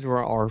devices,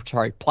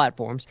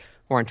 platforms.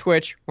 We're on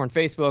Twitch, we're on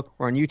Facebook,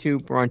 we're on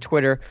YouTube, we're on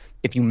Twitter.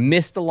 If you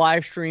missed the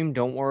live stream,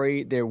 don't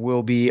worry. There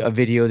will be a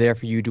video there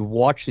for you to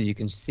watch so you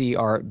can see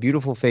our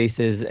beautiful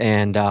faces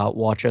and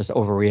watch us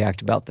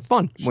overreact about the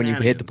fun when you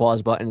hit the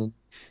pause button.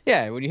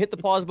 Yeah, when you hit the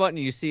pause button,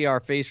 you see our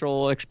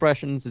facial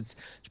expressions. It's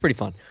pretty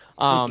fun.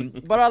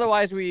 But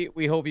otherwise,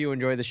 we hope you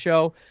enjoy the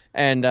show.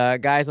 And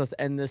guys, let's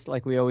end this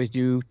like we always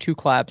do. 2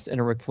 claps and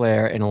a Ric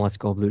Flair and a Let's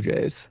Go Blue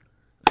Jays.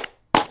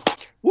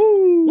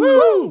 Woo!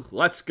 Woo!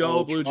 Let's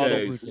go, Blue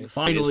Jays.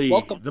 Finally,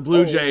 the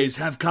Blue Jays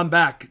have come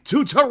back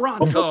to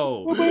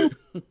Toronto.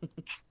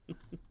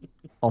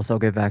 Also,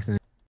 get vaccinated.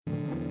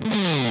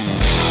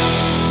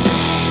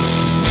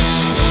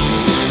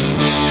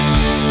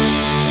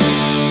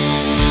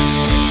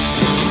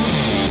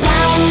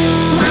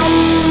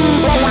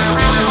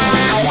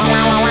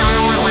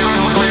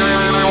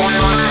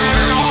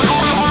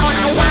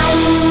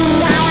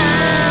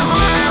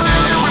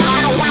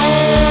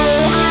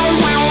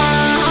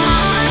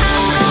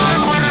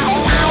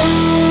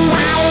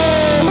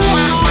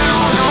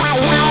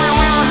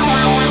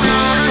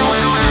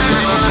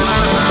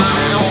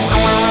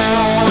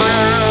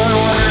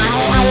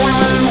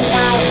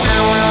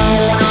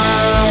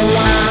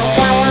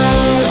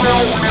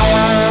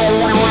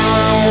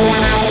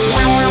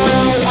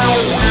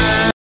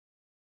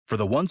 For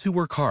the ones who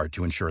work hard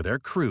to ensure their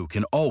crew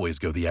can always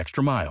go the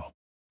extra mile,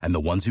 and the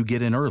ones who get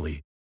in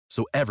early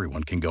so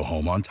everyone can go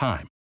home on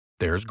time,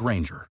 there's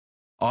Grainger,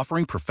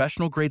 offering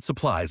professional-grade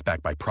supplies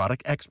backed by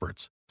product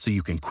experts so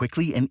you can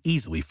quickly and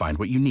easily find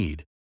what you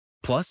need.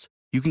 Plus,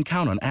 you can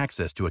count on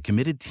access to a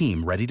committed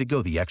team ready to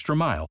go the extra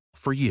mile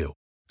for you.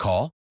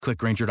 Call, click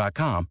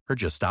Grainger.com, or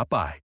just stop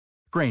by.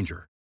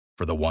 Grainger,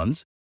 for the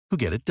ones who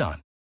get it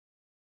done.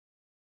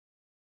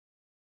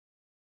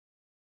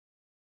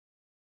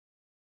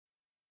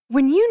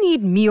 When you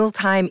need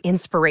mealtime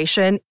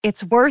inspiration,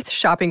 it's worth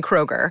shopping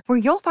Kroger, where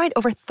you'll find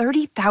over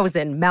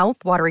 30,000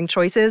 mouth-watering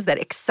choices that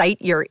excite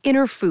your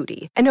inner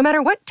foodie. And no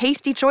matter what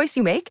tasty choice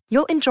you make,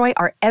 you'll enjoy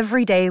our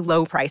everyday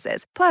low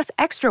prices, plus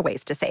extra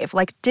ways to save,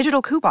 like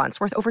digital coupons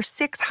worth over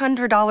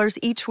 $600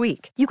 each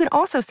week. You can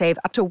also save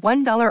up to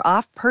 $1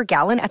 off per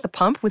gallon at the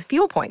pump with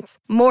fuel points.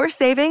 More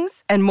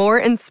savings and more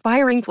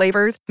inspiring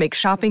flavors make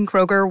shopping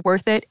Kroger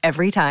worth it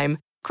every time.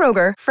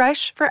 Kroger,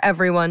 fresh for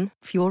everyone.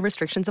 Fuel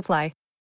restrictions apply.